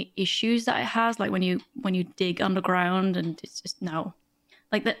many issues that it has, like when you dig underground, and it's just no.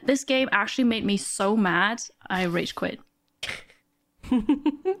 Like this game actually made me so mad, I rage quit.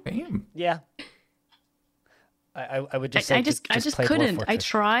 Damn. Yeah. I would just say I just play Dwarf couldn't. I Fortress.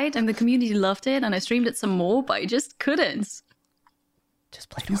 tried, and the community loved it, and I streamed it some more, but I just couldn't. Just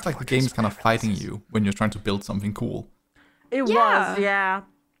play It feels Dwarf like the Fortress game's kind of whenever fighting this is- you when you're trying to build something cool. It Yeah. was, yeah.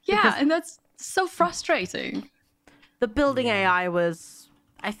 Yeah, Because- and that's so frustrating. The building AI was,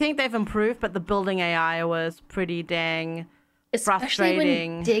 I think they've improved, but the building AI was pretty dang Especially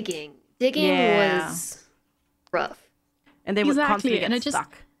frustrating. when digging. Digging Yeah. was rough. And they would Exactly, constantly and get it just-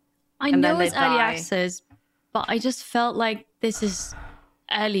 stuck. I And know then it's they early die. access, but I just felt like this is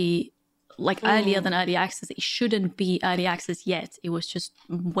early, like earlier than early access. It shouldn't be early access yet. It was just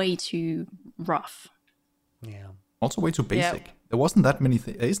way too rough. Yeah. Also way too basic. There wasn't that many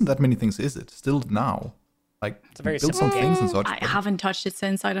isn't that many things, is it? Still now. Like a very build simple some game. things and such. I but haven't touched it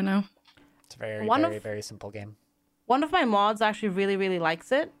since. I don't know. It's a very, One very, of- very simple game. One of my mods actually really, really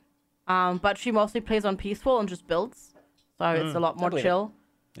likes it. But she mostly plays on peaceful and just builds. So it's a lot more believe it. chill.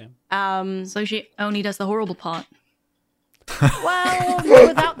 Yeah. So she only does the horrible part. Well,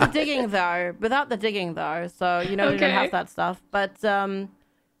 without the digging though. So, you know, you don't Okay. have that stuff. But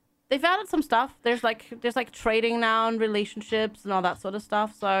they've added some stuff. There's like trading now and relationships and all that sort of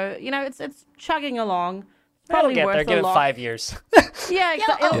stuff. So, you know, it's chugging along. Probably It'll get worth there. a Give it lot. 5 years. Yeah, Yeah,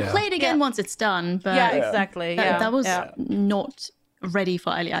 exactly. I'll Yeah. play it again Yeah. once it's done. But Yeah, exactly. that, Yeah, that was yeah. not ready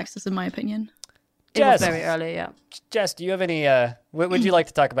for early access, in my opinion. It was Jess. very early. Yeah. Jess, do you have any? Would you like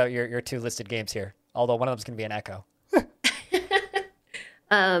to talk about your 2 listed games here? Although one of them's going to be an echo.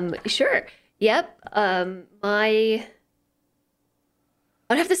 Sure. Yep. I'd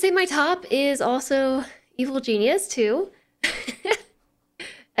have to say my top is also Evil Genius 2.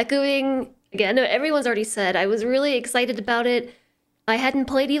 Echoing again, everyone's already said I was really excited about it I hadn't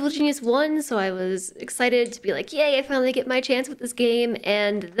played Evil Genius 1, so I was excited to be like, yay, I finally get my chance with this game.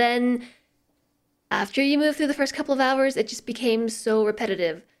 And then after you move through the first couple of hours, it just became so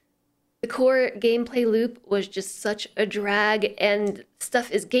repetitive. The core gameplay loop was just such a drag, and stuff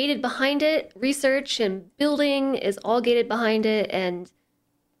is gated behind it. Research and building is all gated behind it, and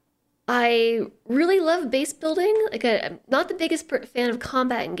I really love base building. Like, I'm not the biggest fan of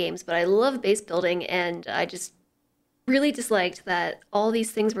combat in games, but I love base building, and I just really disliked that all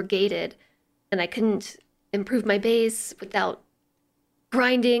these things were gated, and I couldn't improve my base without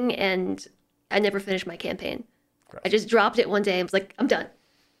grinding, and I never finished my campaign. I just dropped it one day and was like, I'm done.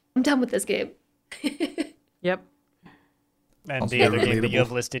 I'm done with this game. Yep. And Also the other very game that you relatable.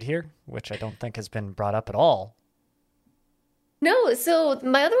 have listed here, which I don't think has been brought up at all. No, so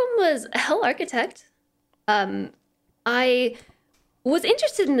my other one was Hell Architect. I was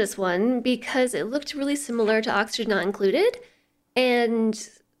interested in this one because it looked really similar to Oxygen Not Included. And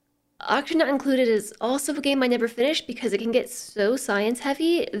Oxygen Not Included is also a game I never finished because it can get so science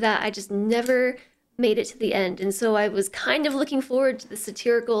heavy that I just never made it to the end. And so I was kind of looking forward to the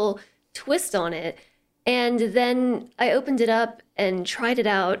satirical twist on it. And then I opened it up and tried it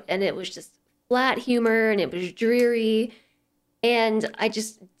out, and it was just flat humor and it was dreary. And I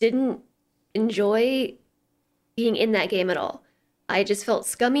just didn't enjoy being in that game at all. I just felt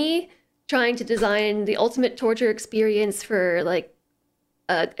scummy trying to design the ultimate torture experience for like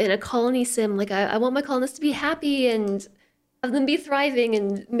in a colony sim. Like I want my colonists to be happy and have them be thriving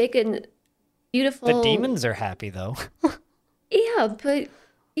and make a beautiful. The demons are happy though. Yeah, but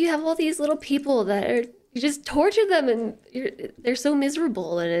you have all these little people that are you just torture them and they're so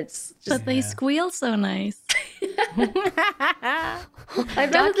miserable, and it's just But they squeal so nice.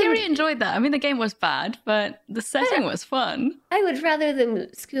 I'd rather Kiri them, enjoyed that. I mean, the game was bad, but the setting was fun. I would rather them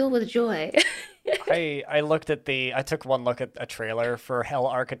squeal with joy. I took one look at a trailer for Hell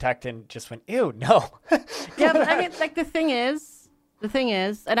Architect and just went, ew, no. Yeah, but I mean, like the thing is,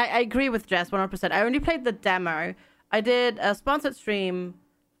 and I agree with Jess 100%. I only played the demo. I did a sponsored stream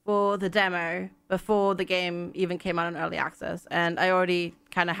for the demo before the game even came out in early access, and I already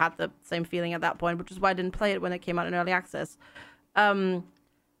kind of had the same feeling at that point, which is why I didn't play it when it came out in early access.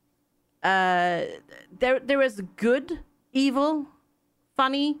 There is good evil,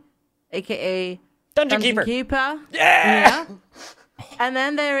 funny, aka Dungeon Keeper. Yeah. And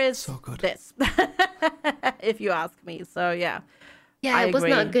then there is So good. this, if you ask me. So yeah, Yeah, I it was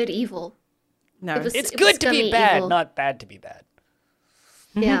agree. not good evil. no, It was- It's it good to be scummy bad, evil. not bad to be bad.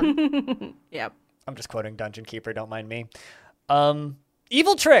 Yeah. yeah. I'm just quoting Dungeon Keeper, don't mind me.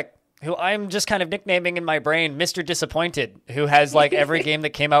 Evil Trick, who I'm just kind of nicknaming in my brain Mr. Disappointed, who has like every game that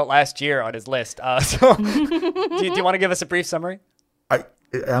came out last year on his list. So do you want to give us a brief summary?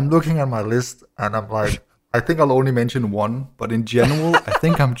 I'm looking at my list and I'm like, I think I'll only mention one, but in general, I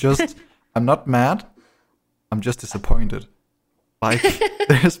think I'm not mad. I'm just disappointed. Like,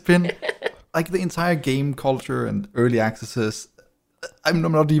 there's been, like, the entire game culture and early accesses. I'm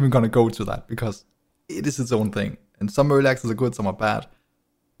not even going to go to that because it is its own thing. And some early accesses are good, some are bad.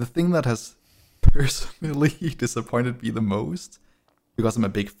 The thing that has personally disappointed me the most, because I'm a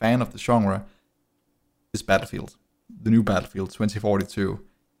big fan of the genre, is Battlefield. The new Battlefield 2042.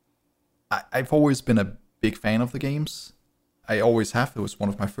 I've always been a big fan of the games. I always have. It was one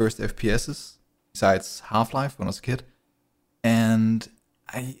of my first FPSs, besides Half-Life when I was a kid. And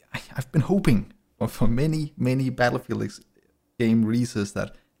I've been hoping for many, many Battlefield game releases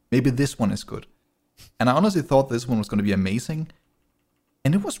that maybe this one is good. And I honestly thought this one was going to be amazing.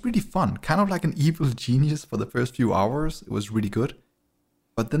 And it was really fun. Kind of like an Evil Genius for the first few hours. It was really good.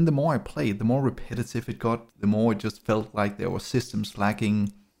 But then the more I played, the more repetitive it got, the more it just felt like there were systems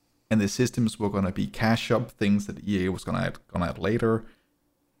lacking, and the systems were going to be cash up things that EA was going to add later.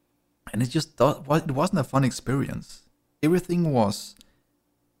 And it wasn't a fun experience. Everything was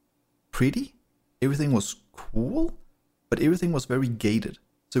pretty, everything was cool, but everything was very gated.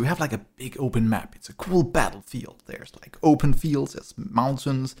 So we have like a big open map. It's a cool battlefield. There's like open fields, there's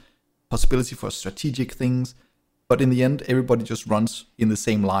mountains, possibility for strategic things. But in the end, everybody just runs in the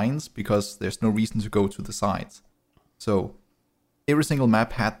same lines because there's no reason to go to the sides. So every single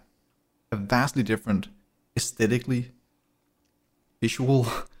map had a vastly different aesthetically visual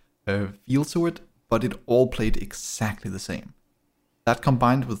feel to it, but it all played exactly the same. That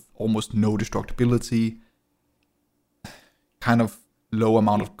combined with almost no destructibility, kind of low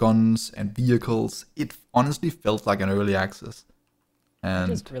amount of guns and vehicles, it honestly felt like an early access. I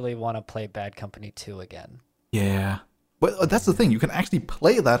And just really want to play Bad Company 2 again. yeah. Well, that's the thing. You can actually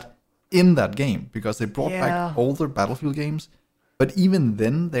play that in that game because they brought Yeah. back older Battlefield games. But even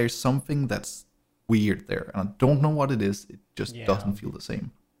then, there's something that's weird there, and I don't know what it is. It just Yeah. doesn't feel the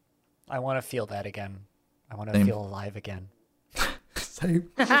same. I want to feel that again. I want to Same. feel alive again. Same.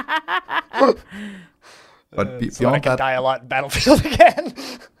 But So I beyond can that, die a lot in Battlefield again.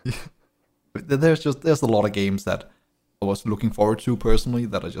 but there's a lot of games that I was looking forward to personally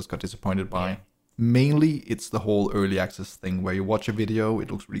that I just got disappointed by. Mainly, it's the whole early access thing where you watch a video, it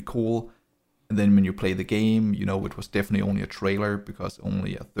looks really cool, and then when you play the game, you know it was definitely only a trailer because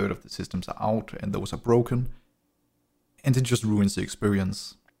only a third of the systems are out and those are broken, and it just ruins the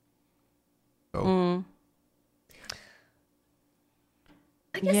experience. So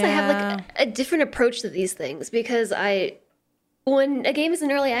I guess I have like a different approach to these things because when a game is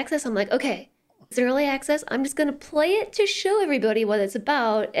in early access, I'm like, okay, it's in early access. I'm just gonna play it to show everybody what it's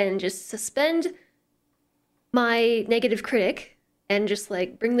about and just suspend my negative critic and just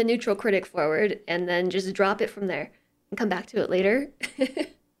like bring the neutral critic forward and then just drop it from there and come back to it later.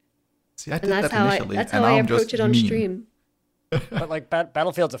 See, I did And that's that how initially, that's and how now I I'm just approach it on mean. stream. But like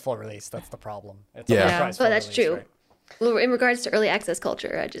Battlefield's a full release. That's the problem. It's a Yeah. surprise But full that's release, true. right? Well, in regards to early access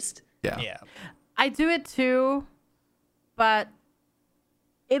culture, I just Yeah. I do it too, but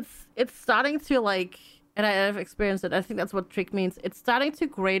it's starting to like, and I've experienced it. I think that's what trick means. It's starting to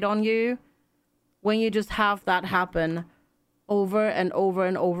grate on you when you just have that happen over and over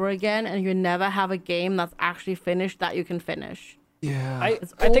and over again, and you never have a game that's actually finished that you can finish. Yeah. I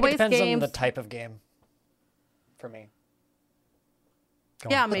It's think it always depends on the games- type of game. For me. Go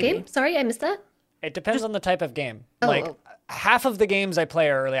Yeah, on. maybe. game. Sorry, I missed that. It depends on the type of game. Oh, Like oh. half of the games I play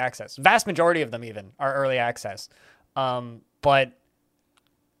are early access. Vast majority of them even are early access. But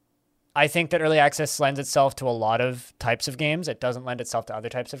I think that early access lends itself to a lot of types of games. It doesn't lend itself to other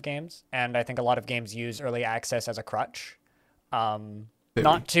types of games. And I think a lot of games use early access as a crutch. Not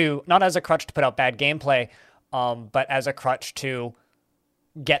as a crutch to put out bad gameplay, but as a crutch to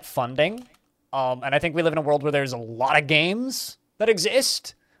get funding. And I think we live in a world where there's a lot of games that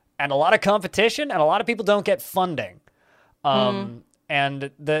exist and a lot of competition and a lot of people don't get funding. And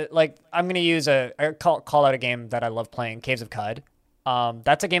I'm going to use call out a game that I love playing, Caves of Cud.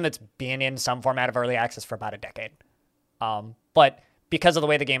 That's a game that's been in some format of early access for about a decade. But because of the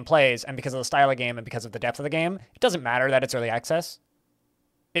way the game plays and because of the style of game and because of the depth of the game, it doesn't matter that it's early access.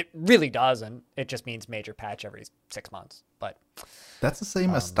 It really doesn't. It just means major patch every 6 months. But That's the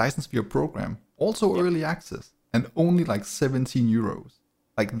same as Dyson Sphere program. Also early access and only like 17 euros.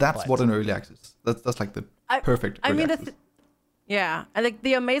 Like that's what an early access. That's like the perfect early access. Yeah, and like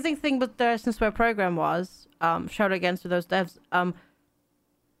the amazing thing with the Dyson Sphere program was, shout against to those devs,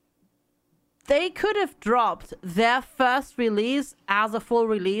 they could have dropped their first release as a full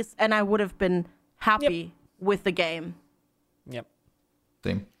release, and I would have been happy with the game yep.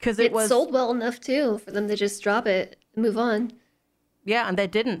 Same. because It was sold well enough too for them to just drop it and move on. Yeah, and they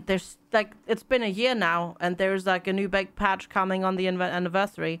didn't. There's like it's been a year now, and there's like a new big patch coming on the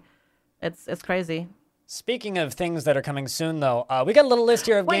anniversary. It's crazy. Speaking of things that are coming soon, though, we got a little list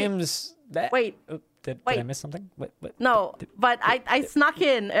here of Wait. games that... Wait. Did I Wait. miss something? What? No, but I snuck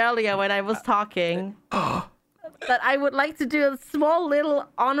in earlier when I was talking that I would like to do a small little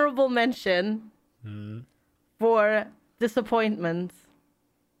honorable mention for disappointments.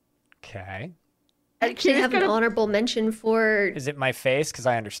 Okay. I actually have an honorable mention for Is it my face? Because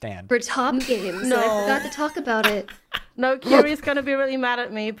I understand. top games. No. And I forgot to talk about it. No, Kiri's gonna be really mad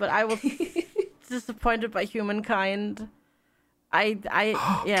at me, but I was disappointed by Humankind.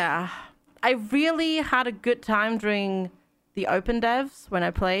 Yeah. I really had a good time during the open devs when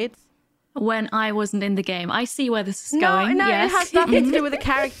I played. When I wasn't in the game. I see where this is going. No, yes. it has nothing to do with the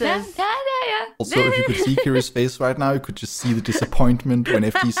characters. Yeah. Also, if you could see Kiri's face right now, you could just see the disappointment when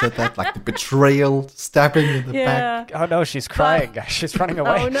FG said that, like the betrayal, stabbing in the back. Oh no, she's crying. She's running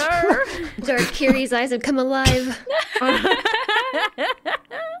away. Oh no. Dark Kiri's eyes have come alive.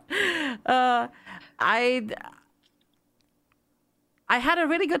 I had a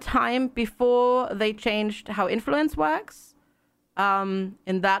really good time before they changed how influence works. In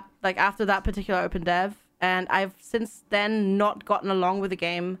that, like after that particular open dev, and I've since then not gotten along with the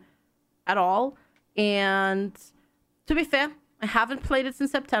game at all. And to be fair, I haven't played it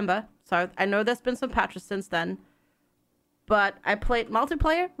since September, so I know there's been some patches since then. But I played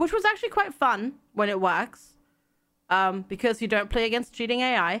multiplayer, which was actually quite fun when it works, because you don't play against cheating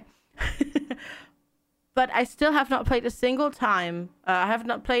AI. But I still have not played a single time. I have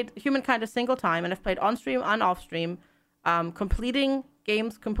not played Humankind a single time, and I've played on stream and off stream, completing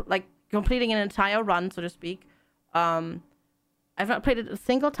games, completing an entire run, so to speak. I've not played it a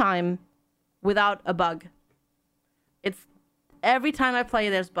single time without a bug. It's every time I play,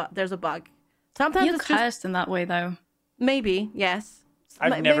 there's a bug. Sometimes You're it's just cursed in that way, though. maybe yes.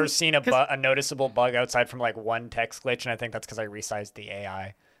 I've never seen a noticeable bug outside from like one text glitch, and I think that's because I resized the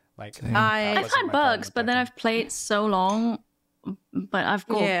AI. Like Same. I've had bugs, but then I've played so long. But I've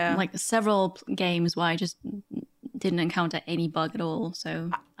got like several games where I just didn't encounter any bug at all.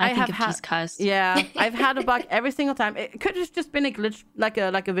 So I think FG's cursed. Yeah, I've had a bug every single time. It could have just been a glitch, like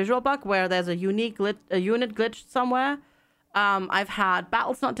a visual bug where there's a unique unit glitch somewhere. I've had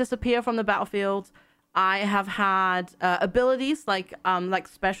battles not disappear from the battlefield. I have had abilities like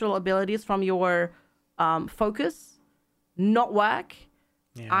special abilities from your focus not work.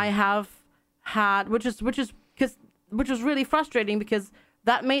 Yeah. I have had, which was really frustrating because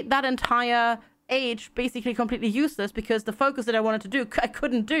that made that entire age basically completely useless because the focus that I wanted to do I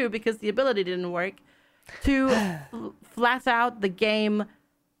couldn't do because the ability didn't work. To flat out the game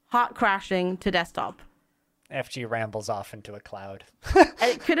hot crashing to desktop. FG rambles off into a cloud.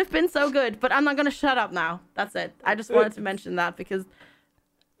 It could have been so good, but I'm not going to shut up now. That's it. I just wanted to mention that because,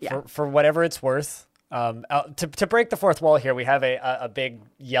 yeah. For whatever it's worth, to break the fourth wall here, we have a big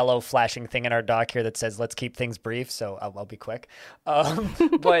yellow flashing thing in our doc here that says, let's keep things brief, so I'll be quick.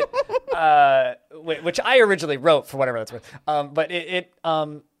 But which I originally wrote for whatever that's worth. But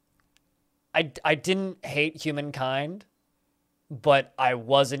I didn't hate Humankind, but I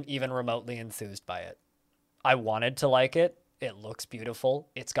wasn't even remotely enthused by it. I wanted to like it. It looks beautiful.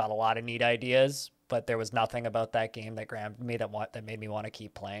 It's got a lot of neat ideas, but there was nothing about that game that grabbed me that made me want to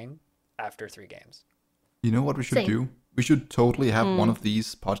keep playing after 3 games. You know what we should do? We should totally have one of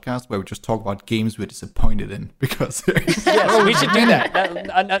these podcasts where we just talk about games we're disappointed in because yes, we should do that.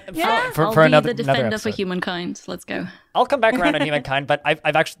 I'll be the defender for Humankind. Let's go. I'll come back around on Humankind, but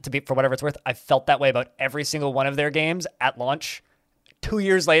I've actually, for whatever it's worth, I felt that way about every single one of their games at launch. 2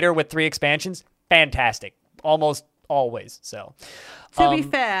 years later with 3 expansions, fantastic. Almost always. So, to be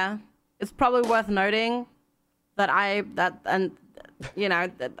fair, it's probably worth noting that a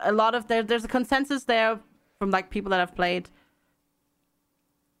lot of there's a consensus there from like people that have played.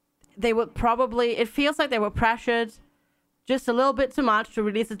 They would probably, it feels like they were pressured just a little bit too much to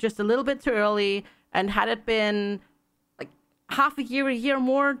release it just a little bit too early, and had it been like half a year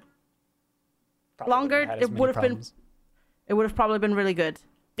more longer, it would have probably been really good.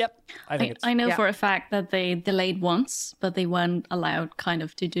 Yep, I know for a fact that they delayed once, but they weren't allowed kind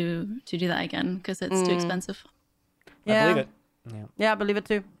of to do that again because it's too expensive. Yeah. I believe it. Yeah, I believe it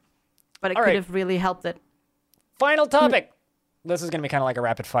too. But it could have really helped it. Final topic. This is going to be kind of like a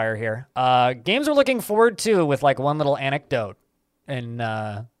rapid fire here. Games we're looking forward to with like one little anecdote in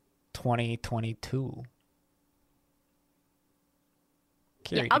 2022.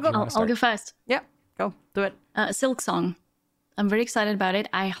 Kiri, I'll go first. Yeah, go. Do it. Silk Song. I'm very excited about it.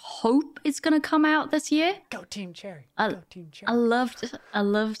 I hope it's going to come out this year. Go Team Cherry. Go Team Cherry. I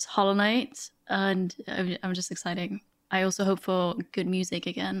loved Hollow Knight, and I'm just excited. I also hope for good music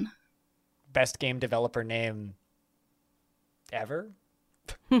again. Best game developer name ever?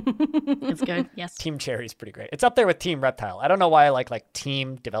 It's good, yes. Team Cherry's pretty great. It's up there with Team Reptile. I don't know why I like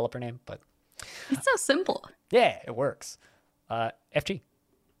team developer name, but... It's so simple. Yeah, it works. FG?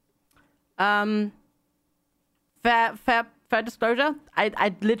 Fair disclosure,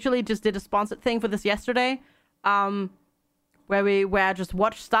 I literally just did a sponsored thing for this yesterday, where I just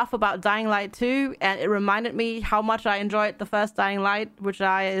watched stuff about Dying Light 2, and it reminded me how much I enjoyed the first Dying Light, which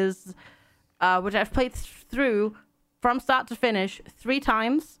I've played through from start to finish 3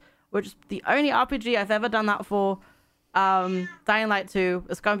 times, which is the only RPG I've ever done that for. Dying Light 2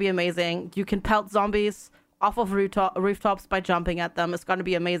 is going to be amazing. You can pelt zombies off of rooftops by jumping at them. It's going to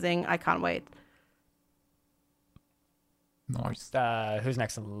be amazing. I can't wait. Nice. Who's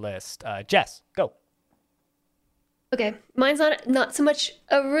next on the list? Jess, go. Okay, mine's not so much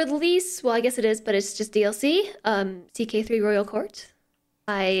a release. Well, I guess it is, but it's just DLC. CK3 Royal Court.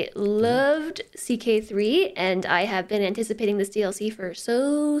 I loved CK3, and I have been anticipating this DLC for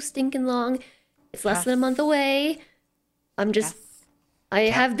so stinking long. It's less than a month away. I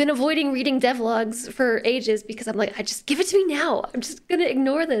have been avoiding reading devlogs for ages because I'm like, I just give it to me now. I'm just gonna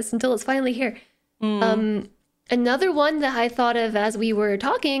ignore this until it's finally here. Another one that I thought of as we were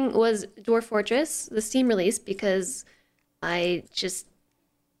talking was Dwarf Fortress, the Steam release, because I just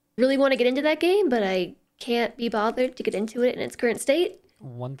really want to get into that game, but I can't be bothered to get into it in its current state.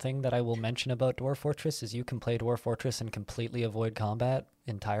 One thing that I will mention about Dwarf Fortress is you can play Dwarf Fortress and completely avoid combat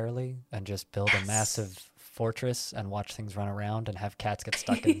entirely and just build a massive fortress and watch things run around and have cats get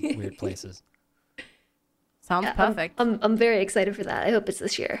stuck in weird places. Sounds perfect. I'm very excited for that. I hope it's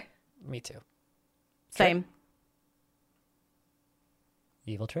this year. Me too. Same.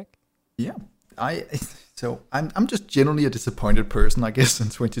 Evil Trick? Yeah. I'm just generally a disappointed person, I guess, in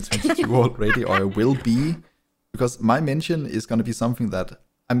 2022 already, or I will be. because my mention is going to be something that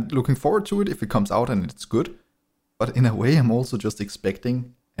I'm looking forward to it if it comes out and it's good. But in a way, I'm also just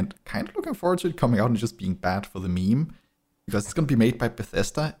expecting and kind of looking forward to it coming out and just being bad for the meme. Because it's going to be made by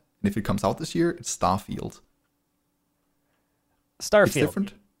Bethesda. And if it comes out this year, it's Starfield. It's Starfield.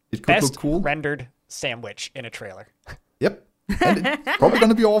 different. It could Best look cool. rendered sandwich in a trailer. Yep. And it's probably going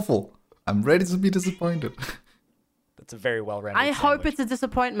to be awful. I'm ready to be disappointed. That's a very well rendered I hope sandwich. it's a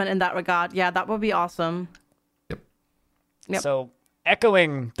disappointment in that regard. Yeah, that would be awesome. Yep. So,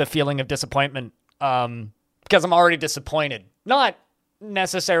 echoing the feeling of disappointment, because I'm already disappointed. Not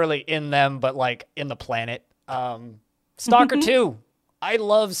necessarily in them, but like in the planet. Stalker 2. I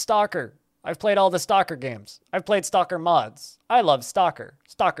love Stalker. I've played all the Stalker games. I've played Stalker mods. I love Stalker.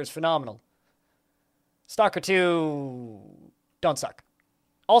 Stalker's phenomenal. Stalker 2, don't suck.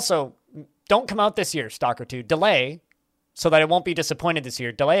 Also, don't come out this year, Stalker 2. Delay so that I won't be disappointed this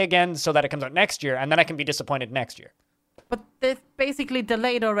year. Delay again so that it comes out next year, and then I can be disappointed next year. But they've basically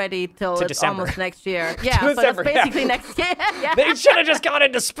delayed already till To it's December. almost next year. Yeah, so December, that's yeah. basically next year. Yeah. They should have just gone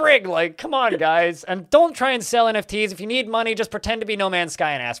into spring. Like, come on, guys. And don't try and sell NFTs. If you need money, just pretend to be No Man's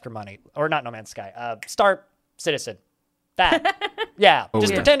Sky and ask for money. Or not No Man's Sky. Star Citizen. That. Yeah.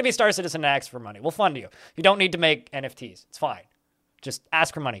 Just yeah. pretend to be Star Citizen and ask for money. We'll fund you. You don't need to make NFTs. It's fine. Just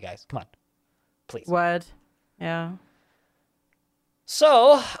ask for money, guys. Come on. Please. Word. Yeah.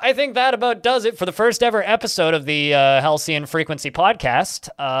 So, I think that about does it for the first ever episode of the Halcyon Frequency podcast,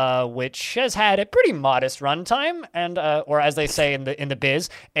 which has had a pretty modest runtime, and or as they say in the biz,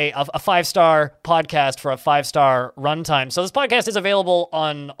 a 5-star podcast for a 5-star runtime. So this podcast is available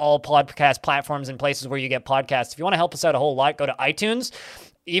on all podcast platforms and places where you get podcasts. If you want to help us out a whole lot, go to iTunes.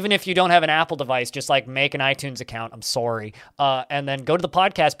 Even if you don't have an Apple device, just like make an iTunes account. I'm sorry, and then go to the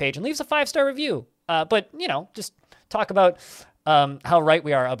podcast page and leave us a 5-star review. But just talk about how right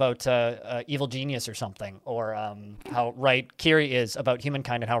we are about Evil Genius or something, or how right Kiri is about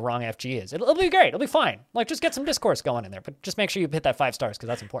humankind and how wrong FG is. It'll be great. It'll be fine. Like, just get some discourse going in there, but just make sure you hit that 5 stars because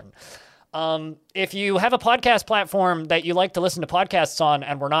that's important. If you have a podcast platform that you like to listen to podcasts on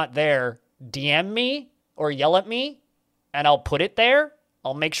and we're not there, DM me or yell at me and I'll put it there.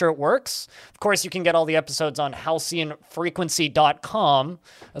 I'll make sure it works. Of course, you can get all the episodes on halcyonfrequency.com,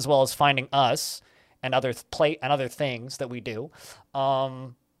 as well as finding us and other things that we do.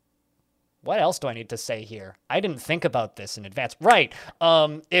 What else do I need to say here? I didn't think about this in advance. Right.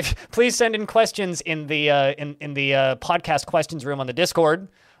 Please send in questions in the podcast questions room on the Discord.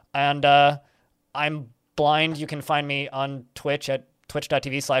 And I'm Blind. You can find me on Twitch at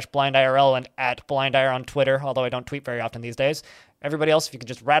twitch.tv/blindIRL and at blindIR on Twitter, although I don't tweet very often these days. Everybody else, if you could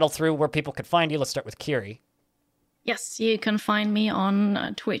just rattle through where people could find you. Let's start with Kiri. Yes, you can find me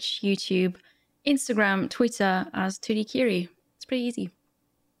on Twitch, YouTube, Instagram, Twitter as 2DKiri. It's pretty easy.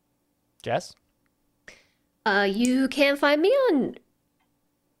 Jess? You can find me on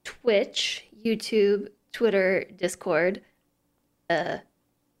Twitch, YouTube, Twitter, Discord.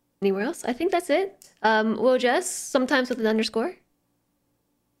 Anywhere else? I think that's it. Well, Jess, sometimes with an underscore.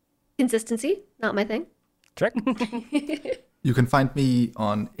 Consistency, not my thing. Trick? You can find me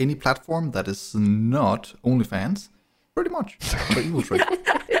on any platform that is not OnlyFans. Pretty much. The evil trick.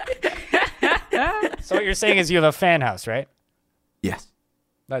 So what you're saying is you have a fan house, right? Yes.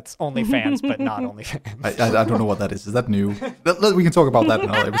 That's OnlyFans, but not OnlyFans. I don't know what that is. Is that new? We can talk about that in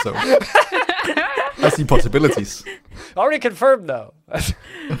another episode. I see possibilities. Already confirmed, though.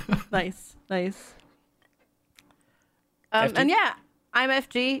 Nice. FG? And yeah, I'm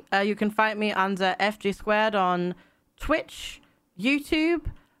FG. You can find me under FG Squared on Twitch, YouTube,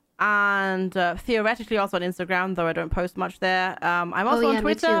 and theoretically also on Instagram, though I don't post much there. I'm also on me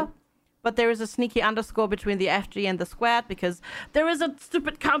Twitter, too. but there is a sneaky underscore between the FG and the Squared because there is a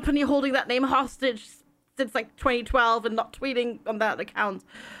stupid company holding that name hostage since like 2012 and not tweeting on that account.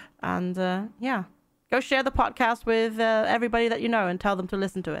 And yeah, go share the podcast with everybody that you know and tell them to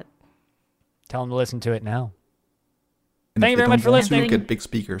listen to it. Tell them to listen to it now. And Thank if you very they much don't for want to, listening. Get big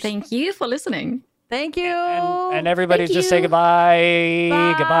speakers. Thank you for listening. Thank you. And everybody Thank just say you. goodbye.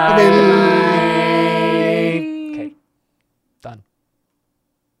 Bye. Goodbye. Bye. Okay. Done.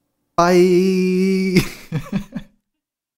 Bye.